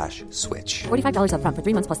mintmobile.com/switch. $45 up front for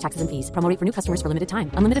 3 months plus taxes and fees. Promo rate for new customers for limited time.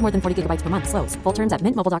 Unlimited more than 40 gigabytes per month. Slows full terms at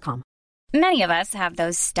mintmobile.com. Many of us have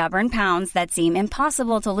those stubborn pounds that seem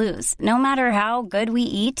impossible to lose, no matter how good we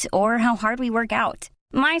eat or how hard we work out.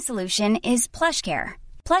 My solution is PlushCare.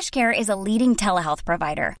 PlushCare is a leading telehealth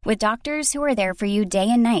provider with doctors who are there for you day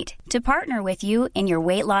and night to partner with you in your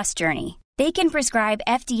weight loss journey. They can prescribe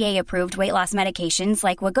FDA-approved weight loss medications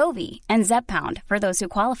like Wegovy and Zepbound for those who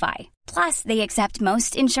qualify. Plus, they accept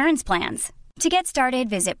most insurance plans. To get started,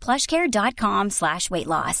 visit plushcare.com/weight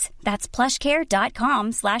loss. That's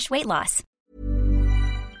plushcare.com/weight loss.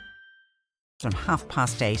 From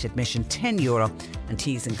 8:30, admission €10 and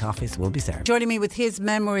teas and coffees will be served. Joining me with his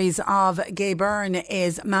memories of Gay Byrne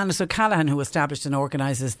is Manus O'Callaghan, who established and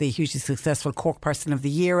organises the hugely successful Cork Person of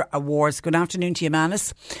the Year Awards. Good afternoon to you,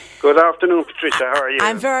 Manus. Good afternoon, Patricia. How are you?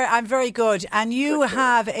 I'm very good. And you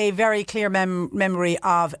have a very clear memory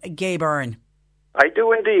of Gay Byrne. I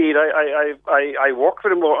do indeed. I worked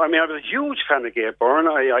with him. I mean, I was a huge fan of Gay Byrne.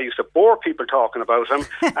 I used to bore people talking about him,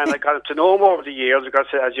 and I got to know him over the years because,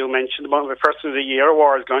 as you mentioned, one of the Person of the Year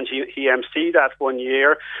awards lunch, he emceed that one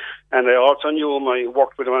year, and I also knew him. I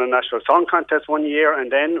worked with him on a National Song Contest one year,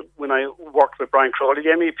 and then when I worked with Brian Crowley,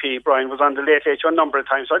 the MEP, Brian was on the Late Late Show a number of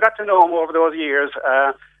times, so I got to know him over those years,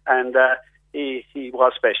 and he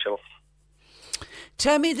was special.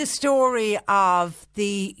 Tell me the story of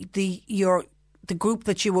the group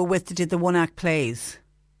that you were with that did the one-act plays.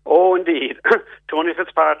 Oh, indeed. Tony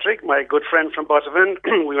Fitzpatrick, my good friend from Buttevin,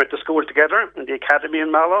 we went to school together in the academy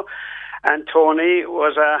in Mallow, and Tony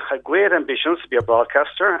was a great ambition to be a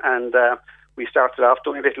broadcaster, and we started off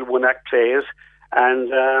doing little one-act plays,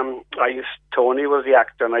 and Tony was the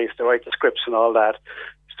actor, and I used to write the scripts and all that.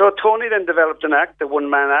 So Tony then developed an act, the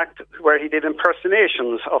one-man act, where he did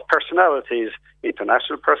impersonations of personalities,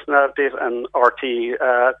 international personalities and RT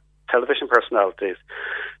television personalities.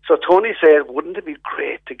 So Tony said, wouldn't it be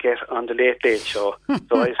great to get on the Late Late Show?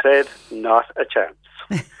 So I said, not a chance.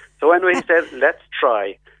 So anyway, he said, let's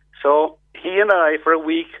try. So he and I, for a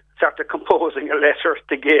week, started composing a letter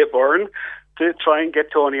to Gay Byrne to try and get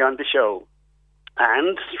Tony on the show.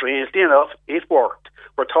 And strangely enough, it worked.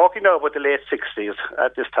 We're talking now about the late 60s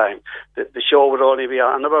at this time. The show would only be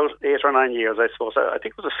on about 8 or 9 years, I suppose. I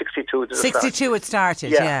think it was a 62. 62 it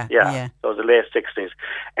started, yeah. So the late 60s.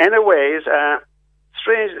 Anyways,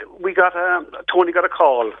 strange, Tony got a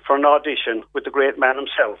call for an audition with the great man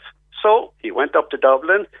himself. So he went up to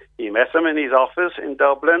Dublin, he met him in his office in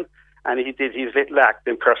Dublin, and he did his little act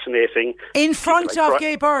impersonating... In front of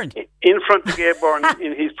Gay Byrne? In front of Gay Byrne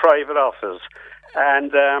in his private office.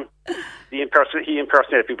 And he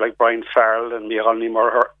impersonated people like Brian Farrell and Micheál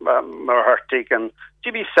Moore-Hurtig and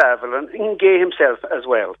Jimmy Savile and Gay himself as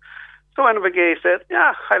well. So anyway, Gay said,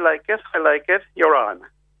 yeah, I like it, you're on.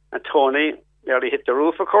 And Tony nearly hit the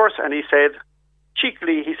roof, of course, and he said,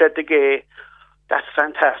 cheekily, he said to Gay, that's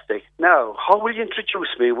fantastic. Now, how will you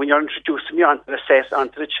introduce me when you're introducing me onto the set,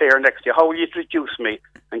 onto the chair next to you? How will you introduce me?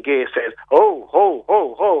 And Gay said,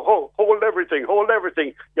 hold everything.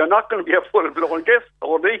 You're not going to be a full-blown guest,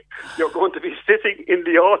 Tony. You're going to be sitting in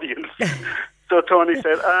the audience. So Tony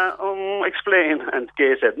said, explain. And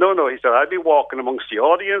Gay said, no. He said, I'll be walking amongst the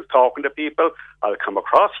audience, talking to people. I'll come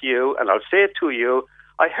across you and I'll say to you,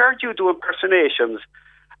 I heard you do impersonations,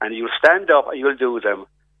 and you'll stand up and you'll do them.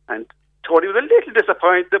 And Tony was a little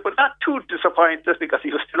disappointed, but not too disappointed because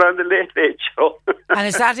he was still on the Late Late Show. And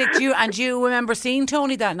is that it? Do you remember seeing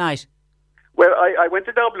Tony that night? Well, I went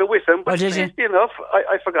to Dublin with him, but strangely enough,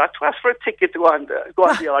 I forgot to ask for a ticket to go on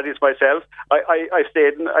the audience myself. I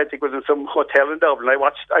stayed in, I think it was in some hotel in Dublin. I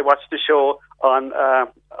watched the show on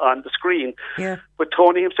the screen. Yeah. But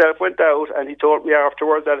Tony himself went out, and he told me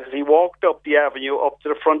afterwards that as he walked up the avenue up to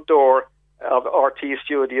the front door of RT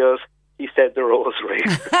Studios, he said the rosary.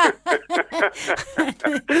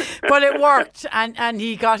 But it worked, and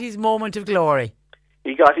he got his moment of glory.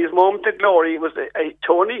 He got his moment of glory.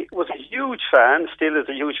 Tony was a huge fan, still is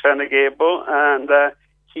a huge fan of Gable, and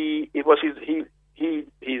he's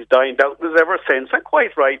dined out with us ever since, and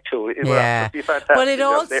quite right too. It was absolutely fantastic. But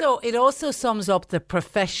it also sums up the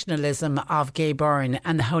professionalism of Gay Byrne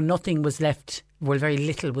and how nothing was left, well, very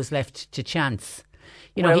little was left to chance.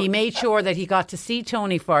 You know, he made sure that he got to see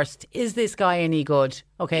Tony first. Is this guy any good?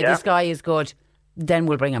 Okay, this guy is good. Then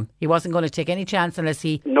we'll bring him. He wasn't going to take any chance unless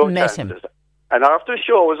he met him. And after the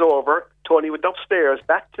show was over, Tony went upstairs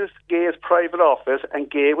back to Gay's private office, and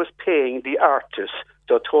Gay was paying the artist.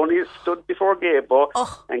 So Tony stood before Gable,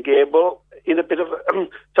 and Gable, in a bit of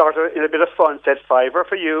fun, said, $5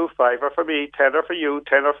 for you, $5 for me, $10 for you,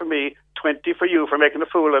 $10 for me, $20 for you for making a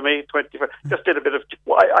fool of me, $20 for... Just did a bit of...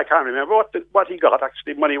 I can't remember what he got,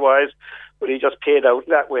 actually, money-wise, but he just paid out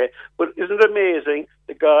that way. But isn't it amazing?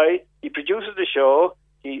 The guy, he produces the show,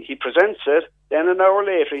 he presents it. Then an hour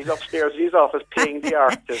later, he's upstairs in his office paying the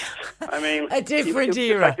artist. I mean, a different it's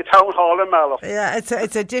era, like the town hall in Mallow. Yeah,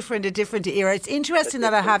 it's a different era. It's interesting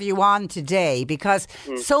that I have you on today because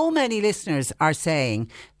so many listeners are saying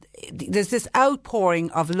there's this outpouring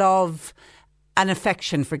of love and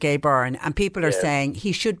affection for Gay Byrne, and people are saying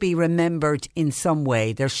he should be remembered in some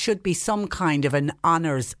way. There should be some kind of an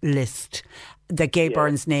honours list that Gay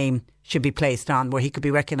Byrne's name should be placed on, where he could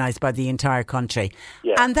be recognised by the entire country.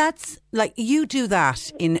 And that's like, you do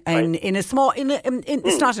that in a small,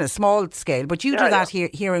 it's not in a small scale, but you do that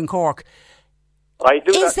here in Cork. I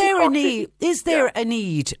do. Is there a need? Is there a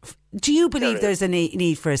need? Do you believe there's a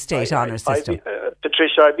need for a state honours system?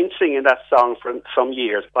 Patricia, I've been singing that song for some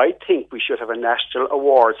years. I think we should have a national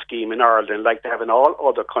award scheme in Ireland like they have in all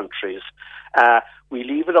other countries. We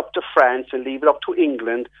leave it up to France and leave it up to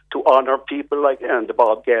England to honour people like the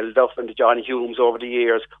Bob Geldof and the Johnny Humes over the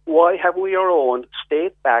years. Why have we our own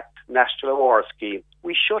state-backed national award scheme?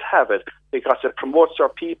 We should have it because it promotes our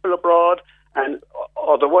people abroad, and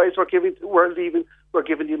otherwise we're giving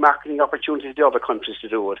the marketing opportunity to other countries to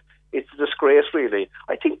do it. It's a disgrace, really.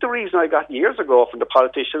 I think the reason I got years ago from the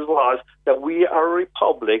politicians was that we are a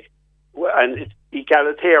republic and it's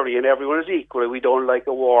egalitarian. Everyone is equal. We don't like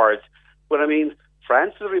awards. But I mean,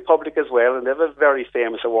 France is a republic as well, and they have a very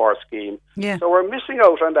famous award scheme. Yeah. So we're missing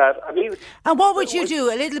out on that. I mean, and what would you do?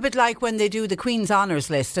 A little bit like when they do the Queen's Honours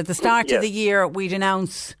list at the start of the year, we'd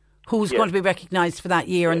announce who's going to be recognised for that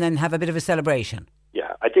year, and then have a bit of a celebration.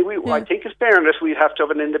 Yeah, I think I think in fairness, we'd have to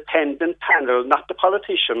have an independent panel, not the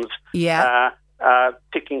politicians.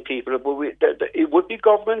 Picking people, but it would be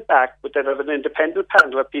government backed, but they'd have an independent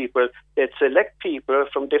panel of people. They'd select people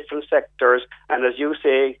from different sectors, and as you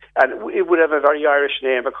say, and it would have a very Irish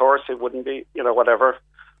name, of course. It wouldn't be, whatever,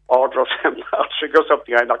 Order of St. Patrick or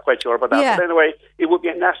something. I'm not quite sure about that. But anyway, it would be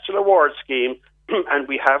a national award scheme, and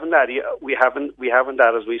we haven't that. We haven't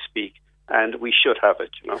that as we speak. And we should have it,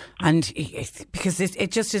 And because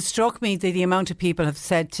it just struck me that the amount of people have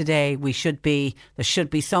said today there should be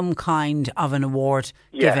some kind of an award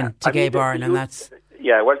given to Gay Byrne, and that's...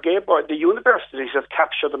 Yeah, well, Gay Byrne, the universities have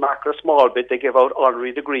captured the market a small bit. They give out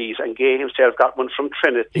honorary degrees, and Gay himself got one from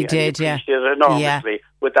Trinity. He did, it enormously.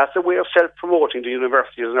 But that's a way of self-promoting the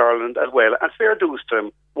universities in Ireland as well, and fair dues to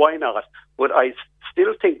them. Why not? But I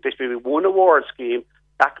still think there should be one award scheme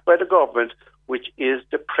backed by the government, which is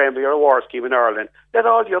the premier award scheme in Ireland. Let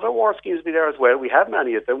all the other award schemes be there as well. We have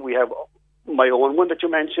many of them. We have my own one that you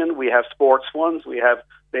mentioned. We have sports ones. We have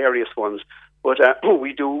various ones. But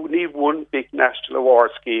we do need one big national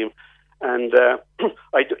award scheme. And it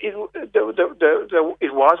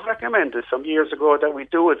was recommended some years ago that we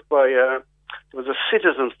do it by... there was a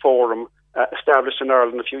citizens forum established in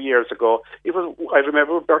Ireland a few years ago. I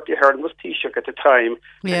remember Bertie Ahern was Taoiseach at the time,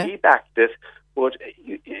 and he backed it. But,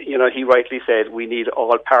 he rightly said we need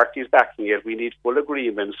all parties backing it. We need full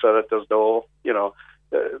agreement so that there's no,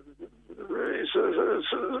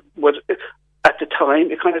 but at the time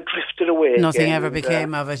it kind of drifted away. Nothing ever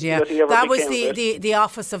became of it, That was the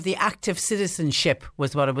Office of the Active Citizenship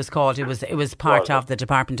was what it was called. It was part of the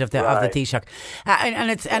Department of the Taoiseach. And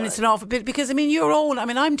it's an awful bit, because,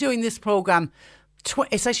 I'm doing this programme.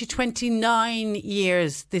 It's actually 29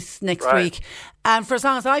 years this next week, and for as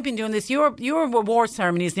long as I've been doing this, your award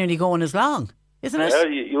ceremony is nearly going as long, isn't it?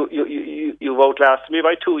 You outlasted me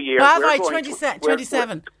by 2 years.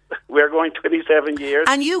 27. We're going 27 years,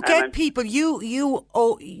 and you get people.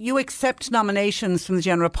 You accept nominations from the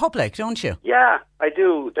general public, don't you? Yeah, I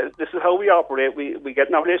do. This is how we operate. We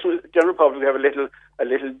get nominations from the general public. We have a little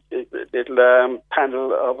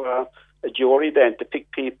panel of. A jury then to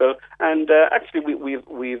pick people, and actually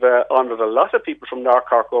we've honoured a lot of people from North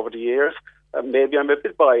Cork over the years. Maybe I'm a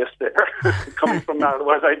bit biased there, coming from that,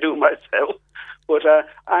 as I do myself. But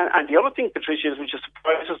and the other thing, Patricia, which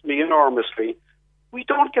surprises me enormously, we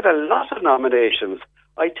don't get a lot of nominations.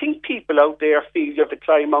 I think people out there feel you have to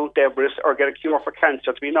climb Mount Everest or get a cure for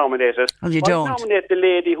cancer to be nominated. Well, you don't. Nominate the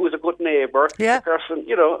lady who's a good neighbour, the person,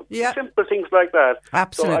 simple things like that.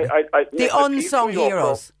 Absolutely. So the unsung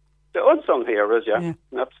heroes. The unsung heroes,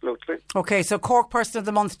 absolutely. Okay, so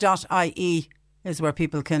corkpersonofthemonth.ie is where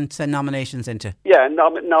people can send nominations into. Yeah,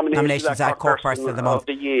 nominations at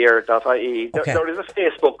corkpersonoftheyear.ie. Okay. There is a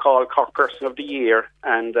Facebook called Cork Person of the Year,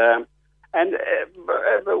 and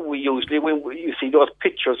we usually, when you see those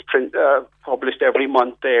pictures published every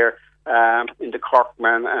month there in the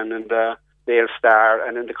Corkman and in the Dale Star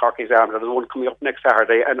and in the Cork Examiner. There's one coming up next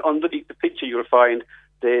Saturday, and underneath the picture you'll find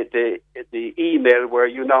the email where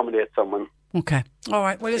you nominate someone. Okay. All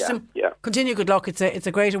right. Well, listen, Yeah. continue good luck. It's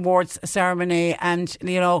a great awards ceremony, and,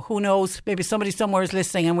 you know, who knows, maybe somebody somewhere is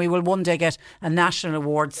listening and we will one day get a national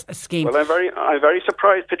awards scheme. Well, I'm very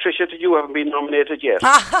surprised, Patricia, that you haven't been nominated yet.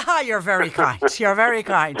 You're very kind. You're very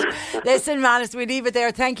kind. Listen, Manus, we leave it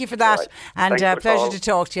there. Thank you for that. Right. And Thanks for the pleasure call. to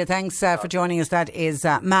talk to you. Thanks for joining us. That is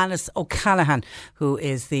Manus O'Callaghan, who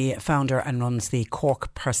is the founder and runs the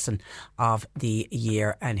Cork Person of the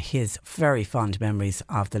Year, and his very fond memories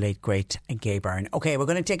of the late, great Gay Byrne. OK, we're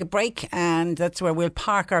going to take a break, and that's where we'll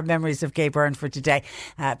park our memories of Gay Byrne for today,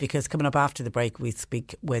 because coming up after the break, we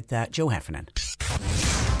speak with Joe Heffernan.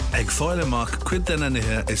 Ag fáil amach cuid den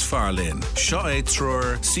anithe is fearr linn. Seo é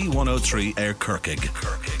trúr C103 ar Kirkig.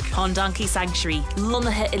 Hon Donkey Sanctuary,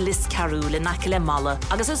 lunathe I list carú le naci le mala,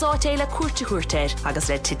 agus is áite le cuairte chuirteir, agus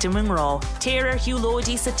le titim rá. Téirir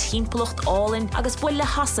hiúlóidí sa timplocht álinn, agus buil le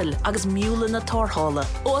hasal, agus miúla na tórhála.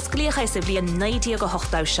 Os glíochai sa bblion 90 go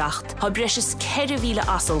 87, ha breis ceirhíle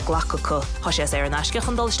asal glacacha. Ha sé ar an aisce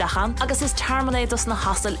chundulstechan, agus is terminados na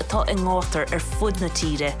hasal atá in gátar fud na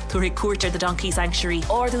tíre. Tuair cuairteir the Donkey Sanctuary,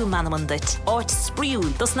 ordú manamundit, áit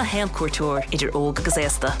spríúil dus na hen cuairtúr idir óg agus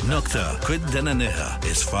éasta. Nocta cuid den anithe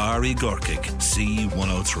is fearr I Gorkig,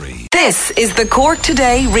 C103. This is the Cork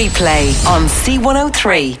Today replay on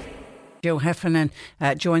C103. Joe Heffernan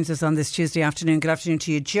joins us on this Tuesday afternoon. Good afternoon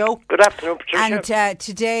to you, Joe. Good afternoon, Patricia. And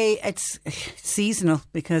today it's seasonal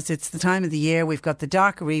because it's the time of the year. We've got the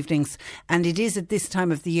darker evenings, and it is at this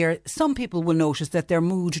time of the year some people will notice that their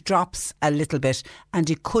mood drops a little bit, and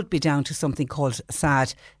it could be down to something called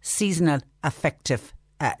SAD, seasonal affective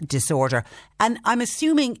disorder. And I'm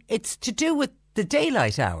assuming it's to do with the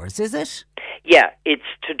daylight hours, is it? Yeah, it's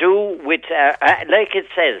to do with, like it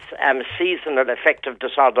says, seasonal affective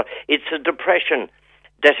disorder. It's a depression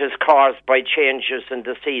that is caused by changes in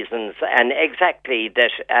the seasons, and exactly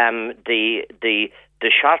that the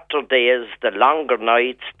shorter days, the longer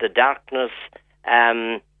nights, the darkness,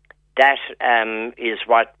 that is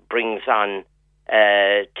what brings on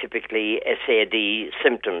typically SAD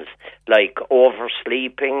symptoms like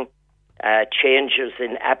oversleeping, changes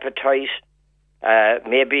in appetite.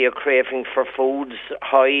 Maybe a craving for foods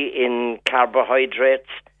high in carbohydrates,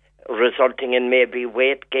 resulting in maybe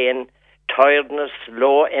weight gain, tiredness,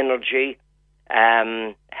 low energy,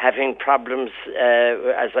 having problems,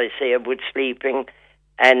 as I say, with sleeping,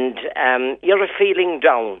 and you're feeling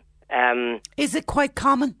down. Is it quite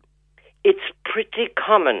common? It's pretty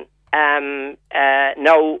common.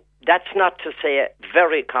 Now, that's not to say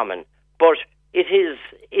very common, but it is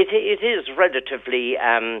relatively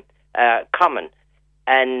common,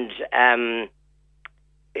 and I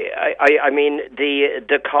mean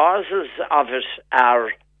the causes of it are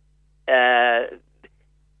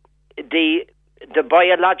the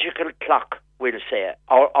biological clock, we'll say,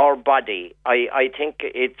 our body. I think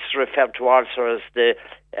it's referred to also as the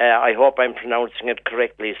I hope I'm pronouncing it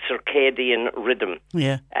correctly, circadian rhythm.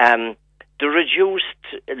 Yeah. The reduced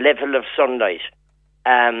level of sunlight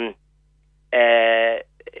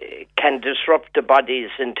can disrupt the body's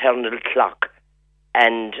internal clock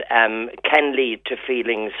and can lead to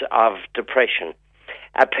feelings of depression.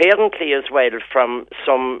 Apparently as well, from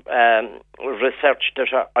some research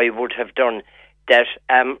that I would have done, that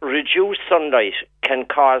reduced sunlight can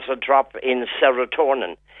cause a drop in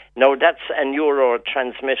serotonin. Now that's a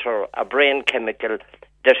neurotransmitter, a brain chemical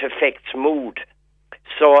that affects mood.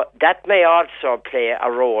 So that may also play a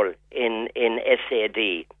role in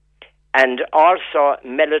SAD. And also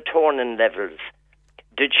melatonin levels.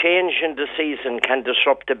 The change in the season can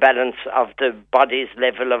disrupt the balance of the body's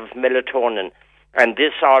level of melatonin, and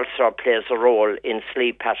this also plays a role in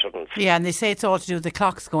sleep patterns. Yeah, and they say it's all to do with the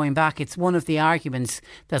clocks going back. It's one of the arguments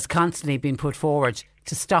that's constantly been put forward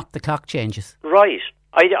to stop the clock changes. Right.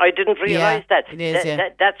 I didn't realise that. It is,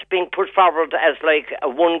 that's being put forward as like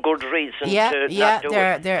one good reason to not do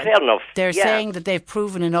it. Fair enough. They're saying that they've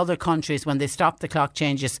proven in other countries when they stopped the clock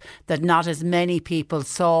changes that not as many people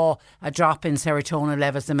saw a drop in serotonin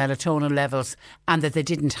levels and melatonin levels, and that they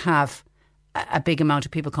didn't have a big amount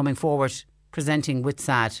of people coming forward presenting with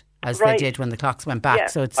SAD as they did when the clocks went back. Yeah,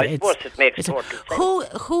 so I suppose it makes total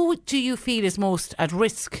sense. Who do you feel is most at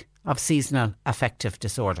risk of seasonal affective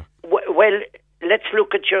disorder? Well, let's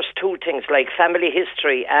look at just two things, like family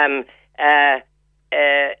history.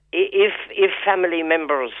 If family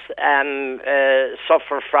members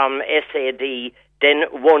suffer from SAD, then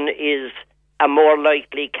one is a more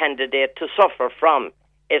likely candidate to suffer from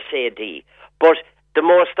SAD. But the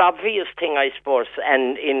most obvious thing, I suppose,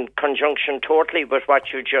 and in conjunction totally with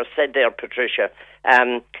what you just said there, Patricia,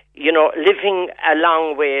 living a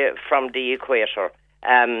long way from the equator,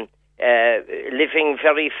 living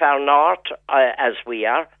very far north, as we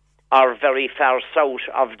are, or very far south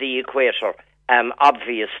of the equator,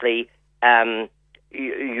 obviously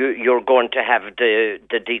you're going to have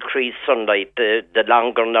the decreased sunlight, the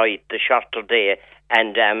longer night, the shorter day,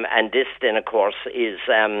 and this then, of course, is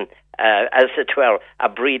as it were a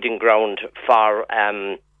breeding ground for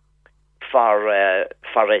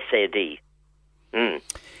SAD.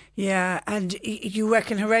 Yeah, and you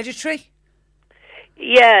reckon hereditary?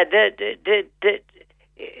 Yeah,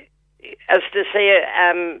 as to say,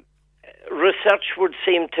 research would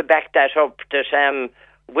seem to back that up, that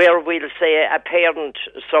where we'll say a parent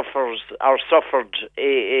suffers or suffered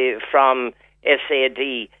from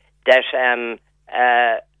SAD, that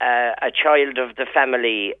a child of the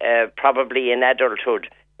family, probably in adulthood,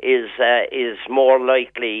 is more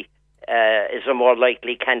likely is a more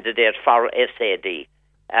likely candidate for SAD.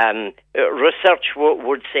 Research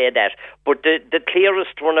would say that, but the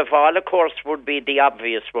clearest one of all, of course, would be the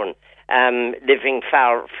obvious one, living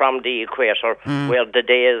far from the equator, where the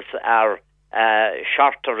days are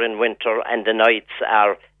shorter in winter and the nights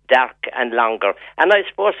are dark and longer. And I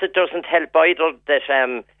suppose it doesn't help either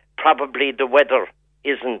that probably the weather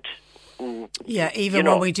isn't. Yeah, even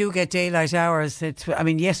when we do get daylight hours,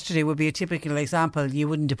 yesterday would be a typical example. You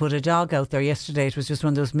wouldn't have put a dog out there yesterday. It was just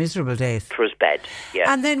one of those miserable days. It was bad,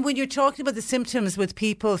 yeah. And then when you're talking about the symptoms with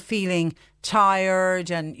people feeling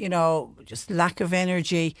tired and, just lack of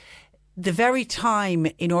energy, the very time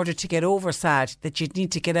in order to get over SAD that you'd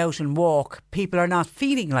need to get out and walk, people are not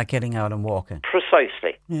feeling like getting out and walking.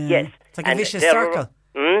 Precisely, yes. It's like a vicious circle.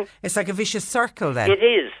 It's like a vicious circle then. It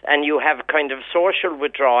is, and you have kind of social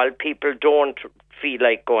withdrawal. People don't feel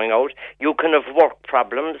like going out. You can have work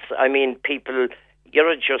problems. I mean, people,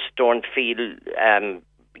 just don't feel,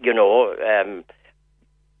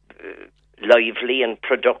 lively and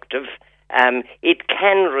productive. It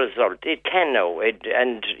can result. It can now,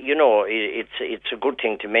 it's a good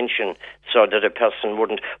thing to mention so that a person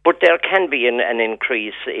wouldn't. But there can be an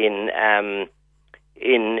increase in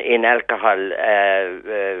alcohol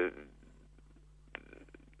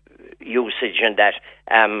usage, and that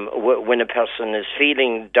when a person is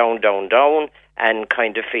feeling down and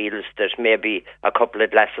kind of feels that maybe a couple of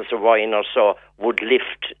glasses of wine or so would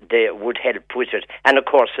help with it. And of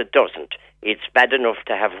course it doesn't. It's bad enough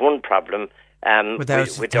to have one problem without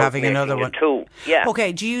having another one. Two. Yeah.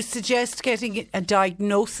 Okay, do you suggest getting a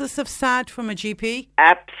diagnosis of SAD from a GP?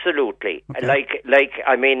 Absolutely. Okay.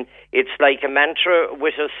 It's like a mantra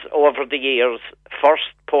with us over the years.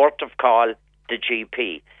 First port of call, the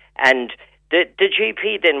GP. And the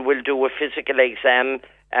GP then will do a physical exam,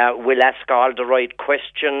 will ask all the right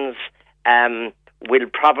questions, will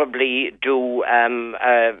probably do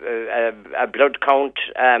a blood count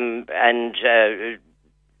and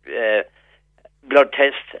blood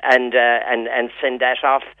test and send that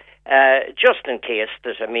off, just in case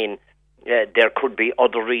that, there could be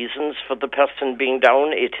other reasons for the person being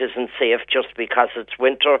down. It isn't safe just because it's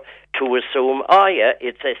winter to assume,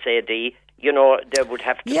 it's SAD. There would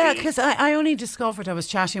have to be... Yeah, because I only discovered, I was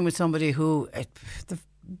chatting with somebody who...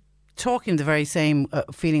 talking the very same,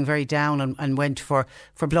 feeling very down and went for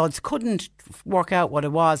bloods, couldn't work out what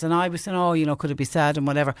it was. And I was saying, could it be SAD and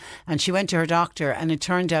whatever. And she went to her doctor and it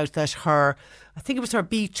turned out that her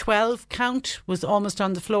B12 count was almost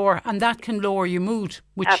on the floor, and that can lower your mood,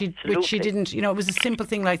 which she didn't, it was a simple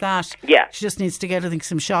thing like that. Yeah. She just needs to get, I think,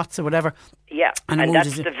 some shots or whatever. Yeah, and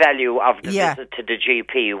that's the value of the visit to the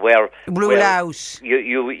GP, where... Rule out.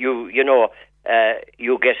 You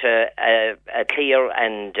get a clear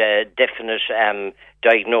and definite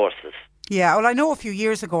diagnosis. Yeah, well, I know a few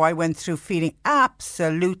years ago I went through feeling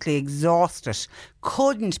absolutely exhausted.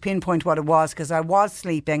 Couldn't pinpoint what it was because I was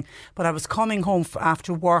sleeping, but I was coming home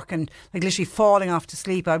after work and literally falling off to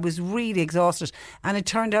sleep. I was really exhausted, and it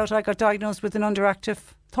turned out I got diagnosed with an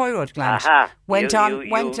underactive thyroid gland. Went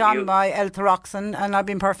on my L-thyroxine, and I've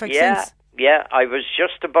been perfect since. Yeah, I was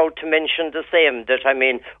just about to mention the same, that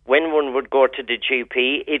when one would go to the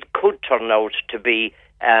GP, it could turn out to be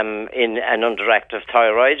in an underactive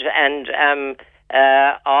thyroid, and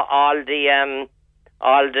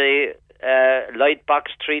all the light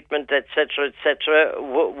box treatment, etc.,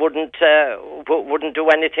 wouldn't do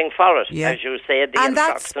anything for it. Yeah. As you say, and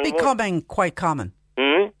that's becoming quite common.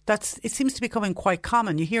 It seems to be becoming quite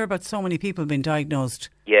common. You hear about so many people being diagnosed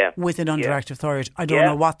with an underactive thyroid. I don't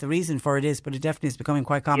know what the reason for it is, but it definitely is becoming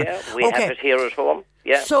quite common. Yeah, we have it here at home.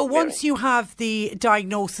 Yeah. So once you have the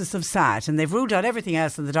diagnosis of SAD and they've ruled out everything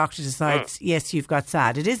else and the doctor decides, yes, you've got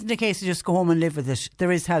SAD, it isn't a case of just go home and live with it.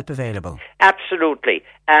 There is help available. Absolutely.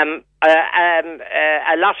 A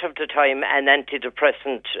lot of the time an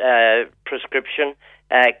antidepressant prescription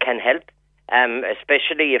can help,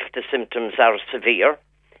 especially if the symptoms are severe.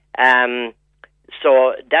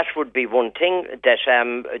 So that would be one thing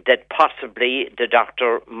that possibly the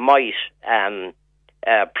doctor might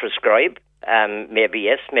prescribe. Maybe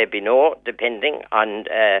yes, maybe no, depending on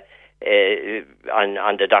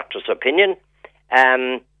the doctor's opinion.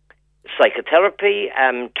 Psychotherapy,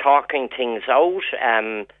 talking things out,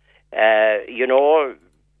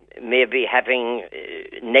 maybe having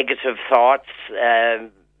negative thoughts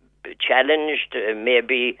challenged,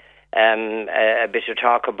 maybe a bit of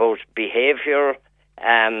talk about behaviour,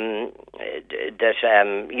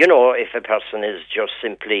 if a person is just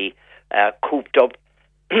simply cooped up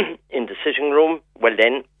in the sitting room, well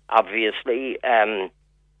then, obviously, a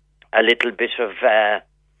little bit of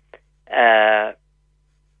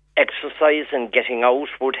exercise and getting out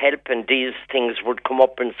would help, and these things would come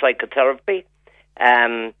up in psychotherapy.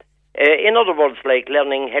 In other words, like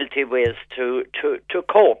learning healthy ways to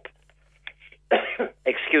cope.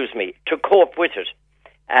 Excuse me, to cope with it.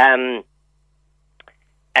 And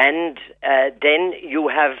then you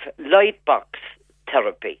have lightbox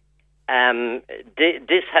therapy.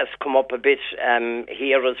 This has come up a bit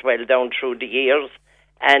here as well down through the years.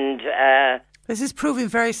 And this is proving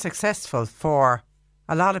very successful for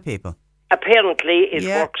a lot of people. Apparently it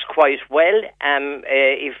works quite well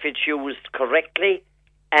if it's used correctly.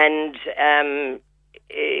 And,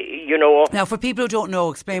 Now, for people who don't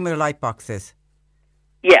know, explain what a lightbox is.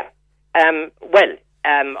 Yeah.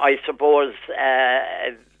 I suppose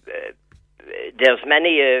there's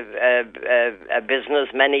many a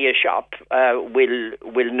business, many a shop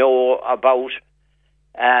will know about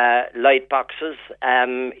light boxes.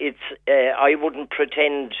 I wouldn't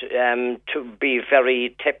pretend to be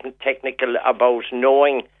very technical about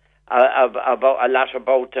knowing about a lot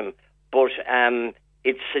about them, but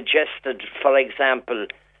it's suggested, for example,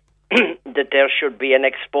 that there should be an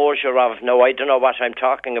exposure of, no, I don't know what I'm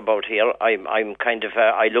talking about here. I'm kind of,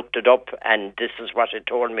 I looked it up and this is what it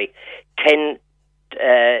told me.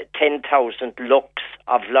 10,000 lux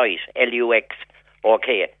of light, LUX.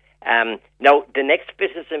 Okay. Now, the next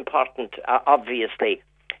bit is important, obviously,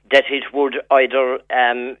 that it would either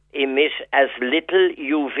emit as little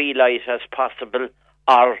UV light as possible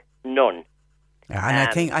or none. Yeah, and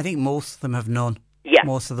I think most of them have none. Yeah.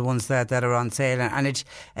 Most of the ones that are on sale, and it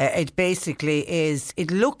basically is.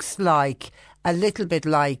 It looks like a little bit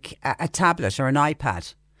like a tablet or an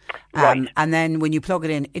iPad, right. And then when you plug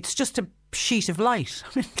it in, it's just a sheet of light.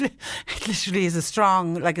 It literally is a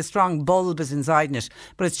strong bulb is inside it,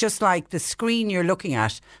 but it's just like the screen you're looking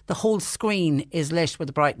at. The whole screen is lit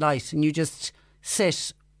with a bright light, and you just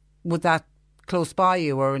sit with that close by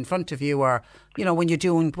you or in front of you, or when you're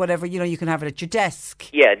doing whatever, you can have it at your desk.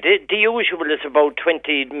 Yeah, the usual is about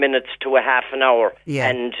 20 minutes to a half an hour,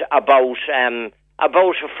 and about a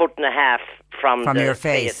foot and a half from your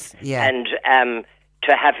face. Yeah, and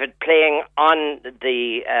to have it playing on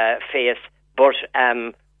the face, but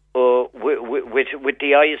with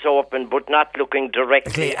the eyes open, but not looking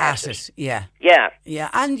directly at it. Yeah,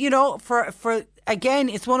 and for again,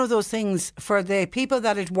 it's one of those things for the people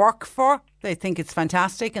that it work for. They think it's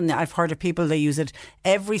fantastic, and I've heard of people, they use it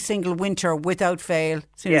every single winter without fail. As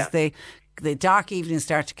soon as the dark evenings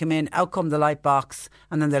start to come in, out come the light box,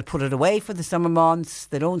 and then they'll put it away for the summer months.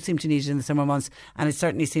 They don't seem to need it in the summer months, and it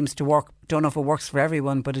certainly seems to work. Don't know if it works for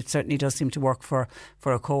everyone, but it certainly does seem to work for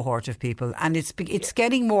a cohort of people, and it's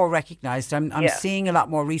getting more recognised. I'm seeing a lot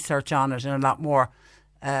more research on it, and a lot more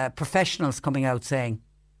professionals coming out saying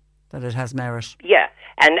that it has merit. Yeah.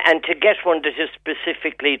 And to get one that is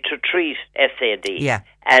specifically to treat SAD,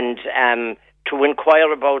 and to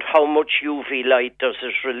inquire about how much UV light does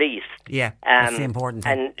it release. Yeah, that's the important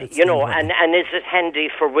thing. And and is it handy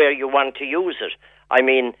for where you want to use it? I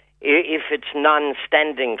mean, if it's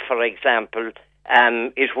non-standing, for example,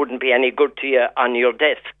 it wouldn't be any good to you on your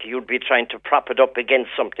desk. You'd be trying to prop it up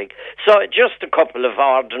against something. So just a couple of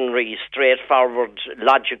ordinary, straightforward,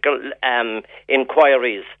 logical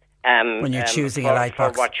inquiries. When you're choosing a light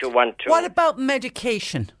box, for what you want to. What about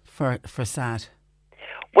medication for SAD?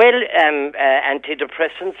 Well,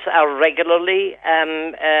 antidepressants are regularly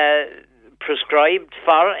prescribed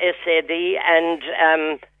for SAD, and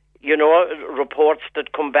reports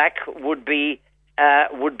that come back would be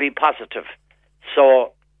positive.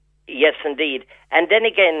 So, yes, indeed. And then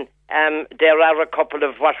again, there are a couple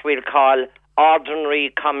of what we'll call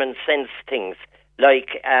ordinary common sense things,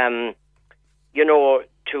 like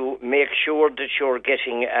to make sure that you're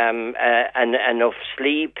getting enough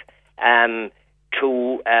sleep, to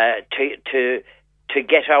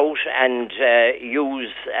get out and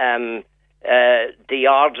use the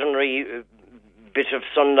ordinary bit of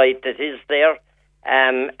sunlight that is there,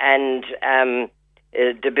 and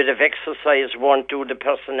the bit of exercise won't do the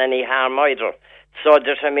person any harm either. So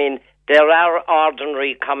that, I mean, there are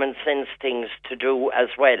ordinary common sense things to do as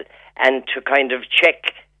well, and to kind of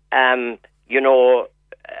check, you know,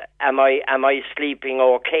 am I sleeping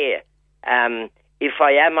okay? If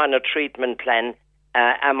I am on a treatment plan,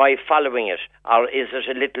 am I following it, or is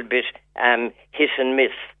it a little bit hit and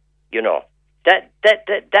miss? You know, that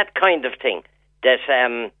kind of thing.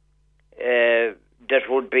 That that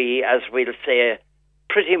would be, as we'll say,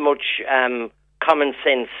 pretty much common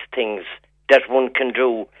sense things that one can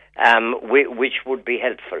do, which would be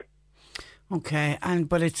helpful. Okay,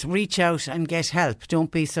 but it's reach out and get help.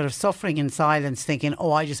 Don't be sort of suffering in silence thinking,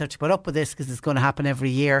 oh, I just have to put up with this because it's going to happen every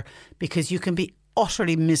year, because you can be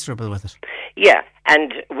utterly miserable with it. Yeah,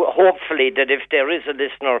 and hopefully that if there is a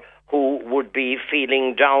listener who would be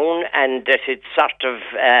feeling down, and that it's sort of,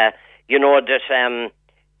 you know, that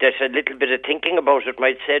a little bit of thinking about it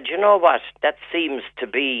might say, do you know what, that seems to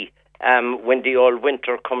be when the old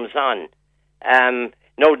winter comes on.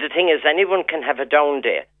 No, the thing is, anyone can have a down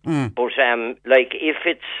day, but like if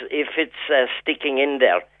it's sticking in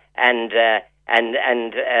there, and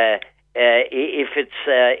if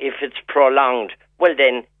it's prolonged, well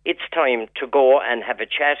then it's time to go and have a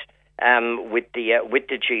chat with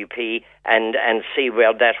the GP and see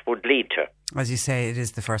where that would lead to. As you say, it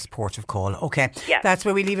is the first port of call. Okay, yeah. That's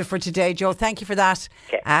where we leave it for today, Joe. Thank you for that.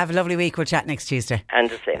 Okay. Have a lovely week. We'll chat next Tuesday. And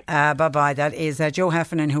the same. Bye-bye. That is Joe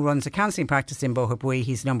Heffernan, who runs a counselling practice in Boherbue.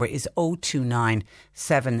 His number is 029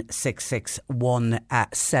 766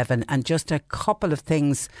 17. And just a couple of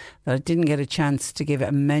things that I didn't get a chance to give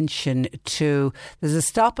a mention to. There's a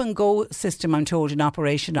stop and go system, I'm told, in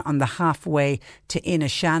operation on the halfway to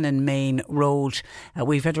Innishannon Main Road.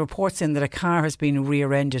 We've had reports in that a car has been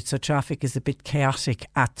rear-ended, so traffic is a bit chaotic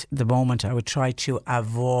at the moment. I would try to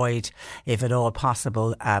avoid, if at all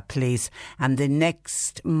possible, please. And the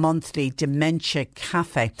next monthly Dementia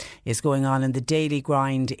Cafe is going on in the Daily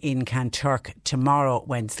Grind in Kanturk tomorrow,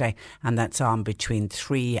 Wednesday, and that's on between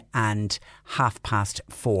 3 and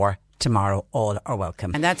 4:30 tomorrow. All are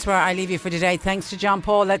welcome. And that's where I leave you for today. Thanks to John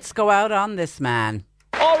Paul. Let's go out on this man.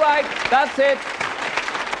 All right, that's it.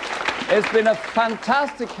 It's been a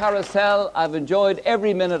fantastic carousel. I've enjoyed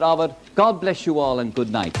every minute of it. God bless you all and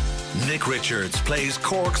good night. Nick Richards plays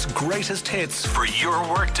Cork's greatest hits for your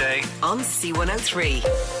workday on C103.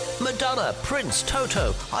 Madonna, Prince,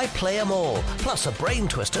 Toto, I play 'em all. Plus a brain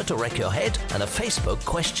twister to wreck your head and a Facebook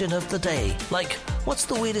question of the day. Like, what's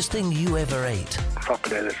the weirdest thing you ever ate?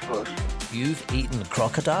 Crocodile, I suppose. You've eaten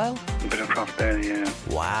crocodile? A bit of crocodile, yeah.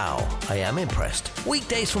 Wow, I am impressed.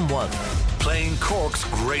 Weekdays from 1. Playing Cork's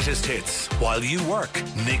greatest hits while you work.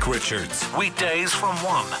 Nick Richards. Weekdays from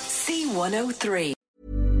 1. C103.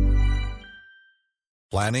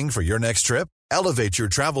 Planning for your next trip? Elevate your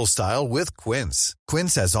travel style with Quince.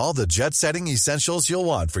 Quince has all the jet-setting essentials you'll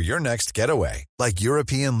want for your next getaway, like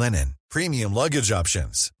European linen, premium luggage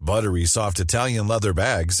options, buttery soft Italian leather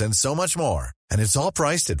bags, and so much more. And it's all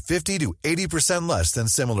priced at 50 to 80% less than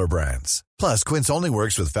similar brands. Plus, Quince only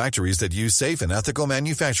works with factories that use safe and ethical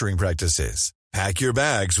manufacturing practices. Pack your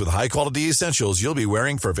bags with high-quality essentials you'll be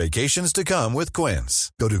wearing for vacations to come with Quince.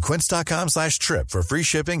 Go to quince.com/trip for free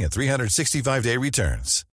shipping and 365-day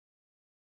returns.